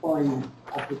 5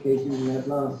 applications we had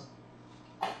last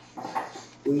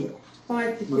week.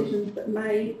 5 decisions that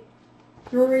made,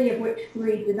 3 of which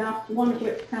agreed with us, 1 of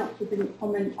which council didn't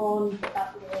comment on, but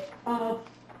that was passed,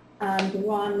 and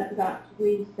 1 that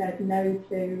we said no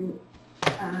to,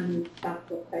 and that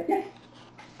was said yes.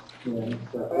 Yeah,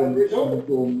 storm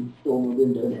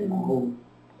window in the whole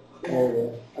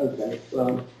area. Okay,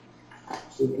 well,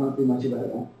 we can't do much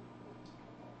about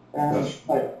that.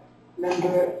 Right.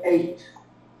 Number 8,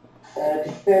 to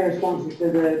prepare responses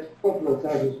to the proper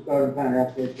authorities regarding planning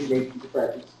applications relating to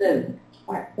Bradley Stoke.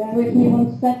 Right, bear with me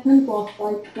 1 second whilst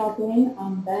I plug in,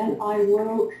 and then I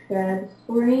will share the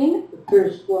screen. The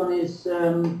first one is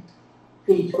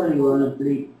P21, I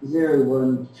believe,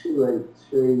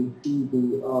 01283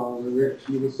 PBR,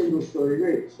 erection of a single-storey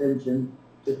road extension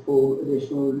to full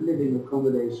additional living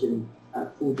accommodation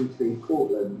at 43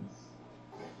 Cortlands.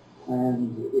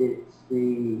 And it's the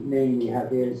name we have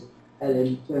here is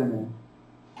Helen Turner.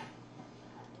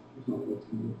 It's not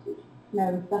written.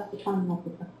 No, that's the planning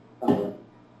officer. Oh,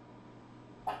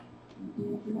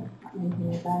 What's happening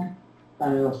here then?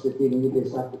 planning officer dealing with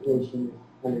this application is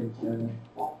Helen Turner.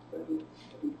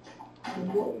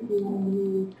 And what do you want to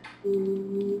use to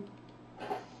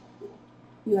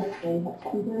USB? That's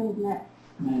what I'm doing, isn't it?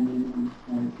 And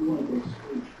you want to go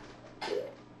screen.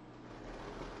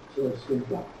 So screen.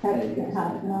 Okay, it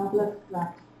has marvellous.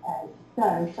 Right, okay. So,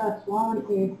 first one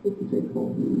is 53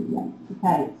 Cortlands. Yeah.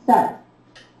 Okay, so,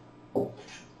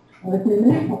 with me a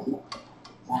minute, what's it?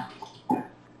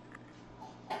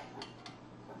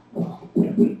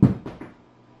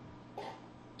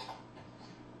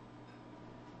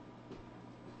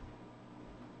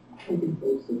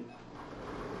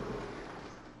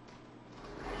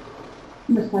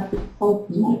 Must have to solve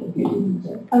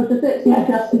oh, the bits of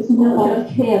justice not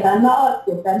here then. That's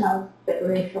good then, that was a bit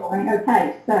reassuring.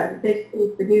 Okay, so this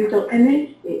is the usual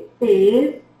image. It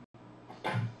is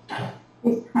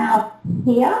this house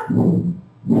here.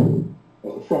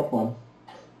 The top one.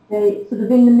 The sort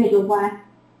of in the middle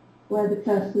where the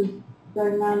cursor's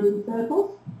going round in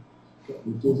circles.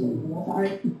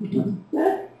 Sorry.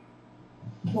 Good.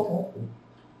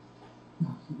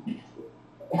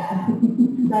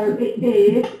 So it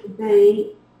is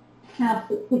the house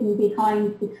that's hidden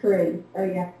behind the tree. So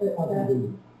yes, it's a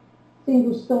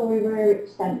single-storey rear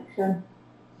extension.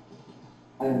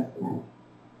 I'll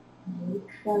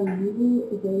show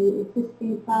you the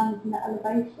existing plans and the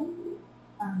elevation.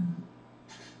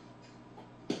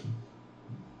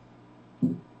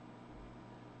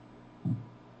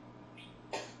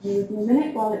 Give me a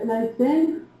minute while it loads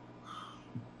in.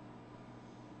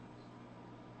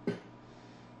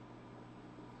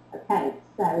 Okay,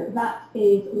 so that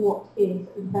is what is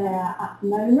there at the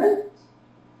moment.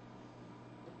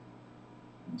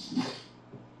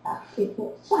 is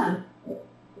what's planned to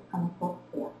come across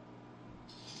here.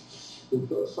 We've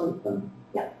got a site plan.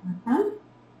 Yep, I can.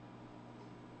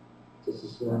 This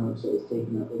is where I'm sort of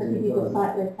taking up. So give you the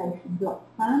site location block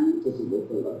plan. Does it look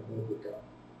like where we go?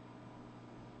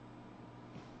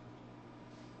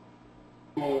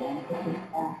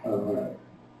 Oh, right.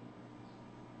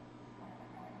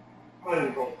 I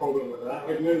haven't got a problem with that.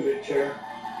 I'd move it, Chair.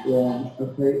 Yeah,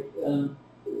 okay. And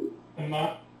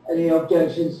that, Any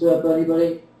objections to that by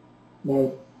anybody?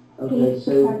 No. Okay, Keith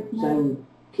so proposed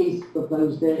Keith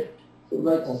proposed it. So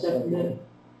right to second it.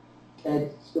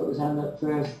 Ed's got his hand up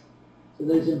first. So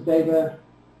those in favour?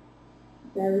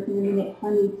 There is in a minute, I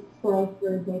need to scroll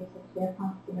through this, so I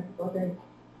can't see everybody.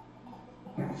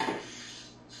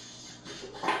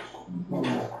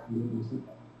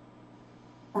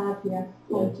 Fab, yes.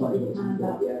 Tom's got his hand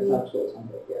up. Yeah, Fab's got his hand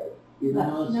up, yeah.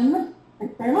 That's unanimous.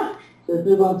 Thanks very much. So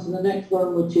move on to the next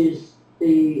one, which is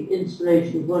the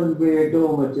installation of one rear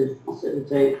dormer to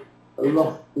facilitate a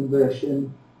loft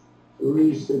conversion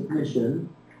resubmission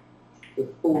to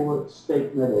 4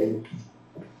 Stoke Meadows.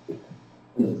 I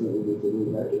don't think we need to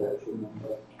read out the actual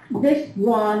number. This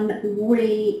one,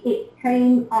 it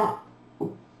came up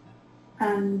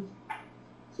and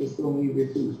Is this the one we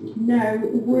refused? no,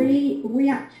 we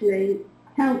actually,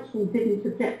 council didn't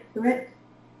object to it,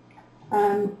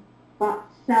 but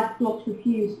South Gloss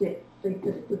refused it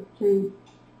because it was too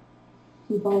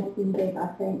bulky and big, I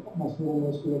think. That must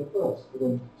almost be a first for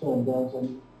them to turn down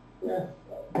something. Yeah.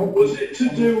 Was it to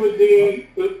do with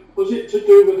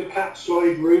the cat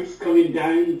slide roof coming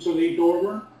down to the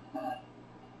dormer?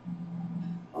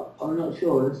 I'm not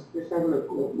sure. Let's have a look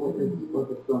at what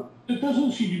they've got. there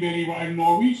doesn't seem to be any rhyme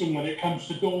nor reason when it comes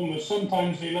to dormers.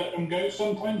 Sometimes they let them go,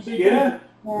 sometimes they don't.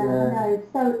 No.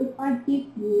 So if I give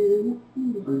you...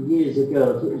 Years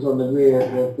ago, if it was on the rear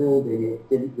of the building, it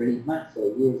didn't really matter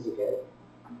years ago.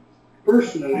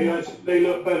 Personally, I think they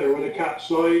look better with a cat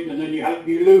slide, and then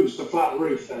you lose the flat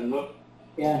roof then, look.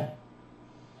 Yeah.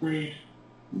 Agreed.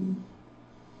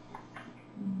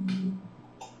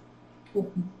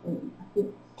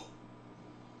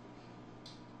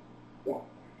 Yeah.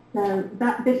 So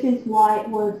this is why it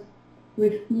was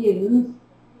refused.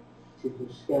 To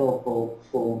the scaffold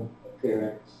form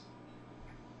appearance.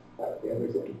 That would be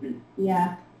everything.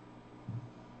 Yeah.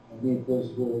 I think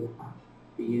those will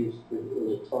be used with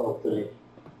a tile finish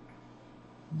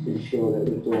to ensure that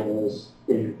the door is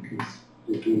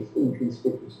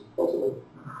inconspicuous as possible.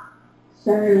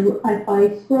 So if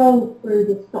I scroll through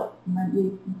this document,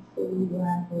 you can see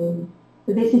where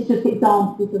so this is just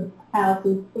examples of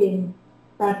houses in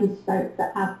Bradley Stoke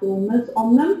that have dormers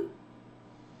on them.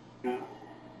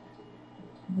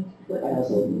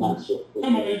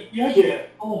 Some of the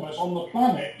dormers on the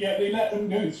planet, yet they let them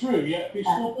go through, yet they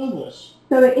stop others.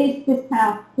 So it is this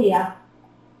house here.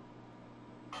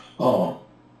 Oh.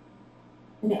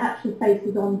 And it actually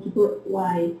faces on to Brook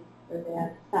Way, so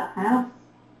there's that house.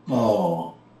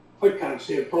 Oh. I can't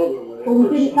see a problem with it. Well, we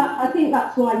didn't, I think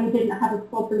that's why you didn't have a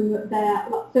problem there.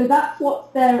 So that's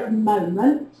what's there at the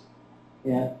moment.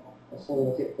 Yeah, that's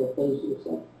how I get proposals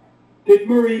then. Did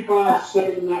Marie Bath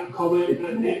say in that comment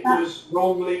that it was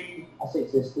wrongly... That's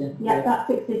existing. Yeah, that's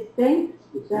existing.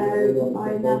 So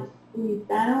I now squeeze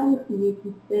down and you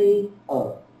can see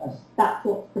that's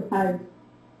what's proposed.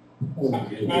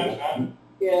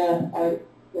 Yeah,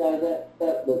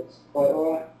 that looks quite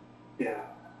alright. Yeah.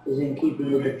 Is in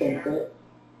keeping with the front bit.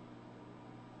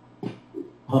 Do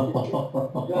you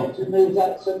want to move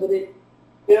that, somebody?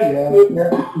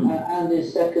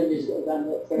 Andy's second is got hand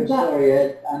up first. Sorry,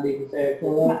 Ed. Andy was there.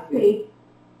 We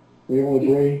all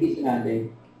agree. He's an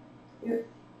Andy.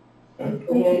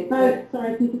 Vote.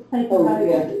 Sorry, can you just take a vote?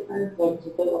 Yeah. Vote to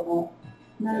vote on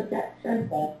No objection.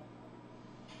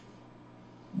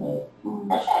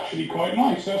 That's actually quite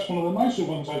nice. That's one of the nicer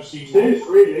ones I've seen. It is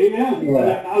really, yeah.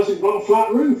 It hasn't got a flat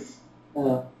roof.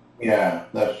 Yeah,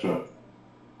 that's true.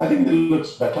 I think it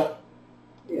looks better.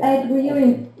 Ed,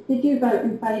 did you vote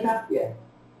in favour? Yeah.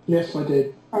 Yes, I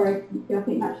did. Sorry, I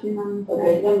think that's unanimous.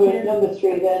 Okay, number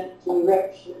 3 then, to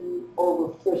erection of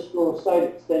a first floor site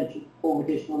extension for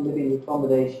additional living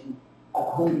accommodation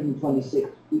at 126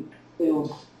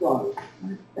 Wheatfield Drive.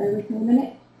 Bear with me a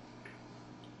minute.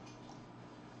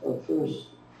 A first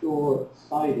floor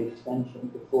side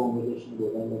extension to form additional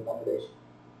living accommodation.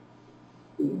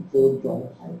 Wheatfield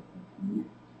Drive.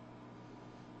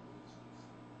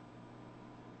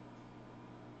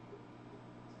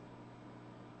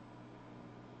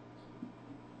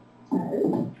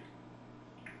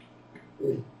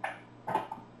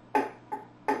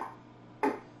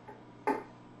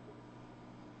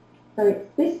 So it's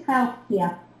this house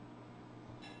here.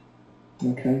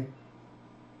 Okay.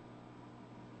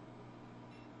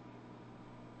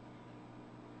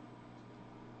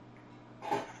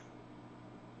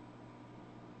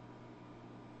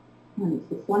 And it's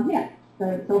this one here. So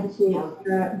it's obviously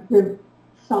the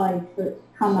side that's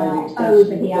come out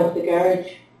over here. Of the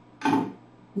garage.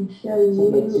 And show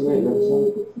you the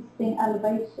existing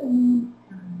elevation.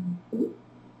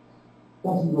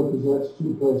 Doesn't look as though it's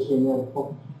too close to any other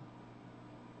property.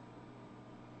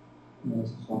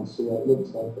 Let's try and see what it looks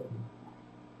like.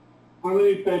 How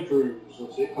many bedrooms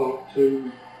has it got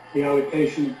to the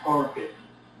allocation of parking?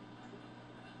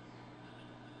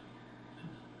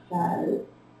 So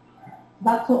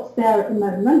that's what's there at the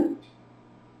moment.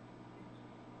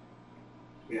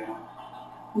 Yeah.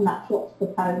 And that's what's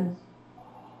proposed.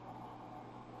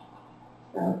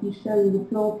 So I can show you the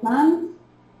floor plans.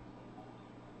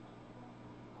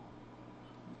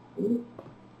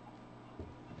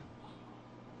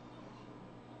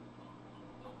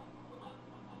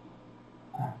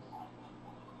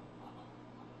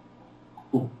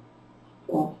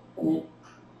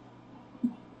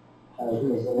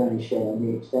 Because they're only showing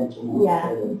the extension, not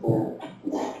showing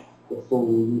the full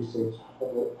usage of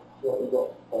it, what we've got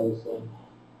proposed then.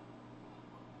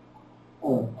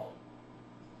 Oh,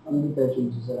 how many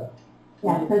bedrooms is that?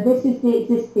 Yeah, so this is the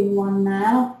existing one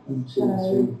now. 1, 2,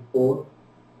 3, 4.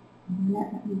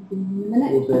 Let me see in a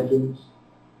minute. 4 bedrooms.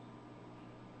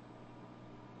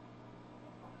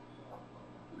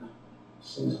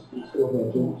 So, 4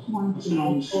 bedrooms. 1, 2,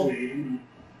 3, 4.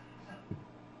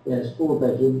 Yes, 4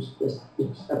 bedrooms. Just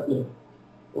exactly.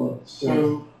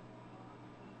 So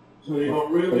they've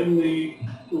got room in the,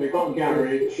 they've got a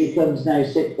garage. It becomes now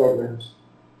 6 bedrooms.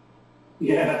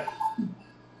 Yeah.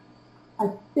 I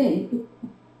think,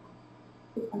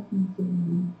 if I can see.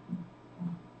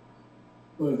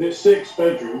 Well, if it's 6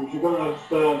 bedrooms, you've got to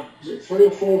have, is it 3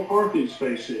 or 4 parking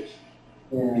spaces?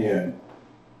 Yeah.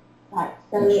 Right,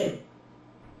 so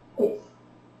it's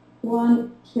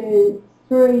 1, 2,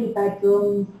 3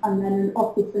 bedrooms and then an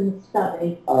office and a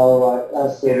study. Oh, right,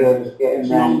 that's the way of getting It's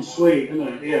round. an ensuite, isn't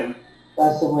it? Yeah.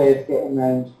 That's the way of getting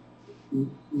round,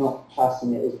 not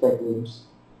classing it as bedrooms.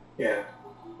 Yeah.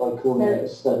 By calling it a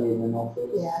study and an office.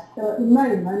 Yeah, so at the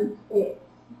moment it's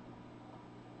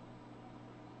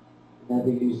Never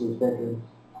used as bedrooms.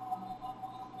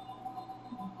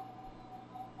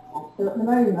 So at the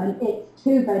moment it's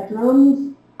 2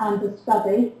 bedrooms and a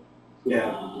study.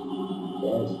 Yeah.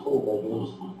 Yeah, it's 4 bedrooms.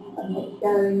 And it's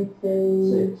going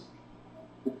to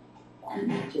 6.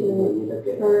 1,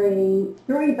 2,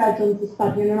 3 bedrooms, a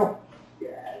study and an office.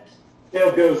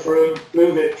 They'll go through.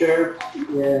 Move it, Chair.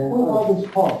 Yeah. What about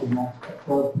this parking lot?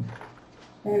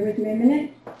 Bear with me a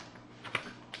minute.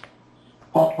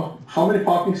 How many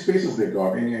parking spaces they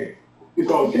got in a? You've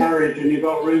got a garage and you've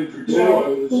got room for 2.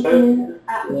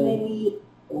 At the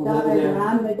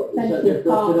diagram, they've got plenty of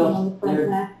parking on the front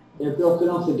there. They're blocking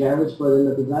off the garage by the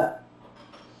look of that.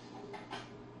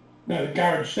 No, the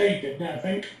garage stayed, didn't it, I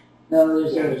think? No,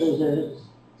 there's a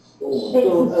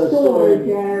storage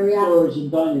area. Storage and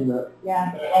dining room.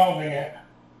 Yeah. They're halving it.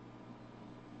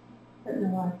 I don't know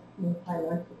why it's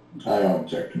highlighted. I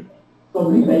object.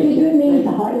 Probably making it.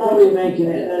 Probably making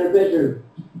it another bedroom.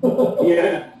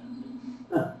 Yeah.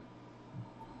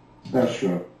 That's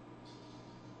true.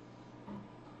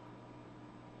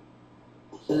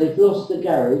 So they've lost the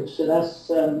garage, so that's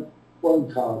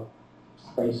 1 car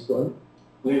space gone.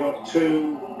 They've got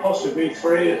 2, possibly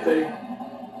 3 if they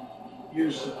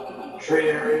use the tree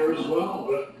area as well.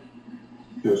 But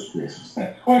Those spaces.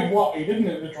 Quite wide, isn't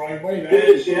it, the driveway there? it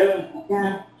is, yeah.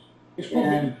 Yeah. It's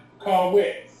probably car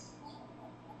width.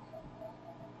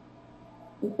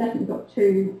 It's definitely got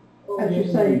 2, as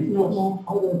you say, it's not more.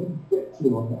 I don't think you get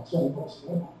 2 on that same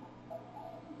possibly.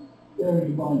 Bearing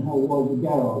in mind how wide the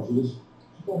garage is,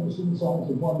 it's almost in the size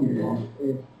of 1 yard.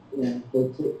 Yeah,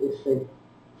 if they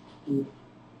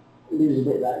lose a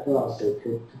bit of that grass, they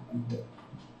could.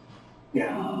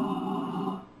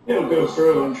 Yeah. It'll go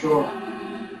through, I'm sure.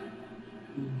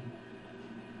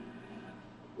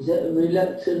 Is that a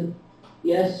reluctant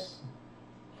yes?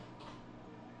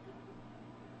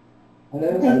 Hello?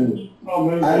 I'll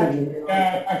move it.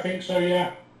 Yeah, I think so,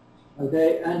 yeah.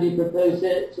 Okay, Andy proposed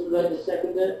it, someone like to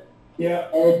second it? Yeah.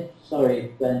 Ed,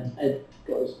 sorry Ben, Ed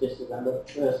got his fist hand up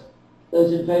first.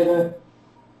 Those in favour?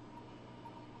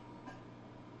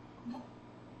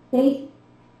 Steve?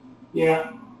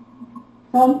 Yeah.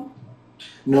 Tom?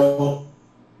 No.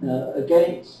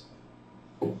 Against?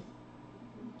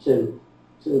 2.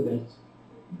 2 against.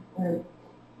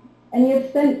 Any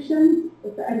abstentions?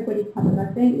 Is that everybody covered,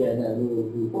 I think? Yeah, no,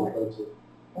 we all voted.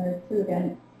 So 2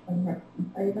 against and the rest in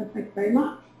favour. Thank you very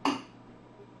much.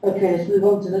 Okay, let's move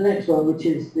on to the next one, which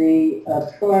is the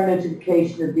prior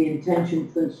notification of the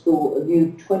intention to install a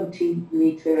new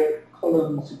 20-metre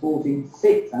column supporting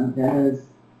 6 antennas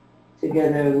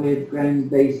together with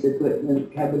ground-based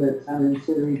equipment, cabinets and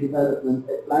ancillary development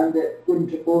land at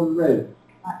Winterbourne Road.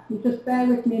 Can you just bear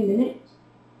with me a minute?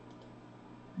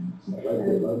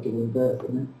 Like giving birth,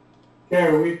 isn't it?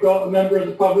 Chair, we've got a member of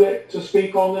the public to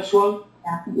speak on this one.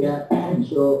 Yeah, I'm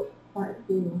sure. Quite a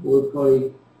few. We'll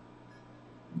probably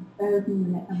Bear with me a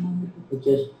minute. we'll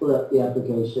just pull up the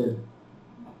application.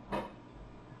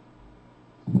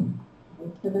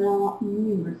 So there are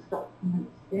numerous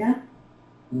documents here.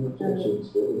 And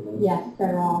objections to it. Yes,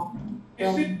 there are.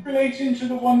 Is it relating to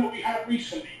the one that we had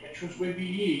recently, which was with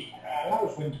EE? That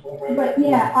was Winterbourne Road. But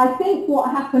yeah, I think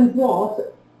what happened was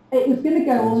it was going to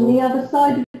go on the other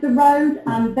side of the road,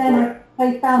 and then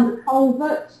they found a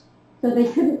culvert, so they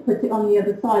couldn't put it on the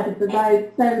other side of the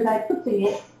road, so they're putting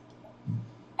it.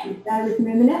 Bear with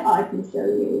me a minute, I can show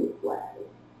you where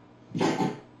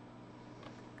it's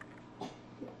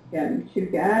going to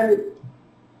go.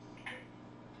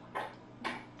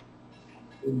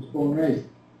 Winterbourne Road.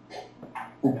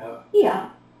 Here.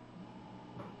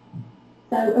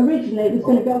 So originally it was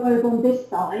going to go over on this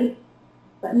side,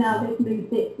 but now they've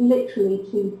moved it literally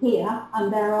to here,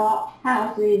 and there are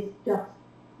houses just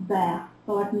there.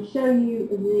 So I can show you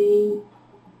the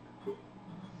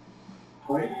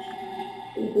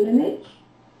Google image.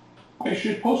 They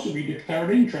should possibly declare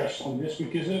an interest on this,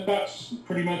 because that's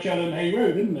pretty much Ellen Hay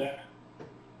Road, isn't it?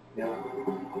 Yeah.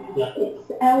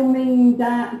 It's Elming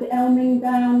Down, is it Elming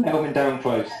Down? Elming Down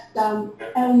Close.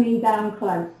 Elming Down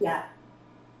Close, yeah.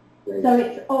 So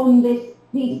it's on this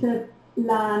piece of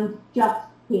land just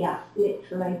here,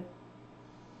 literally.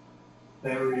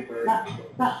 Very, very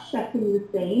That's setting the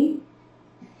scene.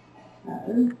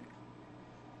 So,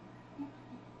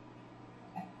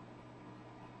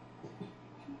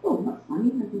 oh, that's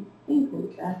funny, there's a thing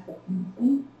called there, setting the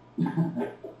scene.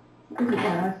 This is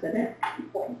where I said it.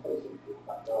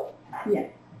 Yeah.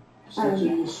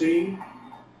 setting the scene.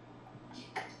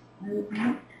 I'm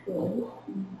not sure.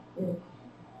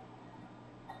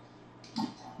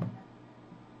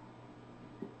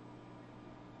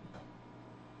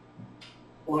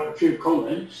 Quite a few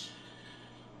comments.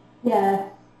 Yeah.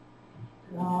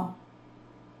 Are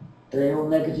they all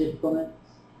negative comments?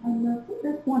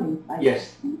 There's one in favour.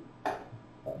 Yes.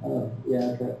 Oh,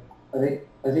 yeah, okay.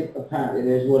 I think apparently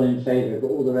there's one in favour, but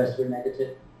all the rest were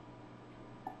negative.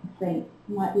 I think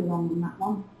might be wrong on that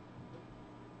one.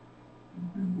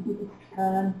 Let me just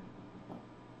turn.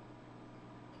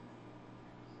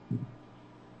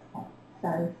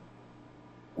 So,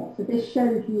 yeah, so this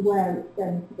shows you where it's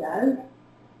going to go.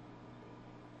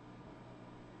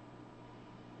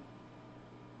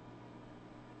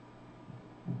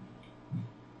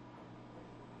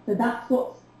 So that's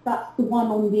the one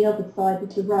on the other side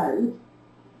of the road.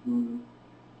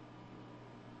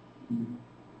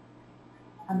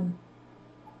 And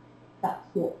that's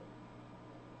what.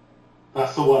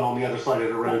 That's the one on the other side of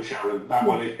the road, Sharon. That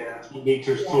one is 8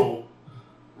 metres tall.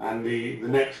 And the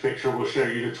next picture will show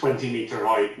you the 20 metre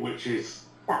height, which is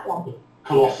that one.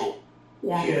 Colossal.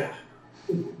 Yeah.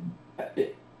 That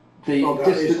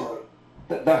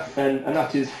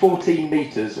is 14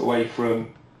 metres away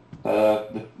from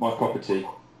my property.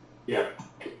 Yeah.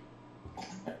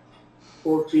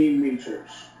 14 metres.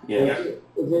 Yeah. If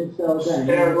it fell down,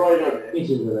 Stare right at it.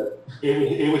 meters of it.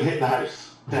 It would hit the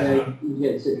house. Definitely. You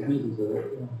get 6 meters of it.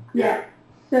 Yeah.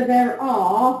 So there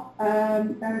are,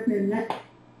 bear with me a minute.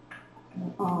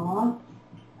 There are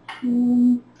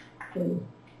 1, 2,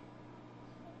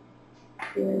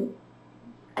 3,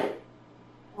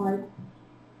 5,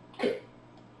 6,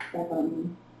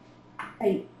 7,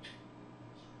 8,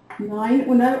 9.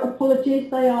 Well, no, apologies.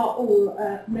 They are all,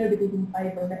 nobody's in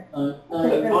favour of it.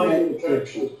 9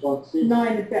 objections.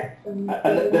 9 objections.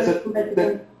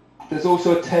 And there's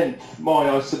also a 10th, mine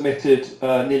I submitted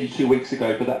nearly 2 weeks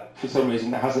ago, but that for some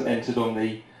reason that hasn't entered on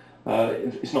the,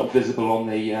 it's not visible on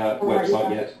the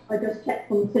website yet. I just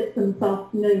checked on the system this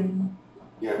afternoon.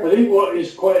 Yeah. I think what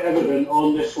is quite evident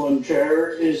on this one, Chair,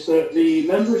 is that the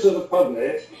members of the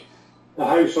public, the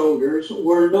householders,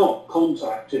 were not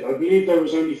contacted. I believe there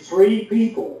was only 3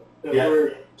 people that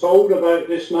were told about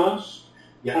this mass,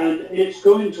 and it's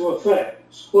going to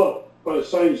affect, well, by the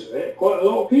sounds of it, quite a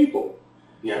lot of people.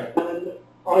 Yeah. And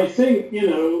I think, you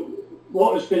know,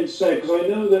 what has been said, because I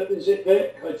know that, is it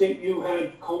Vic? I think you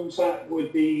had contact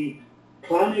with the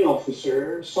planning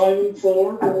officer, Simon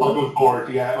Ford? Simon Ford,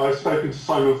 yeah. I've spoken to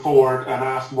Simon Ford and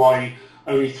asked why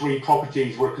only 3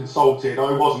 properties were consulted.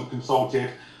 I wasn't consulted.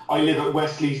 I live at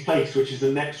Wesley's Place, which is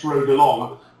the next road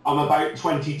along. I'm about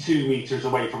 22 metres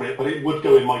away from it, but it would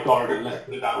go in my garden, let's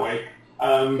put it that way.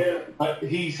 But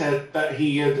he said that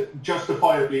he had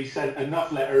justifiably sent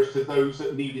enough letters to those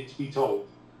that needed to be told.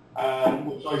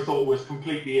 which I thought was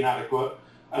completely inadequate.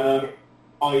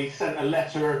 I sent a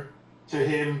letter to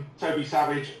him, Toby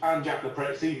Savage and Jack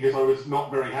Leprezzi, because I was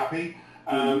not very happy,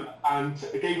 and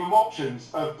gave him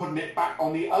options of putting it back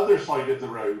on the other side of the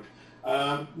road,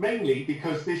 mainly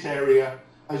because this area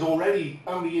has already,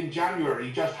 only in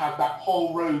January, just had that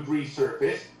whole road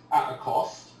resurfaced at a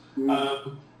cost.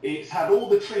 It's had all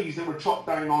the trees that were chopped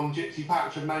down on Gypsy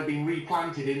Patch have now been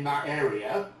replanted in that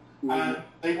area, and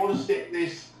they want to stick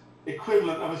this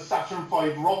equivalent of a Saturn V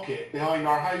rocket behind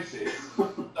our houses.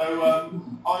 So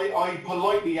I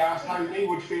politely asked how they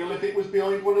would feel if it was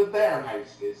behind one of their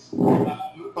houses,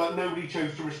 but nobody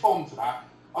chose to respond to that.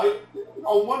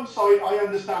 On one side, I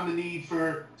understand the need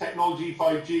for technology,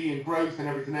 5G and growth and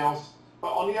everything else,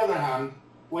 but on the other hand,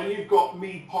 when you've got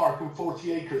Mead Park and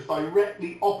 40 acres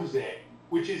directly opposite,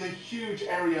 which is a huge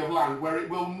area of land where it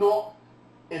will not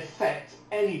affect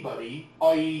anybody,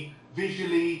 i.e.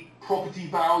 visually, property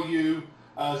value,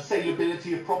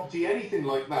 saleability of property, anything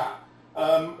like that.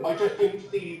 I just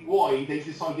don't see why they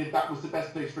decided that was the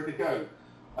best place for it to go.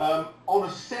 On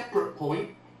a separate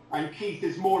point, and Keith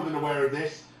is more than aware of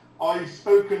this, I've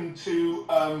spoken to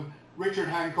Richard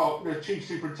Hancock, the Chief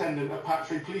Superintendent at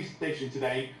Patchway Police Station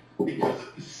today, because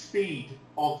of the speed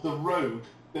of the road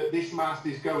that this mast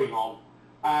is going on.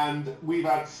 And we've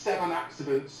had 7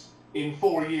 accidents in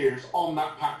 4 years on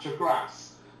that patch of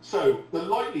grass. So the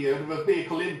likelihood of a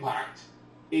vehicle impact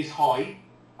is high,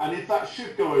 and if that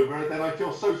should go over, then I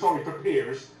feel so sorry for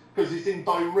Piers, because it's in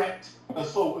direct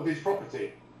assault of his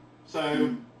property.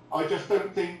 So I just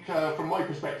don't think, from my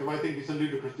perspective, I think it's a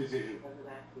ludicrous decision.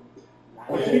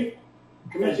 I think,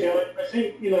 Committee, I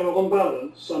think, you know, on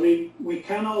balance, I mean, we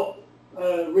cannot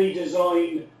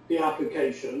redesign the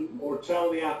application or tell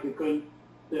the applicant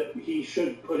that he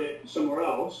should put it somewhere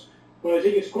else, but I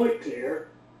think it's quite clear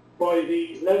by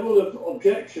the level of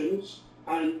objections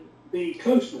and the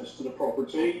closeness to the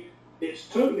property, it's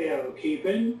totally out of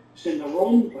keeping, it's in the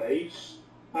wrong place,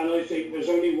 and I think there's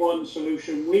only one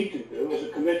solution we can do as a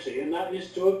committee, and that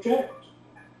is to object.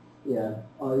 Yeah,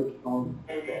 I'll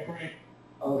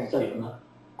second that.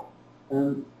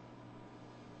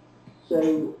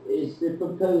 So is the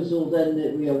proposal then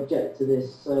that we object to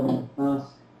this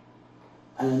ask,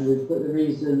 and we put the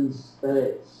reasons that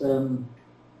it's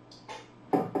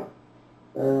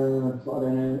I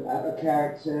don't know, out of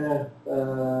character,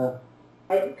 out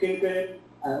of keeping,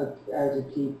 out of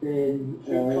keeping,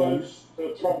 too close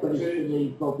to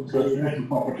property,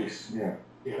 properties, yeah.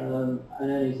 And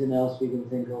anything else we can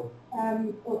think of.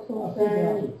 Also,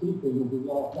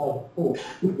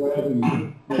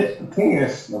 The thing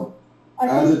is, no. I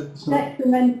think it's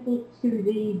detrimental to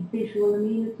the visual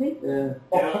amenity.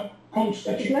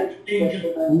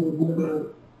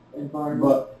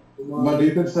 Environment. But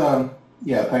if it's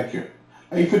yeah, thank you.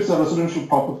 If it's a residential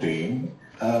property,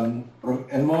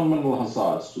 environmental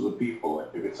hazards to the people,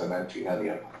 if it's an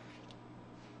anti-area.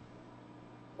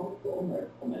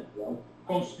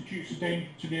 Constitutes a danger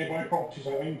to nearby properties, I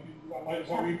think. Is that what you're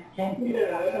saying?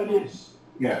 Yeah, it is.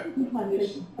 Yeah. Sometimes they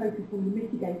can focus on the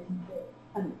mitigating bit,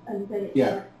 and then it's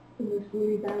Yeah. almost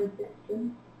really down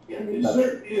section. Yeah, it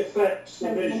certainly affects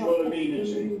the visual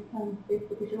amenity.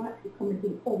 Because you're actually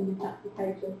commenting on this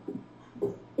application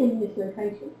in this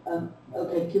location.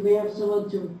 Okay, can we have someone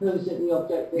to propose that we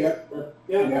object this?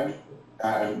 Yeah.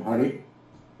 Honey?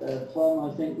 Tom,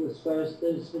 I think, was first.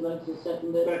 Those would like to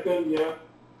second it? Second, yeah.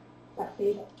 That's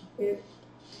it.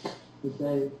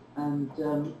 Okay, and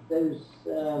those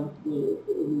who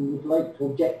would like to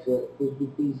object to it, would you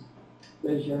please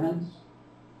raise your hands?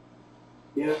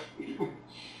 Yeah. Yeah.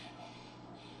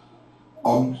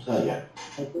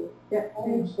 Yeah.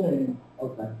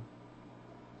 Okay.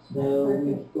 So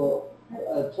we've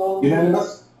got Tom.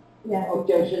 Unanimous? Yeah.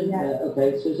 Objection? Yeah.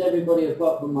 Okay, so is everybody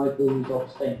apart from Michael who's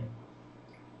abstaining?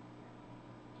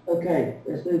 Okay,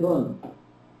 let's move on.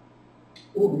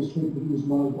 All these people use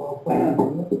mobile phones. I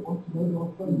want to know my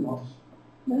phone lost.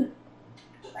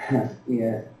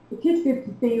 Yeah. It's just good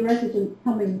to see residents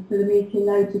coming to the meeting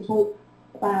though to talk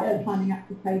about planning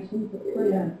applications. It's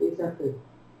brilliant. Yeah, exactly.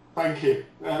 Thank you.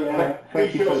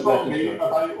 Thank you feel for strongly that.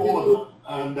 about all of them,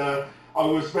 and I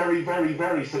was very, very,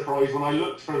 very surprised when I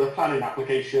looked for the planning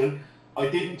application. I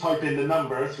didn't type in the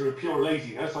number through pure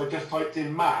laziness. I just typed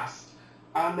in mast,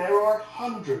 and there are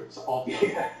hundreds of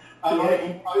them.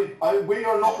 And we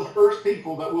are not the first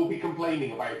people that will be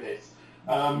complaining about this.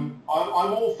 I'm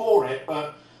all for it,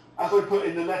 but as I put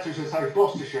in the letters to South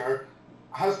Gloucestershire,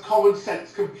 has common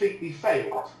sense completely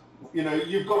failed? You know,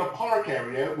 you've got a park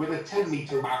area with a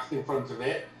 10-metre mast in front of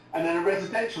it, and then a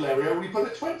residential area we put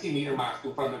a 20-metre mast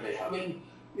in front of it. I mean,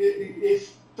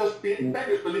 it's just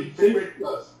beggars belief. It really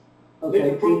does. I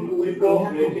think the problem we've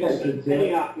got, Rick, is that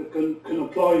any applicant can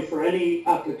apply for any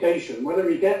application. Whether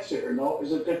he gets it or not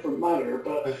is a different matter,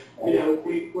 but, you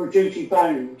know, we're duty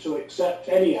bound to accept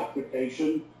any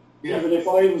application, even if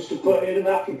I was to put in an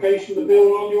application to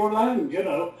build on your land, you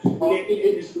know. It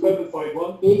is a bona fide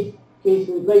one. Keith,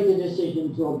 we've made the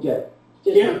decision to object.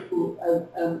 Ed,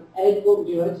 what would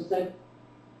you like to say?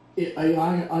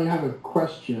 I have a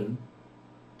question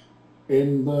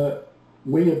in that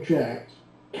we object.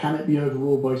 Can it be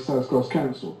overruled by South Gloss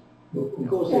Council? Of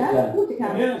course it can. Of course it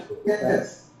can.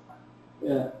 Yes.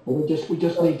 Yeah. Well, we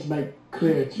just need to make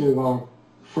clear to our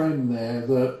friend there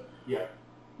that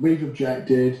we've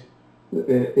objected.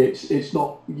 It's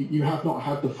not. You have not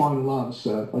had the final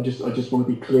answer. I just want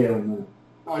to be clear on that.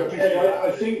 I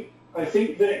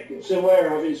think that it's aware,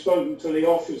 having spoken to the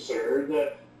officer,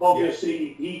 that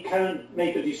obviously he can't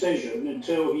make a decision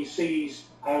until he sees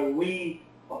how we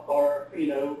are, you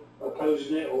know,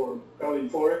 opposing it or going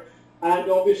for it, and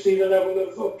obviously the level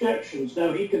of objections.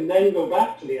 Now he can then go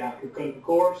back to the applicant, of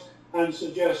course, and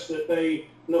suggest that they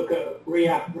look at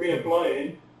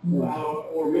reapplying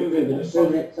or moving this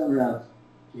somewhere else.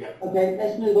 Yeah. Okay,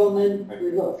 let's move on then.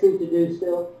 We've got a few to do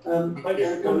still. Thanks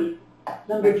for coming.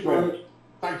 Number 5.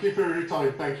 Thank you for your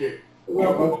time. Thank you.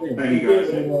 Welcome. Thank you, guys.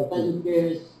 Pleasant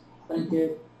viewers. Thank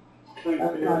you.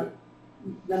 Right.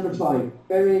 Number 5,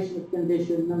 variation of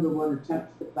condition number 1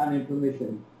 attached to planning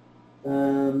permission.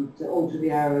 To alter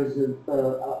the hours of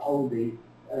Aldi.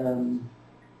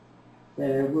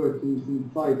 They're working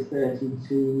from 5:30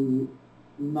 to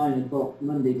 9 o'clock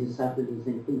Monday to Saturdays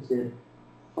inclusive,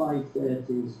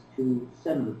 5:30 to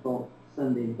 7 o'clock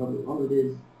Sunday and public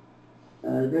holidays.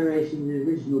 Variation of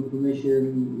the original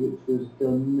permission, which was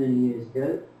done many years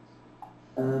ago,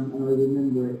 and I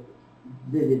remember it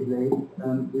vividly.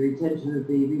 The retention of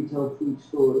the retail food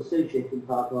store associated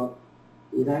car park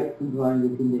without complying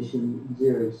with condition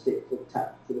 06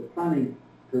 attached to the planning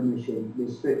permission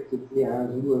restricted to the hours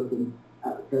of working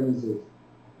at the premises.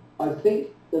 I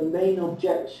think the main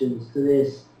objections to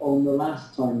this on the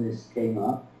last time this came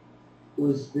up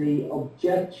was the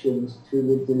objections to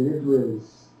the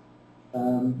deliveries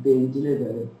being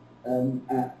delivered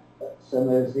at some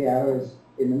of the hours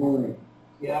in the morning.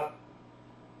 Yeah.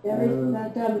 There is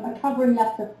a covering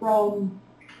letter from,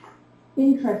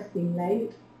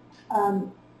 interestingly, I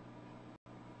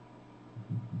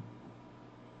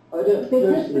don't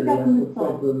personally have a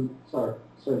problem. Sorry.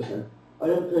 I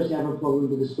don't personally have a problem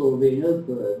with the store being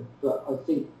open, but I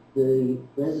think the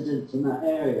residents in that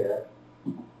area,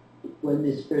 when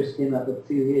this first came up a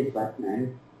few years back now,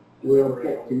 were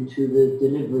objecting to the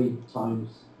delivery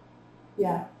times.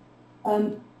 Yeah.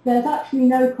 There's actually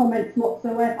no comments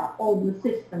whatsoever on the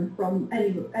system from any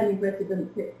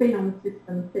residents. It's been on the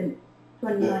system since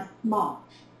 29th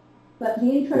March. But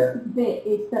the interesting bit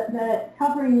is that the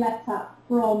covering letter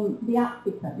from the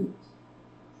applicant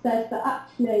says that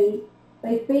actually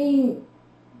they've been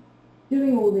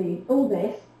doing all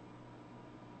this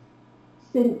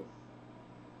since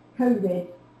COVID.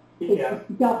 The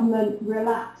government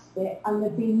relaxed it, and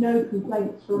there've been no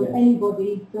complaints from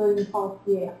anybody during the past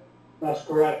year. That's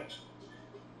correct.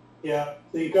 Yeah,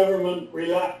 the government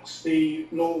relaxed the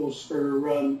laws for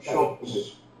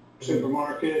shops,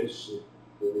 supermarkets.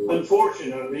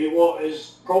 Unfortunately, what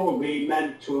is probably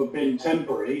meant to have been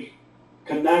temporary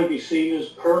can now be seen as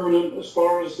permanent as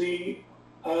far as the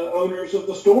owners of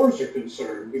the stores are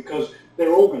concerned, because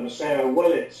they're all going to say how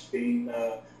well it's been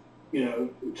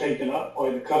taken up by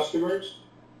the customers.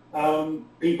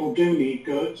 People do need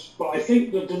goods, but I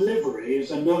think the delivery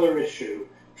is another issue.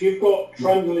 If you've got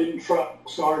trundling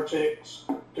trucks, Arctics,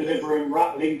 delivering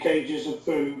rattling cages of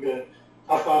food at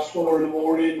 4:30 in the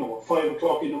morning or 5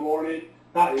 o'clock in the morning,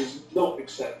 that is not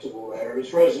acceptable there.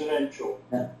 It's residential.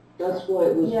 Yeah. That's why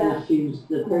it was refused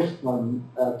the first time,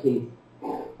 Keith.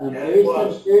 There is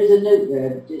a note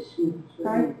there.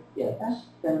 Down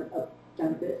a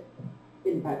bit.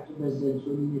 Impact of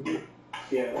residential community.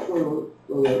 Yeah. Well,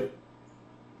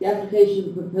 the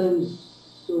application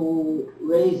proposal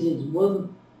raises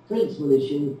one principal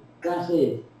issue, that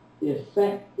is, the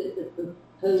effect that the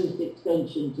proposed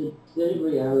extension to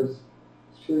delivery hours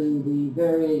through the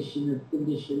variation of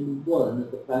condition 1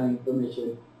 of the planning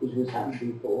permission, which was happened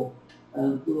before,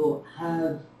 will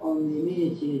have on the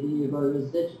immediacy of the nearby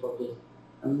residential properties,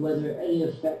 and whether any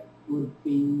effect would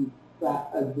be that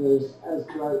adverse as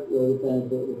to outweigh the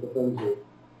benefit of the proposal.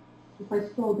 If I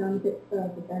scroll down a bit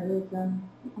further, there is,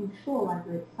 I'm sure I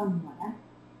read somewhere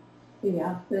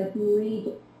here, so if you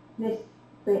read this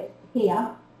bit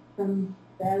here from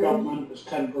there. Government is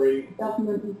temporary.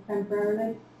 Government is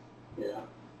temporarily. Yeah.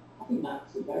 I think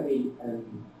that's a very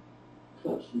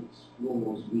question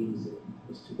explores reason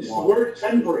as to It's why. the word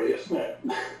temporary, isn't it?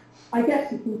 I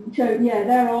guess, Joe, yeah,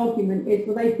 their argument is,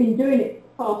 well, they've been doing it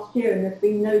for the past year and there's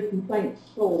been no complaints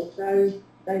at all, so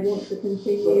they want to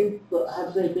continue. But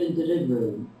have they been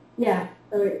delivering? Yeah,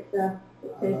 so it's,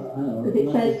 because it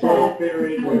Like says the there,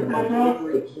 period where where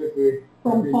delivery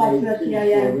from 5:30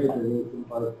 a.m. from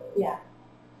 5:30. Yeah.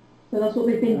 So that's what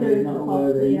they've been doing for Not the aware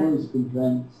past of any year. noise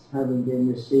complaints having been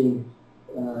received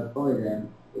by them,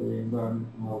 the Environment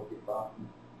and Health Department.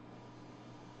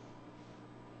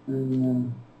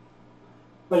 And,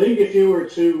 I think if you were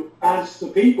to ask the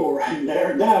people around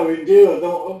there now, in view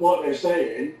of what they're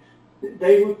saying,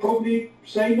 they would probably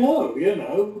say no, you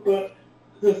know. But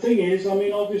the thing is, I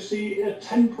mean, obviously a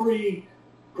temporary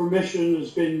permission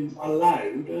has been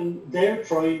allowed and they're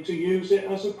trying to use it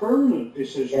as a permanent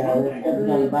decision. yeah, aren't they've they?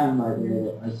 done a ban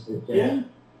idea, I suggest. Yeah.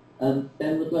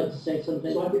 Ben would like to say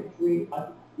something? So I think it's really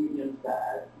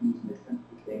unfair using this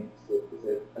temporary thing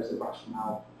as a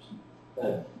rationale.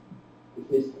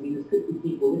 Because, I mean, there could be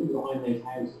people living behind those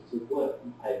houses who work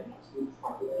from home, not to be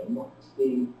travelling, not to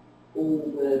do all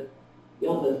the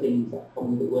other things that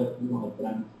come with the working life,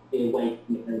 and be away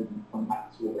from your home and come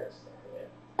back to your rest area.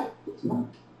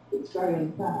 It's very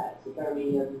unfair. It's a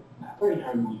very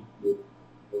narrow-minded view.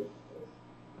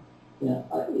 Yeah,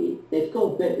 they've got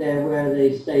a bit there where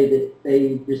they say that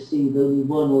they receive only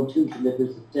 1 or 2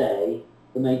 deliveries a day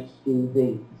from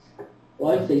HGVs.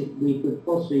 Well, I think we could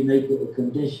possibly make it a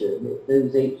condition that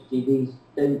those HGVs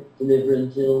don't deliver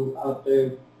until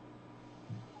after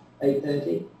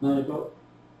 8:30, 9 o'clock.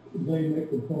 They make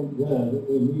the point there that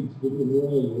they need to deliver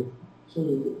early so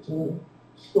that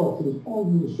stock is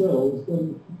on the shelves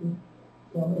when people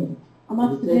come in. I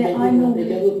must They admit,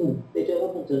 don't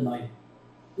open till 9.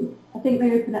 I think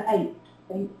they open at 8,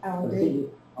 I think, I Aldi. think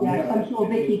Yeah, 'cause I'm sure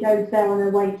Vicky goes there on her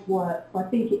way to work, so I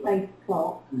think it's 8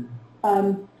 o'clock.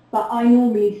 But I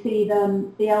normally see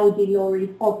the Aldi lorries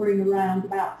hovering around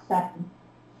about 7.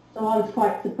 So I was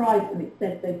quite surprised when it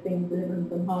said they've been delivering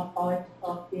from 5:30 to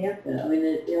past here. Yeah, I mean,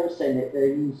 they are saying that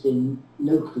they're using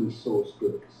locally sourced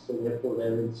goods, so therefore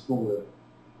they're in smaller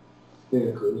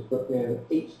vehicles, but they're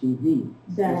HGVs.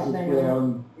 They're This is they where are.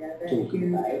 I'm Yeah, they're talking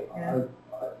huge, about. yeah.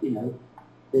 You know,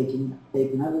 they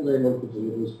can have all their local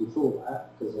deliveries before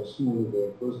that because they're smaller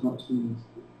vehicles, not too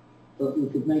easy. But we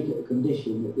could make it a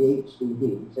condition that the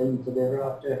HGVs only deliver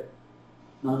after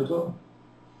 9 o'clock.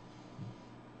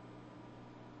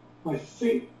 I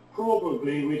think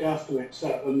probably we'd have to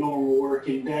accept a normal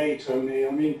working day, Tony.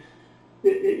 I mean,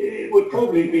 it would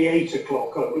probably be 8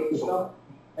 o'clock, I would have thought.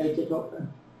 8 o'clock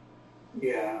then?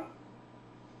 Yeah.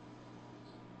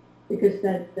 Because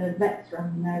the vets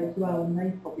around there as well, and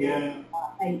they probably Yeah.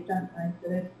 about 8, don't they?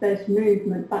 So there's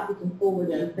movement backwards and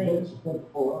forwards and things.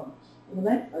 Well,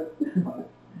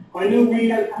 I know we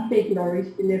don't have big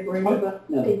lorries delivering, but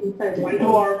even so, I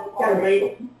know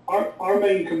our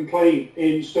main complaint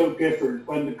in Stoke Gifford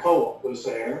when the co-op was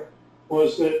there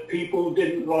was that people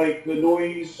didn't like the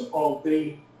noise of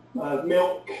the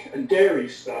milk and dairy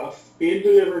stuff being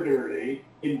delivered early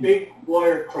in big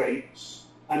wire crates,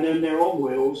 and then they're on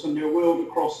wheels and they're wheeled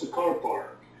across the car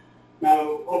park.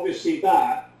 Now, obviously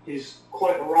that is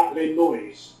quite a rattling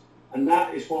noise, and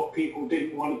that is what people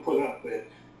didn't want to put up with.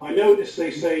 I noticed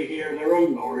they say here their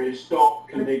own lorries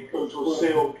dock and they go to a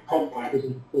sealed compound. At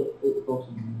the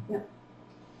bottom. Yeah.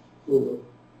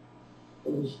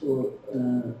 Restore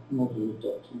modular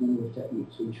adopting a number of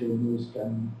techniques to ensure noise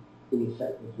can be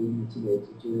effectively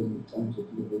mitigated during the times of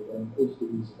delivery when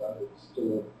HGVs are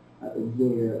stored at the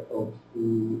rear of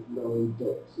the lorry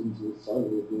docks into the side of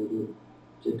the building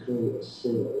to create a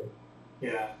sill.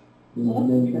 Yeah. And no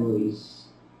noise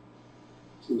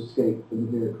to escape from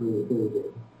the vehicle or the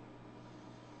building.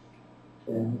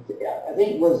 I think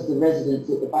it was the residents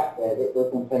at the back there that were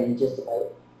complaining just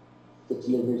about the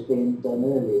deliveries being done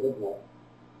early, wasn't it?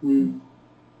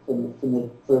 From the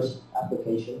first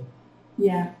application.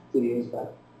 Yeah. 2 years back.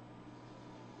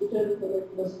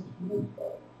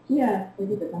 Yeah, they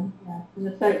did it then, yeah.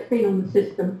 And so it's been on the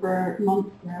system for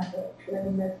months now, but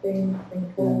there's been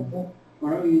called.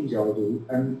 When I use Aldi,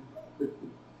 and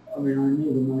I mean, I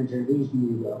knew the manager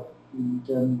reasonably well, and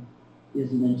he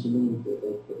hasn't mentioned anything that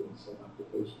they put in some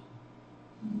application.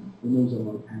 He knows I'm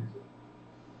on council.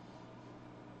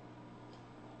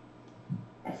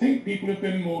 I think people have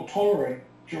been more tolerant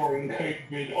during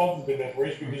COVID of the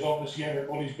deliveries because obviously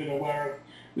everybody's been aware of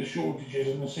the shortages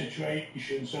and the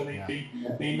situation, so they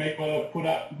may well have put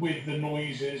up with the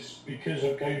noises because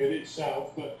of COVID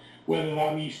itself, but whether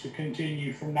that needs to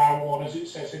continue from now on, as it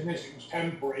says in this, it was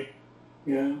temporary.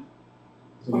 Yeah.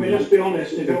 I mean, let's be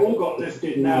honest, if it all got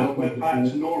lifted now and went back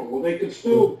to normal, they could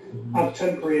still have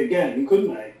temporary again,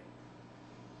 couldn't they?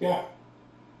 Yeah.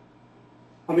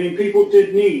 I mean, people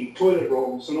did need toilet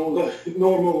rolls and all the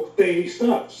normal daily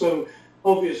stuff, so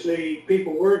obviously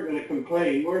people weren't going to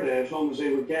complain, were they, as long as they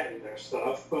were getting their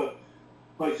stuff, but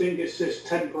I think it's this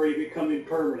temporary becoming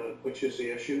permanent, which is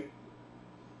the issue.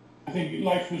 I think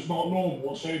life was not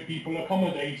normal, so people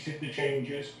accommodated the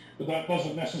changes, but that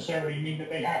doesn't necessarily mean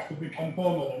that they have to become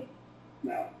permanent.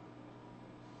 No.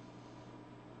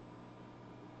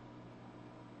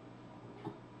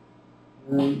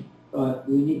 Right,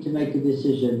 we need to make a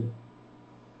decision.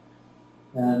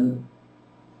 I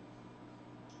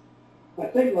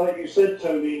think, like you said,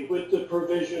 Tony, with the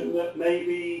provision that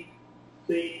maybe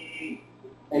the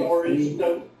lorries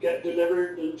don't get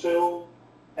delivered until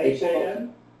 8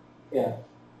 a.m. Yeah.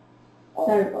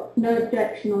 So no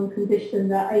objection on condition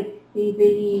that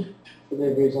HGV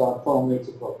deliveries are from 8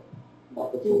 o'clock,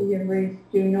 not before. deliveries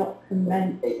do not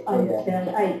commence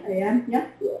until 8 a.m. Yeah.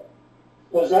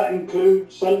 Does that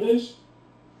include Sundays?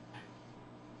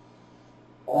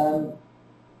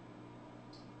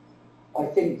 I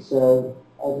think so.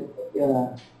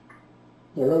 Yeah.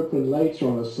 They're open later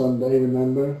on a Sunday,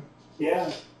 remember? Yeah.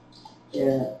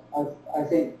 Yeah. I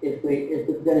think if we're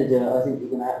going to do it, I think we're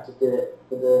going to have to do it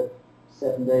for the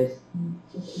 7 days.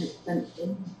 It's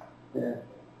expensive. Yeah.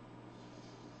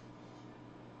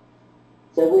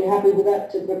 So we're happy with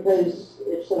that to propose,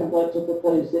 if someone would like to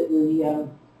propose that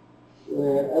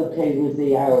we're okay with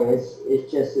the hours,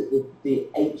 it's just that the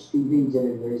HGV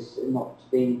deliveries are not to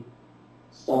be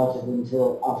started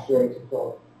until after 8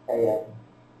 o'clock a.m.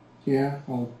 Yeah,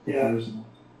 I'll propose that.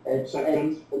 Ed's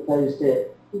proposed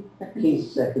it,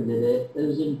 Keith seconded it.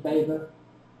 Those in favour?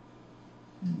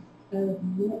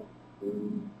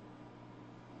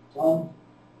 Tom?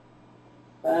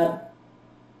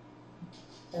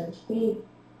 So Steve,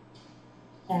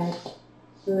 Ed,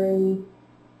 3.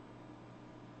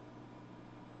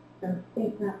 So I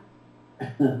think that's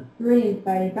 3 in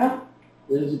favour.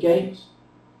 Those against?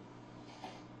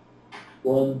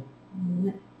 1.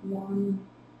 Next one.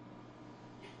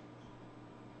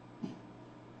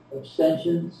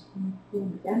 Abstentions?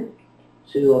 1 against.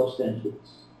 2 abstentions.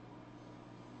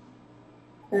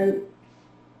 So,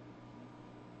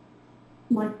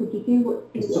 Michael, did you what?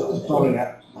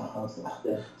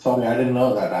 Sorry, I didn't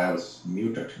know that I was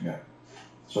muted. Yeah.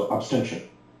 So abstention.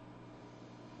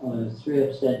 3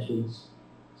 abstentions,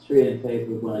 3 in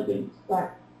favour, 1 against. Right.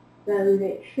 So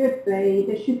there should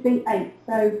be 8.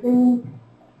 So who?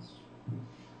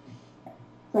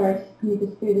 Sorry, can you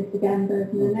just do this again, those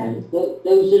in the next?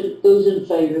 Those in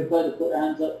favour, both put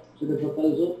hands up to the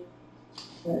proposal.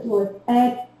 So it was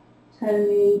Ed,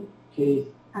 Tony, Keith,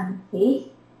 and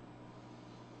Keith.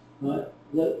 Right.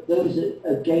 Those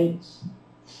against.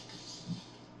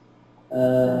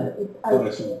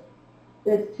 There's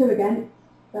 2 against.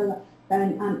 So that's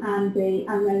Ben and Andy,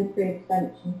 and then 3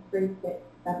 abstentions. 3, 6,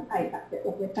 7, 8. That's it.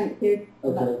 Lovely. Thank you.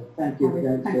 Okay. Thank you.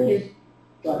 Thank you.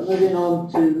 Right. Moving on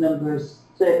to number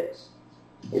 6.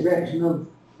 Erection of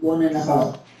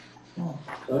 1.5.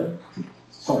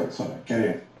 Sorry.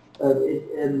 Carry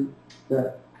on.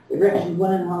 Erection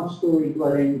 1.5 story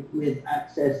dwelling with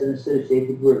access and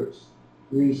associated roofs.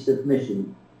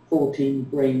 Resubmission. 14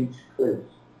 Grange Close.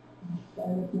 So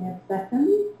with me a second.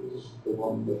 This is the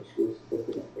one which was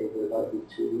looking at they were likely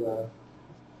to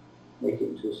make it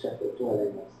into a separate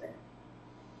dwelling, I think.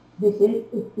 This is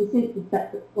the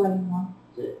separate dwelling one.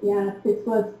 Is it? Yeah,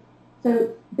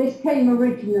 this came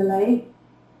originally,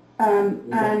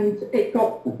 and it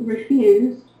got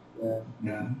refused.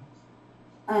 Yeah.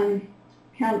 And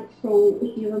council,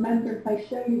 if you remember, if I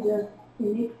show you the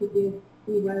image, would you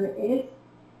see where it is?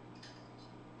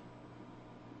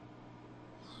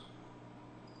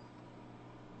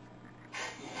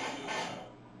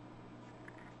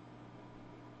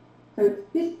 So it's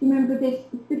this, remember this,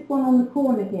 it's this one on the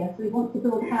corner here, so we want to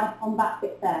build a house on that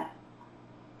bit there.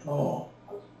 Oh.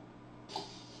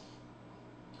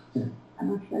 And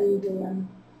I'll show you the,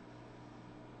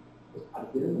 so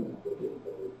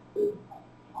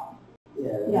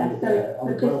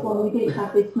this one, we did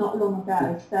have this not long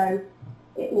ago, so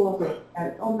it was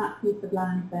on that piece of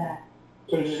land there.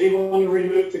 So does he want to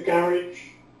remove the garage?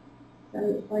 So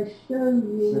if I show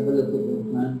you, have a look at the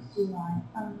plans. Right,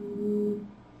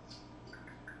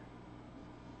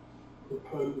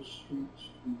 Proposed streets.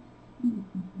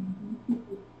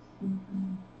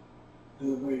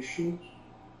 Elevations.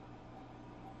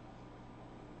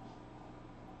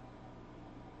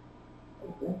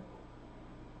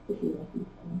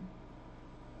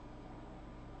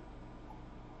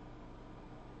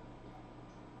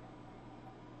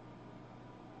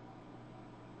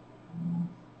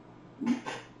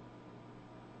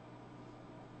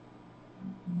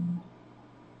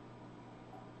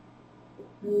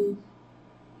 And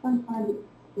sometimes it's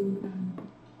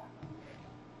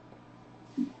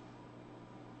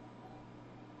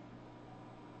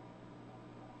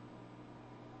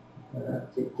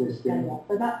That's existing. yeah,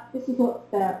 so this is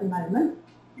what's there at the moment.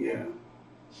 Yeah.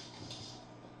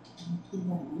 And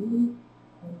then,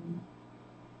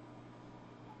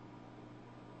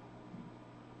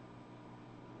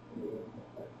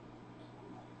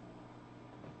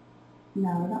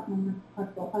 no, that one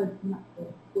I've got open up to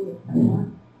the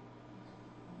one.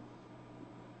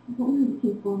 I've got another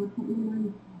keep on, I can't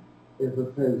remember. The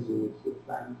proposal is the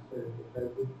plans for the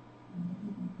proposal.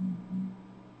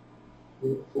 The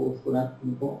fourth one up from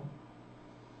the bottom.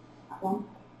 That one.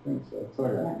 I think so. Try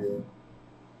that. Yes.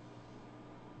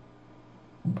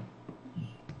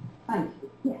 Thank you.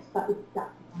 Yes, that is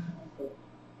exactly what I did.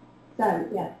 So,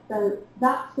 yeah, so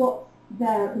that's what's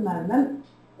there at the moment.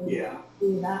 Yeah.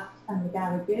 Do that and the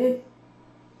garages,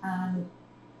 and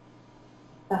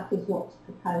that is what's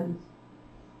proposed.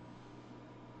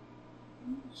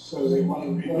 So they want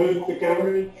to remove the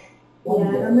garage?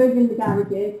 Yeah, removing the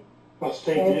garages. That's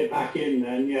taking it back in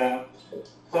then, yeah.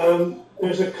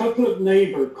 There's a couple of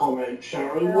neighbour comments,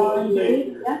 Sharon. What are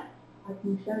they? Yeah, I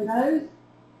can show those.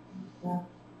 Yeah.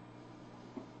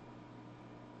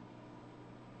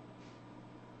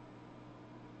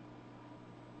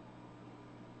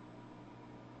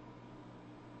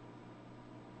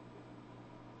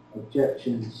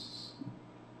 Objections.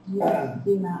 Yes,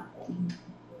 zoom out.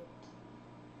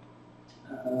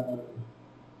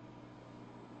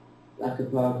 Lack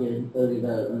of parking, early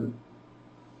development.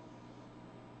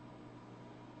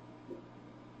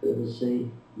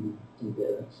 Privacy. Didn't get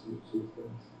that, two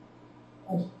things.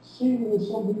 I see there was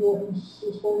somebody on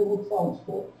sustainable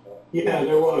transport. Yeah,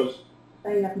 there was.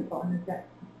 They haven't got an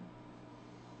objection.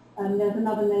 And there's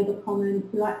another neighbour comment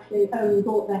who actually only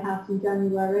bought their house in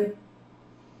January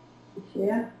this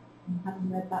year. I haven't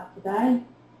read that today.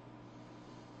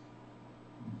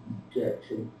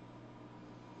 Objection.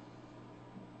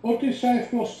 What did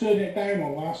South Gloss turn it down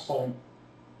on last time?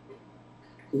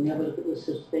 Can you have a look at the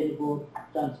sustainable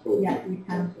transport? Yeah, you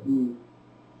can. Mm.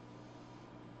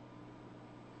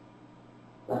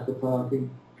 Lack of parking.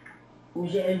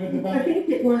 Was it over the I back? think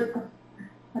it was,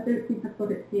 I don't think I've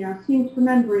got it here. I seem to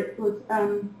remember it was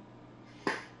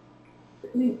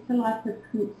linked to like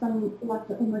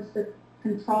almost a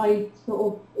contrived sort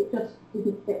of, it just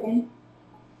didn't fit in.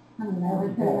 I don't know, I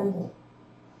don't remember.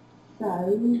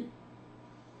 So,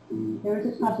 there is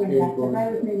a covering letter,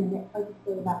 bear with me a minute, I'll just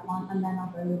do that one and then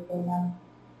I'll go with the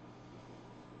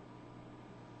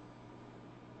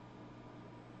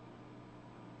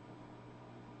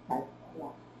okay,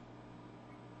 yeah.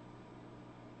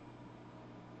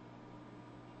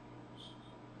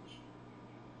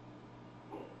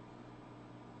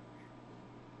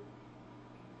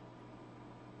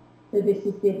 So this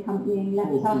is the accompanying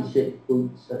letter.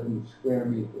 46.7 square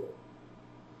metre.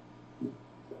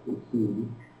 Huge.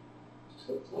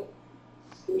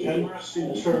 Generous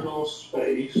internal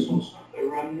space, the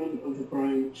remnant of the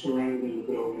ground surrounding the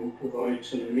building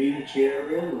provides an amenity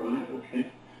area, right?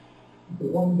 Okay. The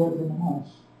one bedroom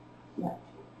house. Yeah.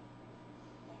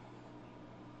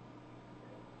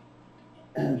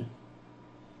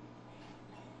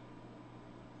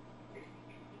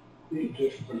 The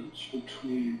difference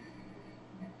between.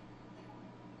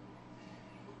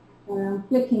 Sorry, I'm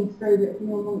flicking through it. If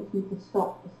anyone wants me to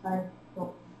stop, just say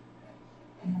stop.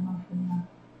 And then I can.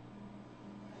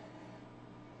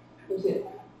 Was it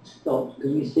stopped?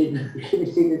 Because we've seen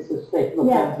the sustainable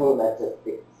Yeah. transport letter.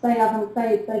 They haven't.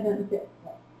 They don't fit.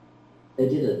 They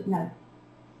didn't. No.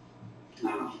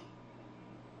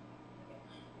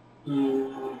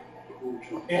 No.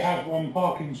 It had one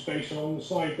parking space along the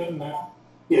side, didn't it?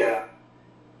 Yeah,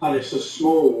 and it's a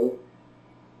small,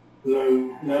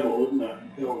 low level, isn't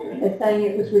it? Building. They're saying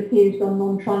it was refused on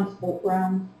non-transport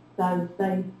grounds, so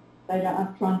they don't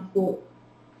have transport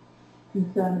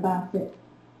concern about it.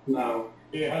 No.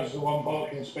 It has the one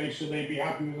parking space, so they'd be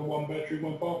happy with the one bedroom,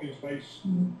 one parking space.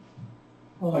 Mm.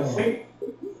 I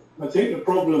think the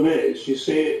problem is, you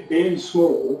see, it being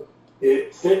small,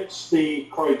 it fits the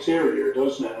criteria,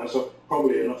 doesn't it, as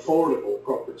probably an affordable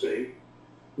property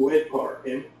with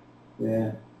parking.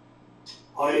 Yeah.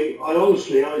 I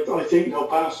honestly, I think they'll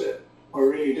pass it. I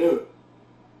really do.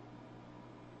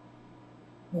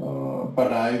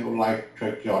 But I would like to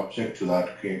actually object to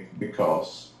that,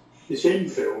 because it's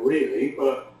infill, really,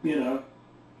 but you know.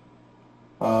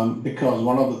 Because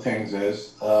one of the things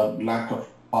is lack of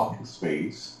parking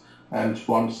space, and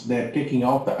once they're taking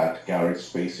out that garage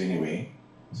space anyway,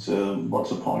 so what's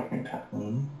the point?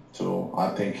 So I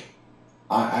think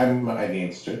I'm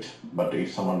against it, but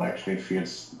if someone actually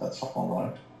feels that's all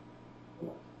right.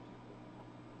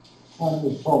 I'm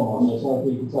with Tom on this, I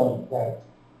think it's out of character.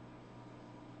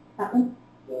 That one?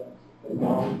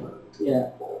 Yeah.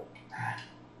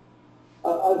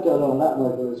 I've gone on that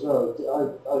model as well.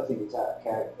 I think it's out of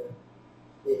character.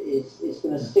 It's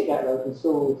going to stick out like a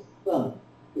sore thumb.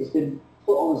 It's been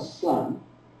put on a slant.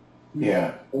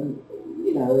 Yeah. And,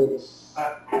 you know, it's...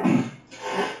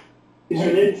 It's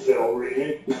an infill,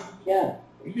 really. Yeah.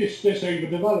 It's this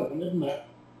overdevelopment, isn't it?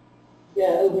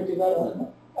 Yeah,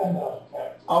 overdevelopment. And out of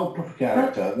character. Out of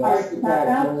character.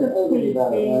 Out of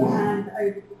overdevelopment and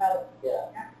overdevelopment. Yeah.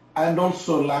 And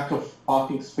also lack of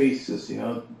parking spaces, you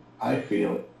know, I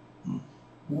feel.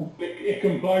 It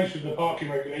complies with the parking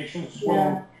regulations as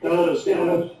well. Yeah. Does,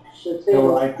 yeah.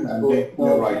 You're right, Andy.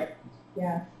 You're right.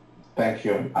 Yeah. Thank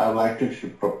you. I would like to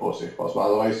propose if possible.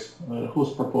 Otherwise,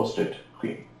 who's proposed it?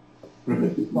 Queen. You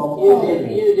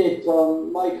did,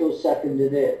 Tom. Michael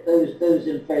seconded it. Those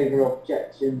in favour of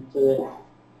objection to it.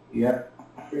 Yeah.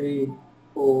 3,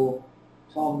 4,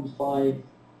 Tom's 5.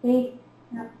 Me?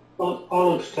 Yeah.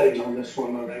 I'll abstain on this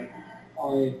one, I think.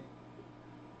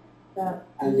 5.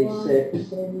 Andy 6.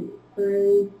 2,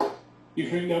 3. You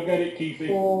think they'll get it, Keithy?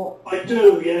 4. I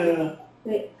do, yeah.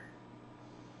 6.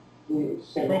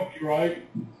 You're probably right.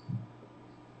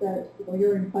 So, well,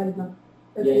 you're in favour of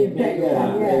Yeah, the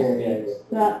objection, yeah.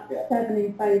 So that's 7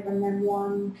 in favour and then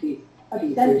 1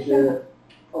 abstention.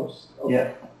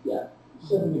 Yeah. Yeah.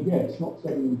 7 against, not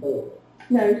 7 in favour.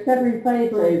 No, 7 in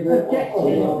favour of the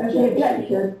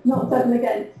objection, not 7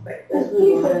 against. Let's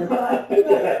move on.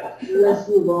 Let's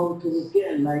move on because it's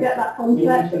getting late. Get that We need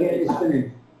concept. to get this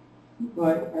finished.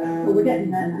 Right. Well, we're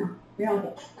getting there now. We are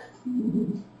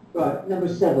getting. Right, number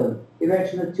 7.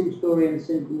 Erection of 2-storey and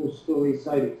single-storey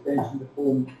side extension to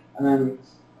form an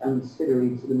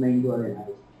ancillary to the main dwelling house.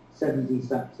 70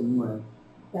 Saxon Way.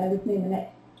 Bear with me a minute.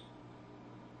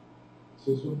 Has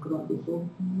this one come up before?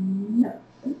 No.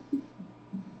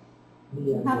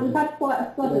 We've had quite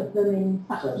a flood of them in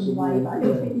Saxon Way, but I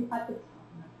don't think we've had this.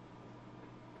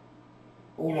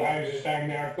 All the houses down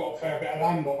there have got a fair bit of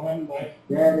land on them, haven't they?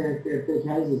 Yeah, they're big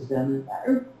houses down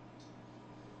there.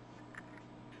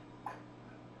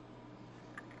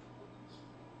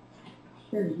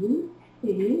 Show you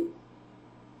is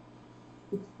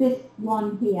it's this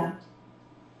one here.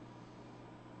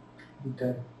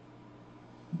 Okay.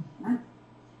 Right.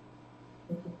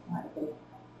 This is quite big.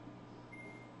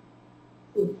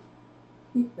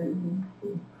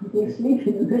 It's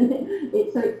leaving a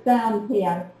minute. So it's down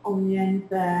here on the end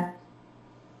there.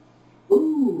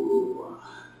 Ooh.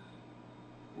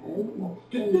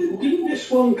 Didn't this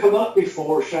one come up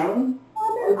before, Sharon?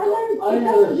 I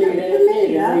never seen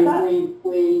it.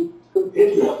 We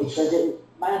completed it because it was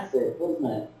massive,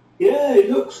 wasn't it? Yeah, it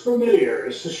looks familiar.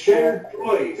 It's a shared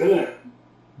drive, isn't it?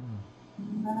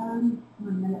 1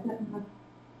 minute, let me have.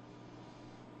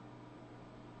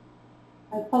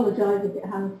 I apologise if it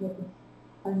has with this,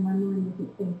 and my mind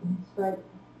isn't thinking straight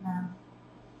now.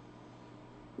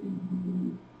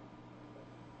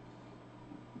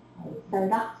 Okay, so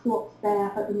that's what's there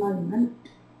at the moment.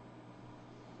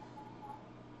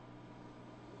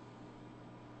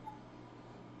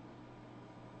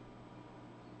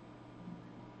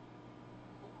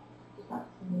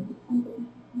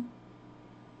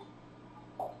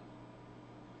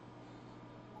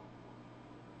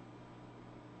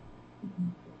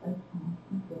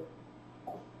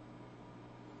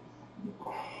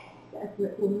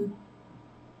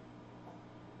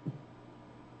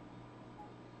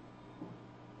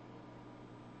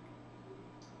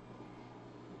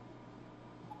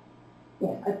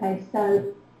 Yeah, okay,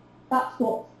 so that's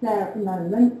what's there at the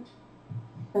moment.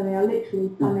 So they are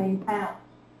literally coming out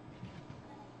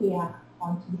here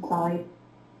onto the side.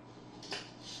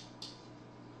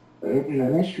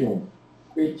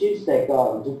 Reduce their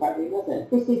gardens to practically nothing.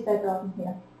 This is their garden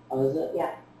here. Oh, is it?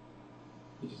 Yeah.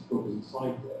 You just put it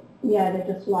inside there. Yeah, they're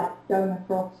just like going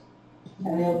across.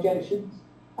 Any objections?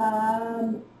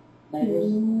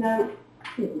 Neighbours? No.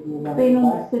 It's been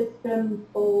on the system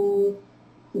for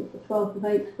since the 12th of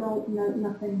April. No,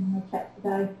 nothing. I checked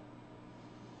today.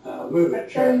 Move it,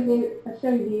 Sharon. I'll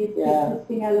show you the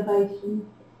existing elevations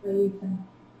so you can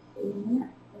see in a minute.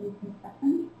 Wait a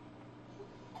second.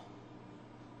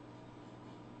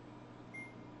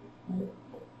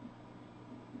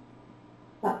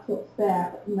 That's what's there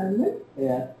at the moment.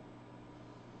 Yeah.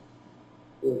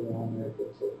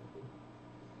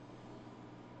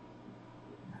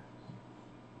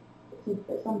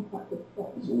 It's on quite good spot.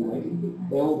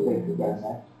 They're all big again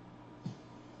there.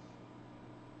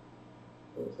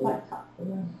 It's quite tough for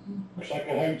them. Looks like a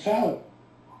hotel.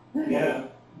 Yeah.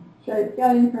 So it's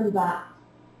going from that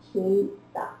to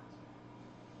that.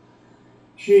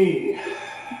 Gee.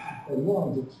 A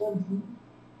large extension.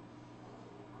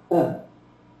 How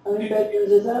many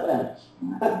bedrooms is that at?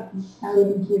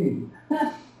 17.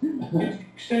 Is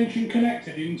extension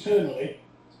connected internally?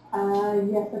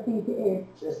 Yes, I think it is.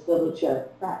 Just double check.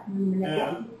 Right, a minute.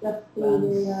 Yeah. Just do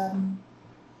the,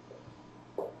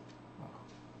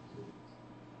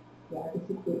 yeah, this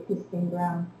is the existing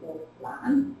ground floor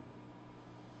plan.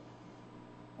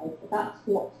 Okay, so that's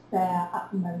what's there at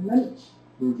the moment.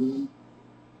 Mm-hmm.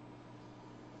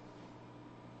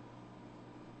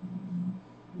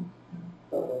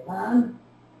 Got the plan.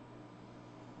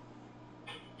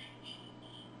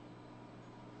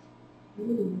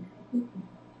 Ooh, I think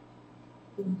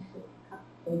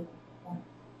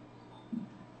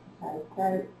okay,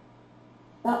 so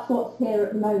that's what's here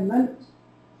at the moment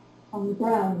on the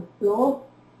ground floor,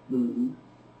 Mm-hmm.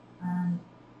 and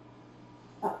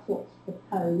that's what's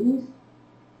proposed.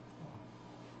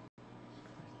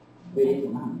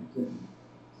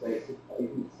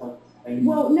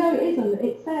 Well, no, it isn't.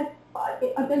 It says,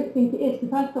 I don't think it is,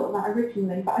 because I thought that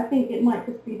originally, but I think it might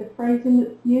just be the phrasing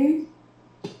that's used.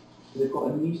 They've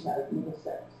got a new set, another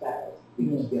set of stairs. We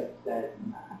need to be upstairs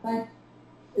and that. Okay,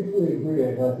 If we agree, I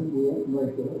think we ought to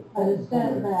make it. so the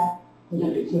stairs there.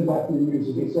 It's about the use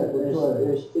of a separate toilet.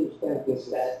 There's two stairs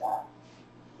there.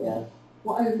 Yeah.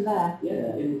 What, over there?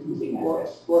 Yeah, in the meeting area.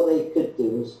 What they could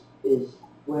do is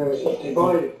where it's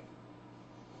Divided.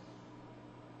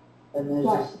 and there's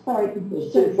Right, sorry.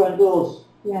 there's two front doors.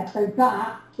 Yeah, so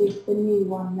that is the new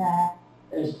one there.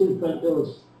 There's two front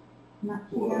doors. And that's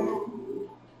the other-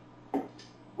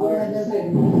 Oh, yeah, it's the there's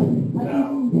same.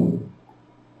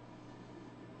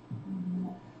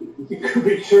 It could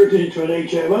be turned into an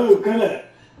HMO, couldn't it?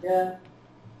 Yeah.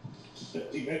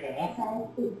 Pretty big enough.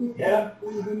 Yeah.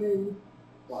 Removed.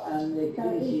 And they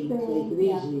could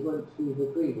easily, once we've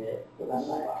agreed it, put that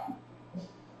back.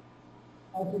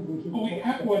 I think we should. Well, we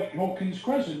had one at Hawkins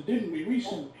Crescent, didn't we,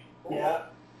 recently? Yeah.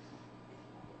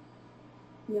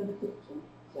 The other kitchen.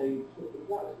 So that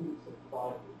was been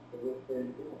supplied with the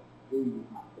room.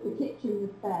 The kitchen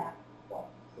was there.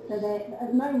 So at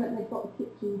the moment they've got a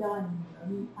kitchen dining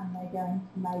room, and they're going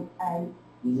to make a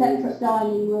separate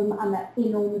dining room and an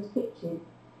enormous kitchen.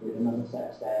 With another set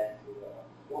of stairs.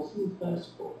 What's in the first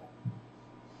floor?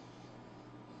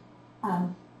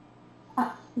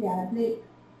 Yeah, So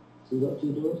you've got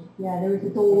two doors? yeah, there is a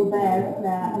door there,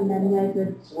 and then there's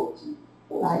a, So what's in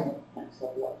right, next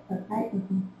level up? okay, we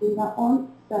can do that one.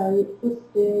 So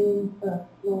existing first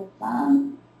floor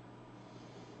plan.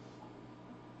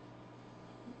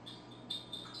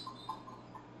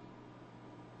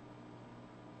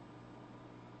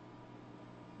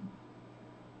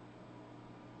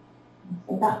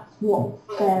 So that's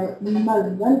what's there at the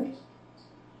moment.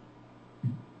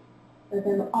 So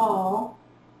there are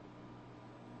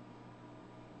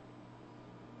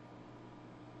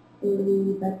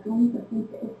 3 bedrooms, I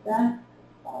think it is there.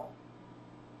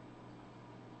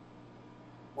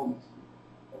 1, 2,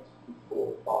 3,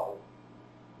 4, 5.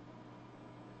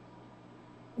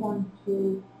 1,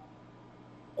 2,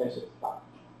 There's a flat.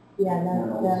 yeah,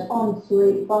 there's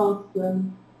ensuite,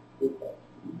 bathroom. And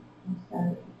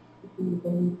so it would be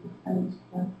the proposed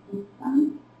first floor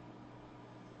plan.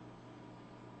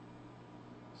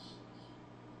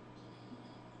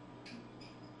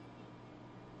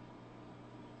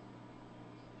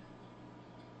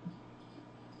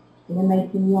 They're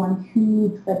making one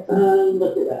huge bedroom.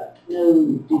 Look at that.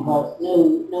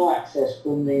 No access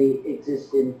from the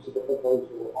existing to the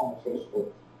proposal on the first floor.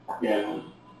 Yeah.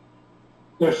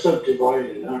 They're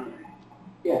subdivided, aren't they?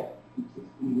 Yeah.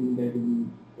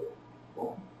 An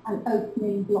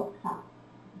opening block house.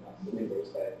 The windows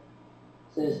there.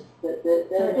 So So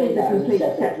it is a complete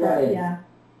separate, yeah.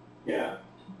 Yeah.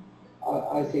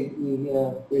 I think we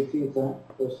refuse that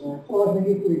personally. Well, I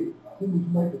think we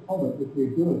should make a comment if we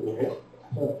do agree it,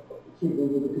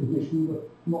 particularly with the condition that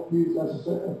not used as a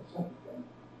second.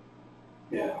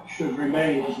 Yeah. Should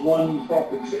remain as one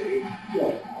property.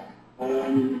 Yeah.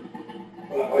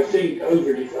 But I think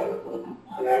overdevelopment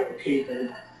and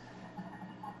outkeeping.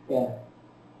 Yeah.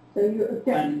 So you're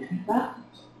objecting to that?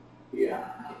 Yeah.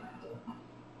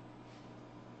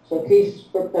 So Keith's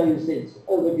proposed it's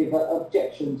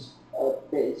objections that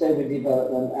it's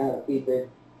overdevelopment, outkeeping.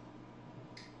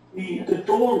 The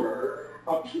dormer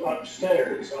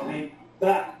upstairs, I mean,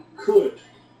 that could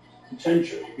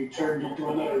potentially be turned into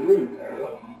another room there.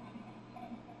 Look.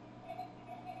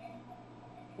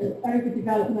 So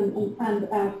overdevelopment and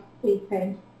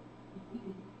outkeeping.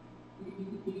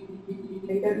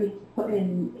 So you don't need to put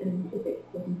in if it's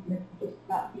just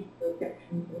about the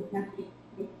objections or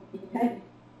okay.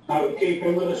 How to keep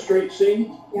in with the street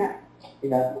scene? Yeah.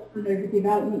 Yeah. And over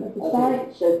development of the Okay,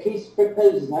 site. so Keith's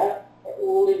proposed that.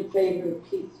 All in favour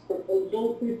of Keith's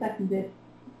proposal? Who seconded?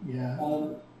 Yeah.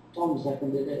 Tom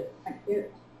seconded it. Thank you.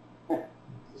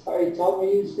 Sorry, Tom, are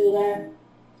you still there?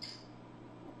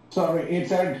 Sorry,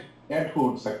 it's Ed. Ed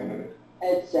who seconded it.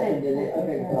 Ed seconded it.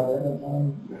 Okay, got it.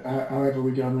 However,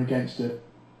 we're going against it.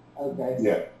 Okay.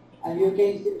 Yeah. And you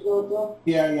against it as well, Tom?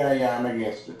 Yeah, I'm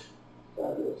against it.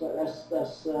 So that's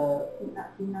That's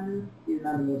unanimous.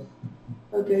 unanimous.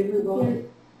 Okay, move on.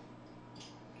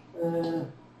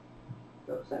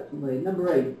 Drops that from me.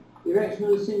 Number 8. Erection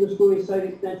of a single-storey site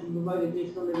extension to provide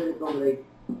additional living accommodation.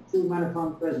 2 Manor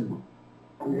Farm present.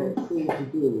 We've got 3 to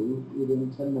do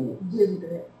within 10 minutes. Really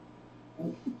good.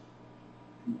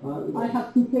 I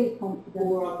have complete confidence.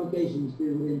 4 applications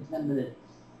due within 10 minutes.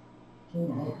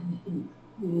 Right,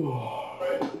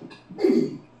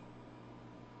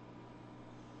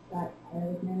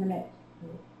 with me a minute.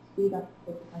 Speed up.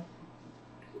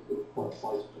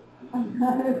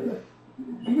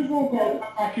 We've all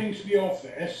got back into the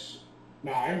office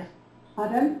now.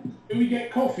 Pardon? Do we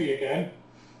get coffee again?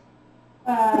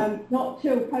 Not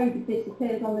till COVID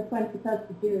disappears on the 21st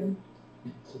of June.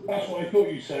 That's what I thought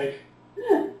you'd say.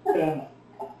 Yeah.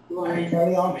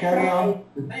 Carry on.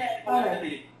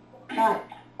 Sorry. Right.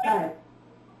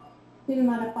 2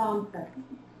 Manor Farm present.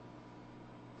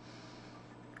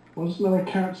 Wasn't there a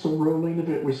council ruling if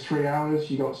it was 3 hours,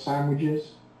 you got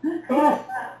sandwiches? Oh,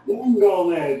 long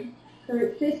gone, Ed. So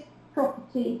it's this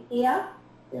property here.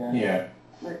 Yeah.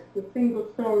 It's the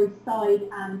single-storey side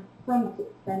and front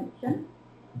extension.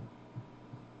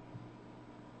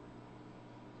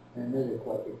 And there's a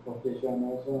quite big property around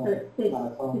there as well. So it's this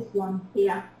one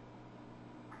here.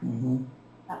 Mm-hmm.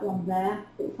 That one there.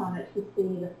 So you can't actually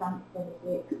see the front of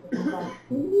it.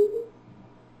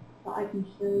 But I can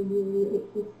show you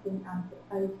existing and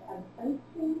proposed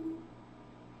allocation.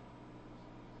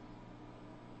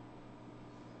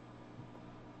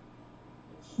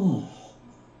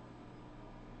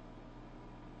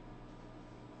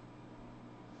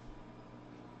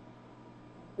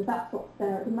 So that's what's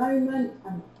there at the moment,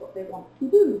 and that's what they want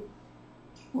to do.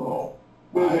 Oh,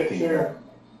 Move I it, think Chair.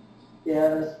 Yeah,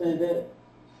 let's move it.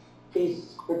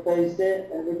 Keith's proposed it.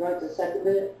 Everybody like to second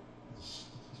it?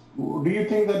 Do you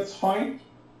think that's fine?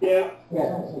 Yeah.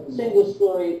 Yeah.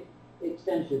 Single-storey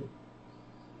extension.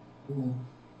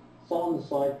 So on the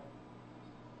side.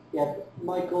 Yeah,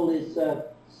 Michael is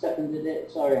seconded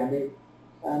it. Sorry, Andy.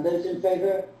 And those in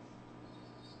favour?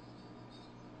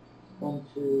 1,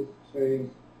 2, 3,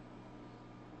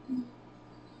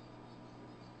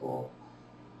 4.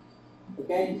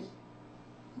 Against?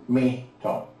 Me,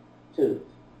 Tom. 2.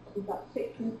 We've got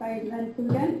 6 in favour, then 2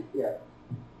 against. Yeah.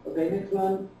 Okay, next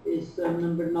one is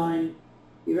number 9.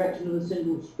 Erection of a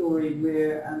single-storey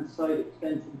rear and side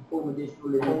extension to form additional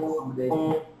living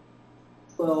accommodation.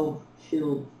 12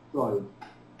 Shield Drive.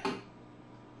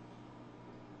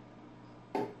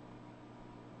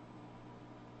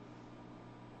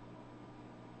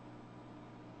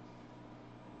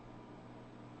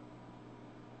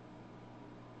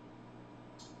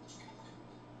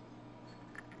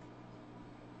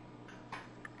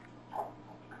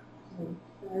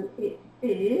 So it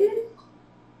is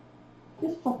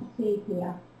this property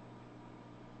here.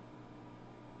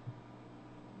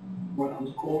 Right on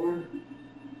the corner.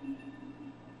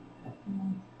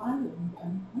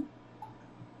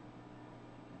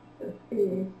 So it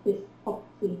is this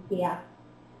property here.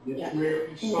 Yes, rear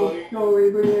and Single side. story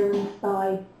rear and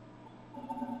side.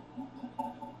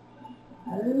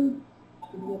 So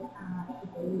look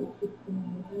at the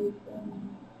existing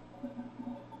elevation.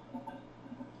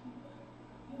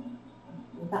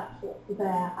 That's what's there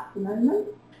at the moment.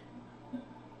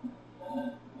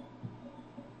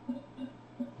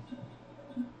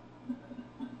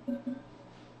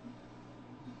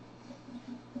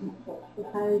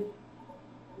 Proposed.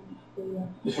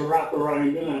 It's a wrap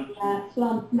around, isn't it?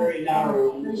 Slant. Very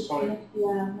narrow on the side.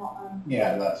 Yeah, not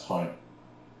Yeah, that's fine.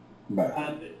 But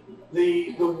And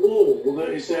the wall that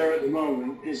is there at the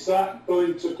moment, is that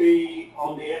going to be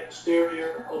on the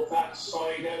exterior of that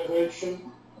side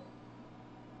elevation?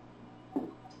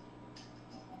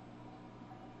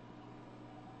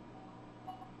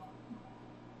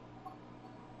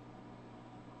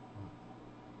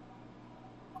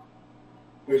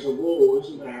 There's a wall,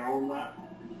 isn't there, on that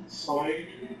side?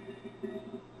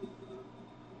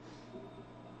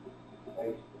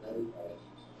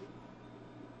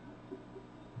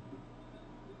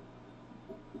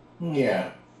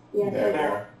 yeah, Yeah, there so we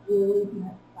are. wall, isn't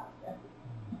it? That's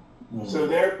it. So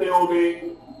they're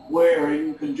building where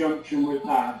in conjunction with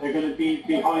that? They're going to be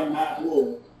behind that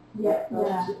wall. Yeah,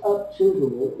 yeah, Up to the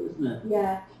wall, isn't it?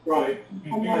 yeah. Right.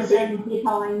 And I then think,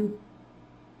 behind,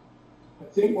 I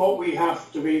think what we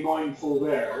have to be mindful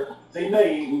there, they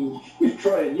may even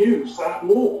try and use that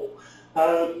wall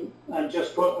and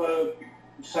just put a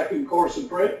second course of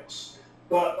bricks.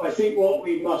 But I think what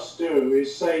we must do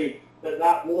is say that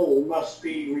that wall must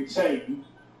be retained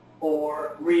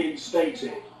or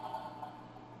reinstated.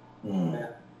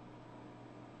 Mm.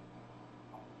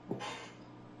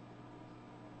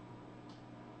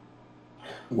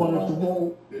 One of the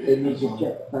wall, they need to check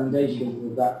the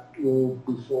foundations of that wall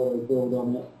before they build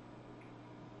on it.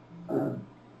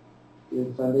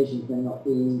 The foundations may not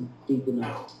be deep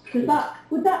enough.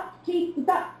 would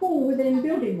that fall within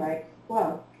building regs?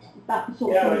 Well, is that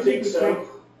sort Yeah, of I think so.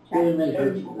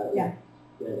 Yeah.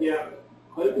 Yeah,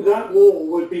 that wall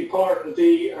would be part of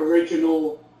the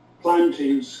original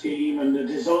planting scheme and the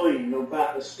design of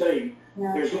that estate.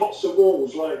 Yeah. There's lots of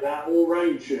walls like that all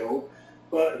round Chill,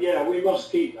 but yeah, we must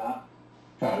keep that.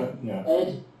 Yeah.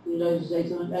 Ed, you know to say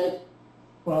something, Ed?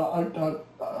 Well,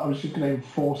 I was just going to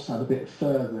enforce that a bit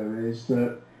further, is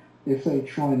that if they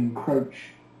try and encroach,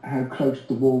 how close to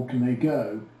the wall can they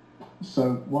go?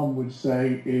 So one would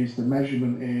say is the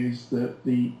measurement is that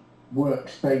the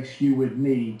workspace you would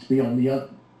need to be on the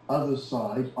other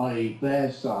side, i.e.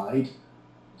 their side,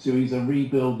 to either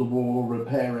rebuild the wall or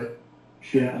repair it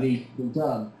should need to be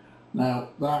done. Now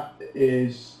that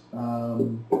is,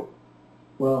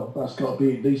 well, that's got to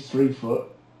be at least 3 foot.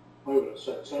 I would have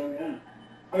said so, yeah.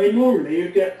 I mean, normally you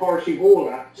get party wall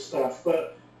act stuff,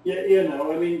 but you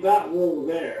know, I mean, that wall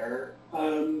there,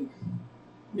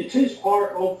 it is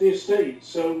part of the estate,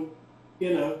 so,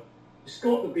 you know, it's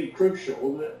got to be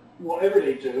crucial that whatever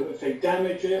they do, if they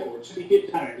damage it or take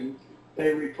it down,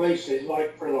 they replace it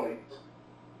like for like.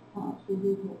 Can't actually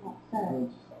read what that says.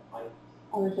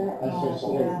 Oh, is it?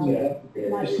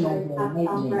 It's not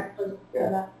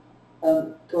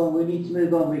go on, we need to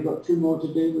move on. We've got 2 more to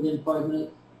do within 5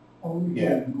 minutes.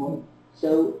 Yeah.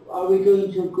 So are we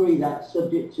going to agree that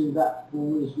subject to that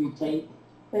wall is retained?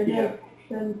 So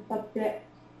motion subject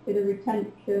to the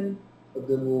retention of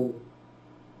the wall.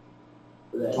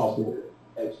 The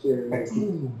exterior.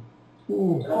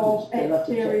 of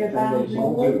exterior boundary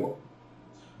wall.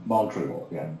 Boundary wall,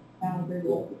 yeah. Boundary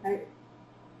wall, okay.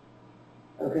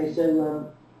 Okay, so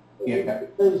Yeah.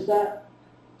 who's that?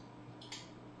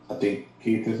 I think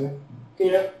Keith, is it?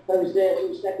 Yeah. Who's there?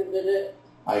 Who seconded it?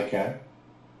 I can.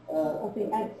 I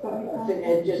think Ed's got it. I think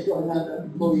Ed just got another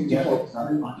before you Yeah, talk. that's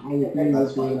fine.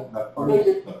 That's fine. Those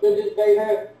in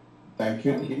favour? Thank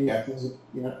you.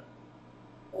 Yeah.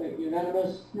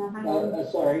 Unanimous? No, hang on.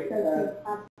 Sorry.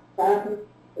 Fab?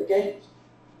 Against?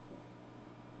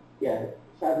 Yeah,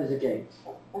 Fab is against.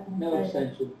 No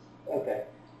abstentions. Okay.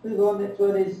 Move on. Next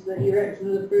one is the erection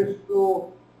of the first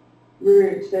floor rear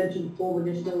extension form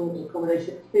additional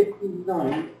accommodation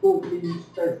 59, 14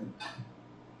 present.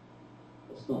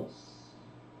 That's not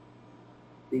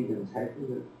Stephen's house, is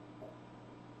it?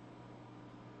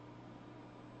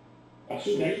 That's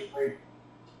next week.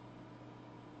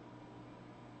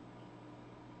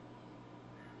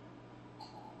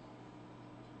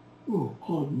 Oh,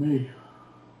 pardon me.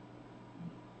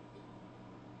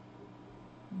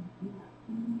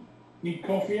 Need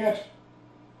coffee yet?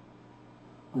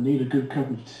 I need a good cup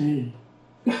of tea.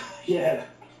 Yeah.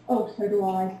 Oh, so do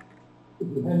I. If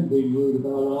you hadn't been worried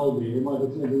about Aldi, it might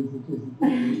have said it was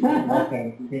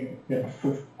Okay. Yeah.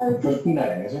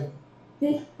 59, is it?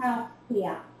 This house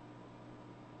here.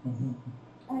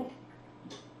 Right.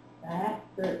 There,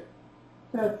 the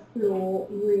first floor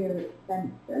rear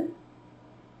extension.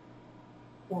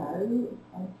 So,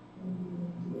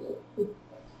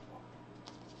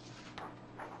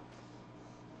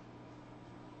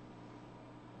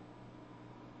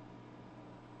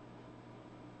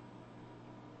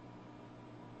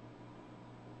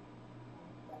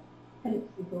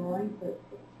 pencil drawing, so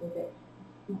it's a bit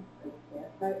not so clear.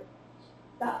 So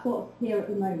that's what's here at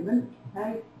the moment,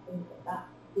 okay? So we've got that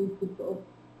goofy sort of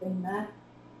thing there.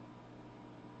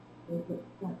 So it looks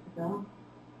like bizarre.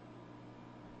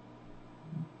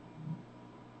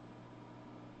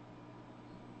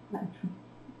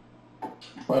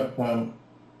 But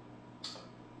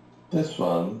this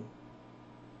one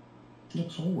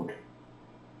looks odd.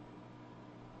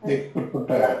 They could put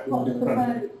that in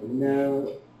different.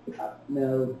 No.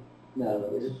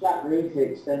 It's a flat roof Yeah.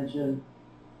 extension.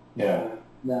 No.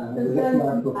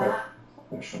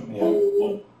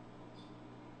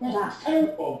 That's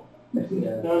terrible.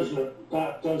 Yeah.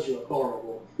 That does look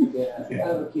horrible. Yeah.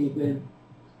 Overkeeping.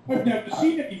 I've never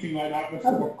seen anything like that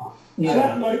before. Is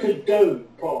that like a dome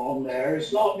put on there?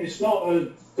 It's not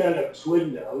a Phillips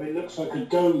window. It looks like a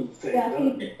dome thing. Yeah, I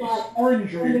think it's like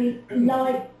orangery.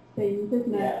 Light things,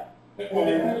 isn't it?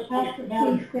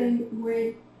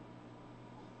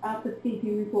 Out of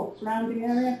keeping with what surrounding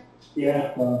area.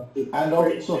 Yeah. And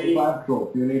also flat roof.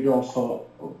 You need also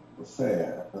say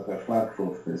that the flat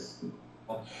roof is.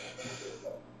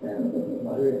 Yeah,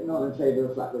 not in favour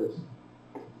of flat roofs.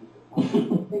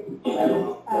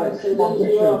 Right, so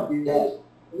those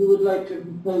who would like to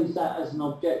propose that as an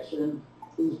objection,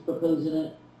 who's proposing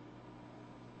it?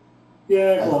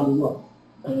 Yeah, go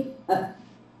on.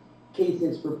 Keith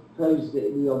has proposed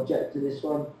that we object to this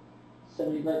one.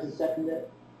 Somebody like to second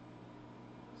it?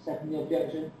 Second the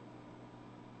objection?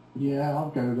 Yeah, I'll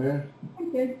go there.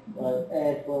 Thank you. Right,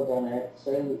 Ed, well done, Ed.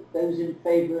 So those in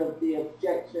favour of the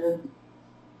objection?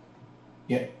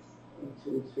 Yeah. 1,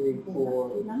 2, 3, 4,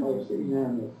 5, 6,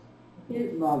 unanimous.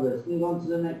 Marvellous. Move on to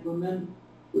the next one then,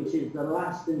 which is the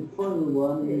last and final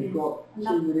one. You've got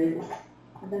 2 minutes.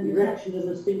 Erection of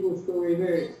a single-storey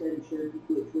rear extension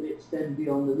which would extend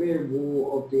beyond the rear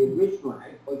wall of the original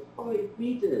house by 5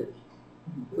 metres,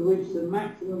 for which the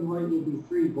maximum height will be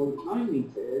 3.9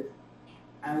 metres,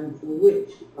 and for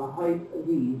which the height of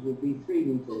these will be 3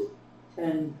 metres.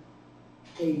 10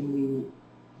 Haley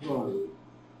Drive.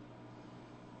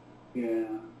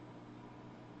 Yeah.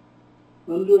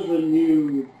 Under the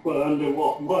new, well, under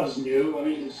what was new, I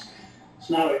mean, it's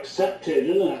now accepted,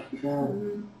 isn't it? Yeah.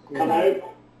 Come out.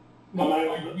 Not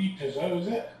 5 metres, though, is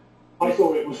it? I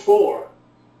thought it was 4.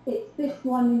 It's this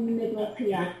one in the middle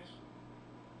here.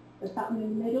 Is that one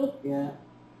in the middle? Yeah.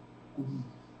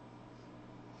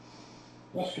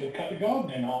 That's going to cut the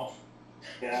garden in half.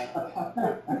 Yeah.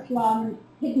 This one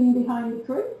hidden behind the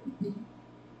tree.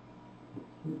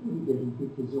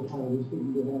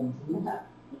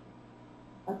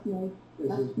 That's me.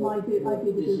 That's my do. I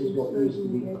do the This is what used to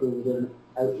be version. called an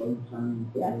outline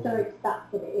plan. Yeah, so it's that's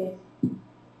what it is.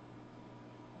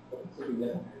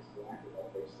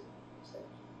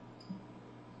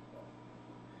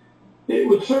 It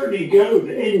would certainly go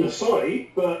in the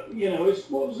site, but, you know,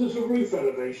 what does a roof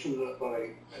elevation look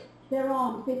like? There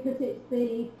aren't, because it's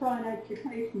the prior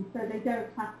notification, so they don't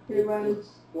have to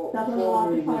double our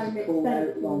home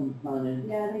extension.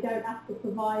 Yeah, they don't have to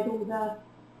provide all the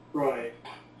Right.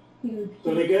 huge.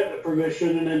 So they get the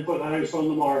permission and then put the house on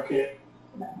the market.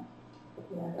 Yeah.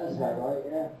 That's about right,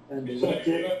 yeah.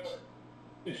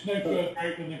 It's no further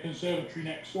out than the conservatory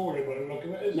next door, by the look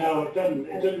of it, is it? No, it doesn't.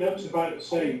 It looks about the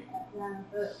same. Yeah,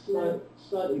 but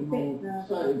Slightly more,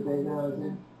 slightly bigger, I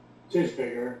think. It is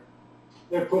bigger.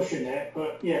 They're pushing it,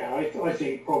 but yeah, I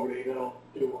think probably they'll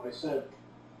do what I said.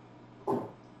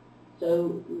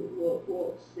 So,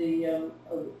 what's the,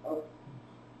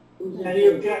 Any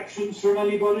objections from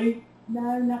anybody?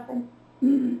 No, nothing.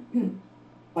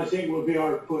 I think it would be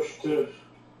our push to,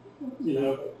 you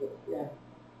know, yeah.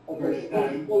 Okay,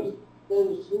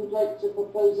 those who would like to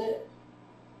propose it?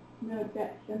 No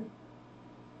objection.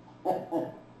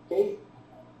 Keith?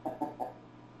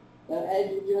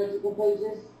 Ed, would you like to propose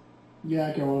this?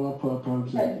 Yeah, go on, I'll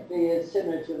propose it. Technically, it's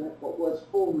similar to what was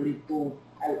formerly called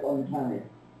outline planning.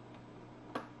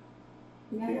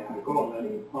 yeah, go on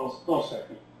then. I'll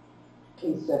second.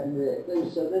 Keith seconded it.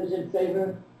 Those in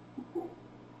favour?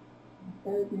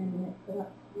 There's no minute for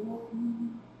that.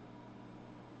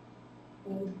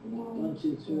 1,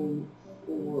 2, 3,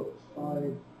 4,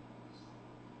 5,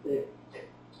 6.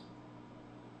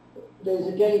 Those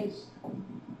against?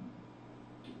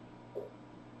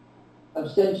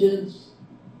 Abstentions?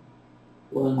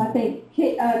 1. I think,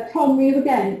 Tom, were you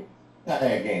against?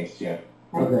 Against, yeah.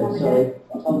 Okay, sorry.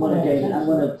 I'm 1 against and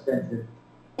 1 abstention.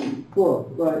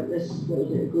 Cool. Right, let's, what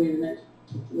is it, agree the next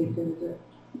meeting, is it?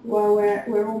 Well,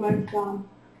 we're almost done.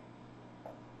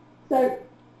 So,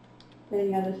 there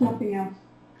you go, there's nothing else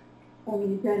on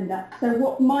the agenda. So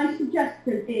what my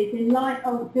suggestion is, in light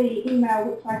of the email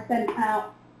which I sent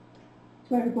out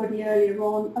to everybody earlier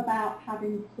on about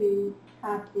having to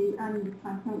have the annual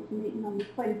town council meeting on the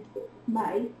 26th of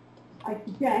May, I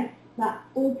suggest that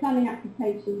all planning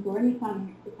applications or any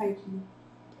planning applications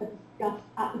are discussed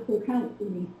at the full council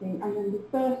meeting, and then the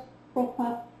first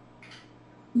proper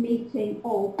meeting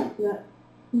of the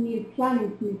new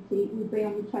planning committee will be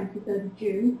on the 23rd of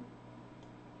June,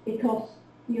 because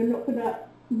you're not going to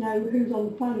know who's on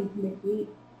the planning committee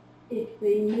if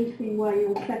the meeting where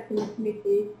you're setting the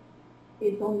committee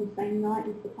is on the same night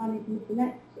as the planning committee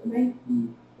next. I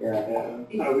mean, yeah,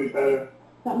 that would be better.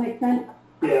 Does that make sense?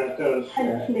 Yeah, it does.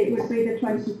 Actually, it would be the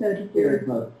 23rd of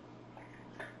June.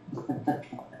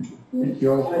 Thank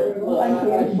you.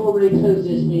 I formally close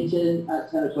this meeting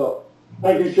at 10 o'clock.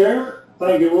 Thank you, Chair.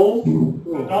 Thank you all.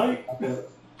 Good night.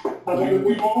 Have a good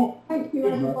week all. Thank you,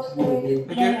 everybody. Thank you.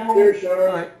 Cheers,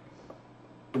 Sharon.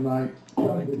 Good night.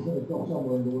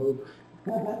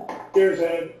 Cheers,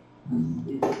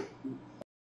 Ed.